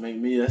go home and make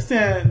me a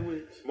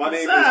sandwich. My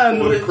name is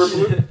Boy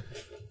Crippler.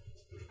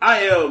 I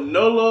am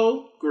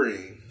Nolo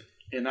Green.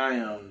 And I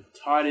am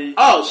Tardy.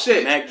 Oh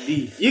shit!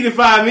 MacD. You can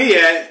find me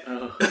at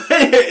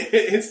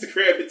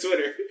Instagram and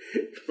Twitter.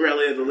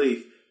 Rally and the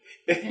Leaf.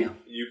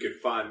 You can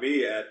find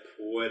me at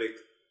Poetic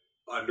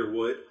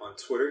Underwood on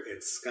Twitter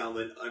and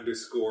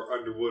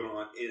Scotland_Underwood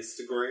on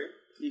Instagram.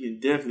 You can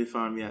definitely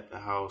find me at the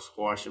house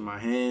washing my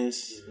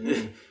hands.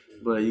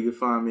 But you can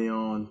find me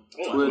on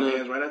Twitter my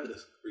hands right after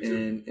this.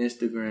 and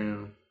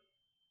Instagram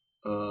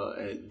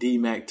at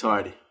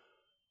DMacTardy.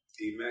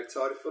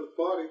 DMacTardy for the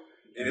party.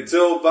 And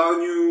until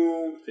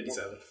volume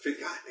 57.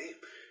 God damn.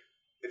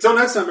 Until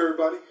next time,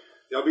 everybody.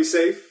 Y'all be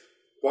safe.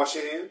 Wash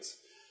your hands.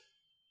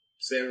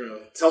 Sarah.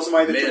 Tell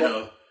somebody that you Mano.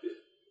 love them.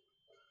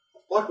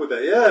 Fuck with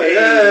that.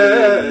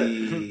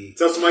 Yeah.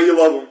 Tell somebody you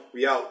love them.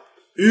 We out.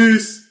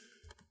 Peace.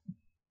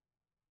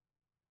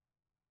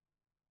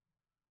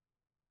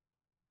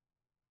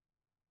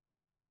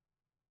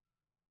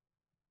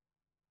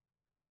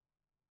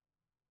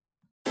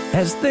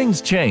 As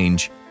things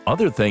change,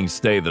 other things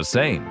stay the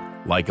same,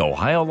 like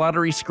Ohio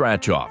Lottery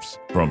scratch-offs.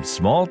 From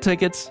small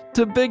tickets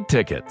to big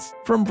tickets,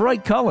 from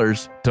bright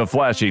colors to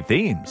flashy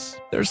themes.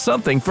 There's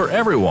something for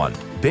everyone.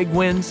 Big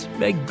wins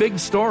make big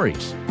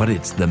stories, but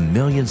it's the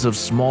millions of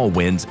small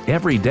wins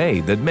every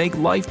day that make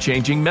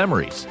life-changing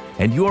memories.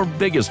 And your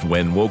biggest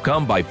win will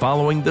come by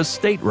following the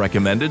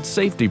state-recommended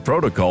safety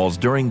protocols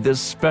during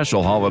this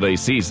special holiday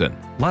season.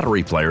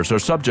 Lottery players are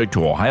subject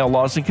to Ohio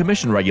laws and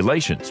commission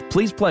regulations.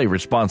 Please play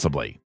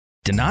responsibly.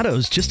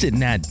 Donato's just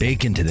didn't add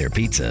bacon to their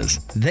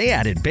pizzas. They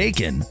added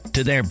bacon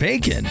to their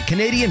bacon.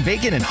 Canadian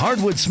bacon and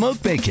hardwood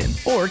smoked bacon.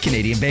 Or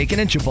Canadian bacon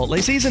and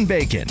Chipotle seasoned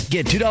bacon.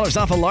 Get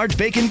 $2 off a large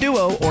bacon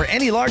duo or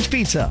any large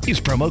pizza. Use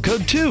promo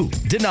code 2.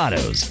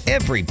 Donato's.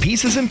 Every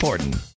piece is important.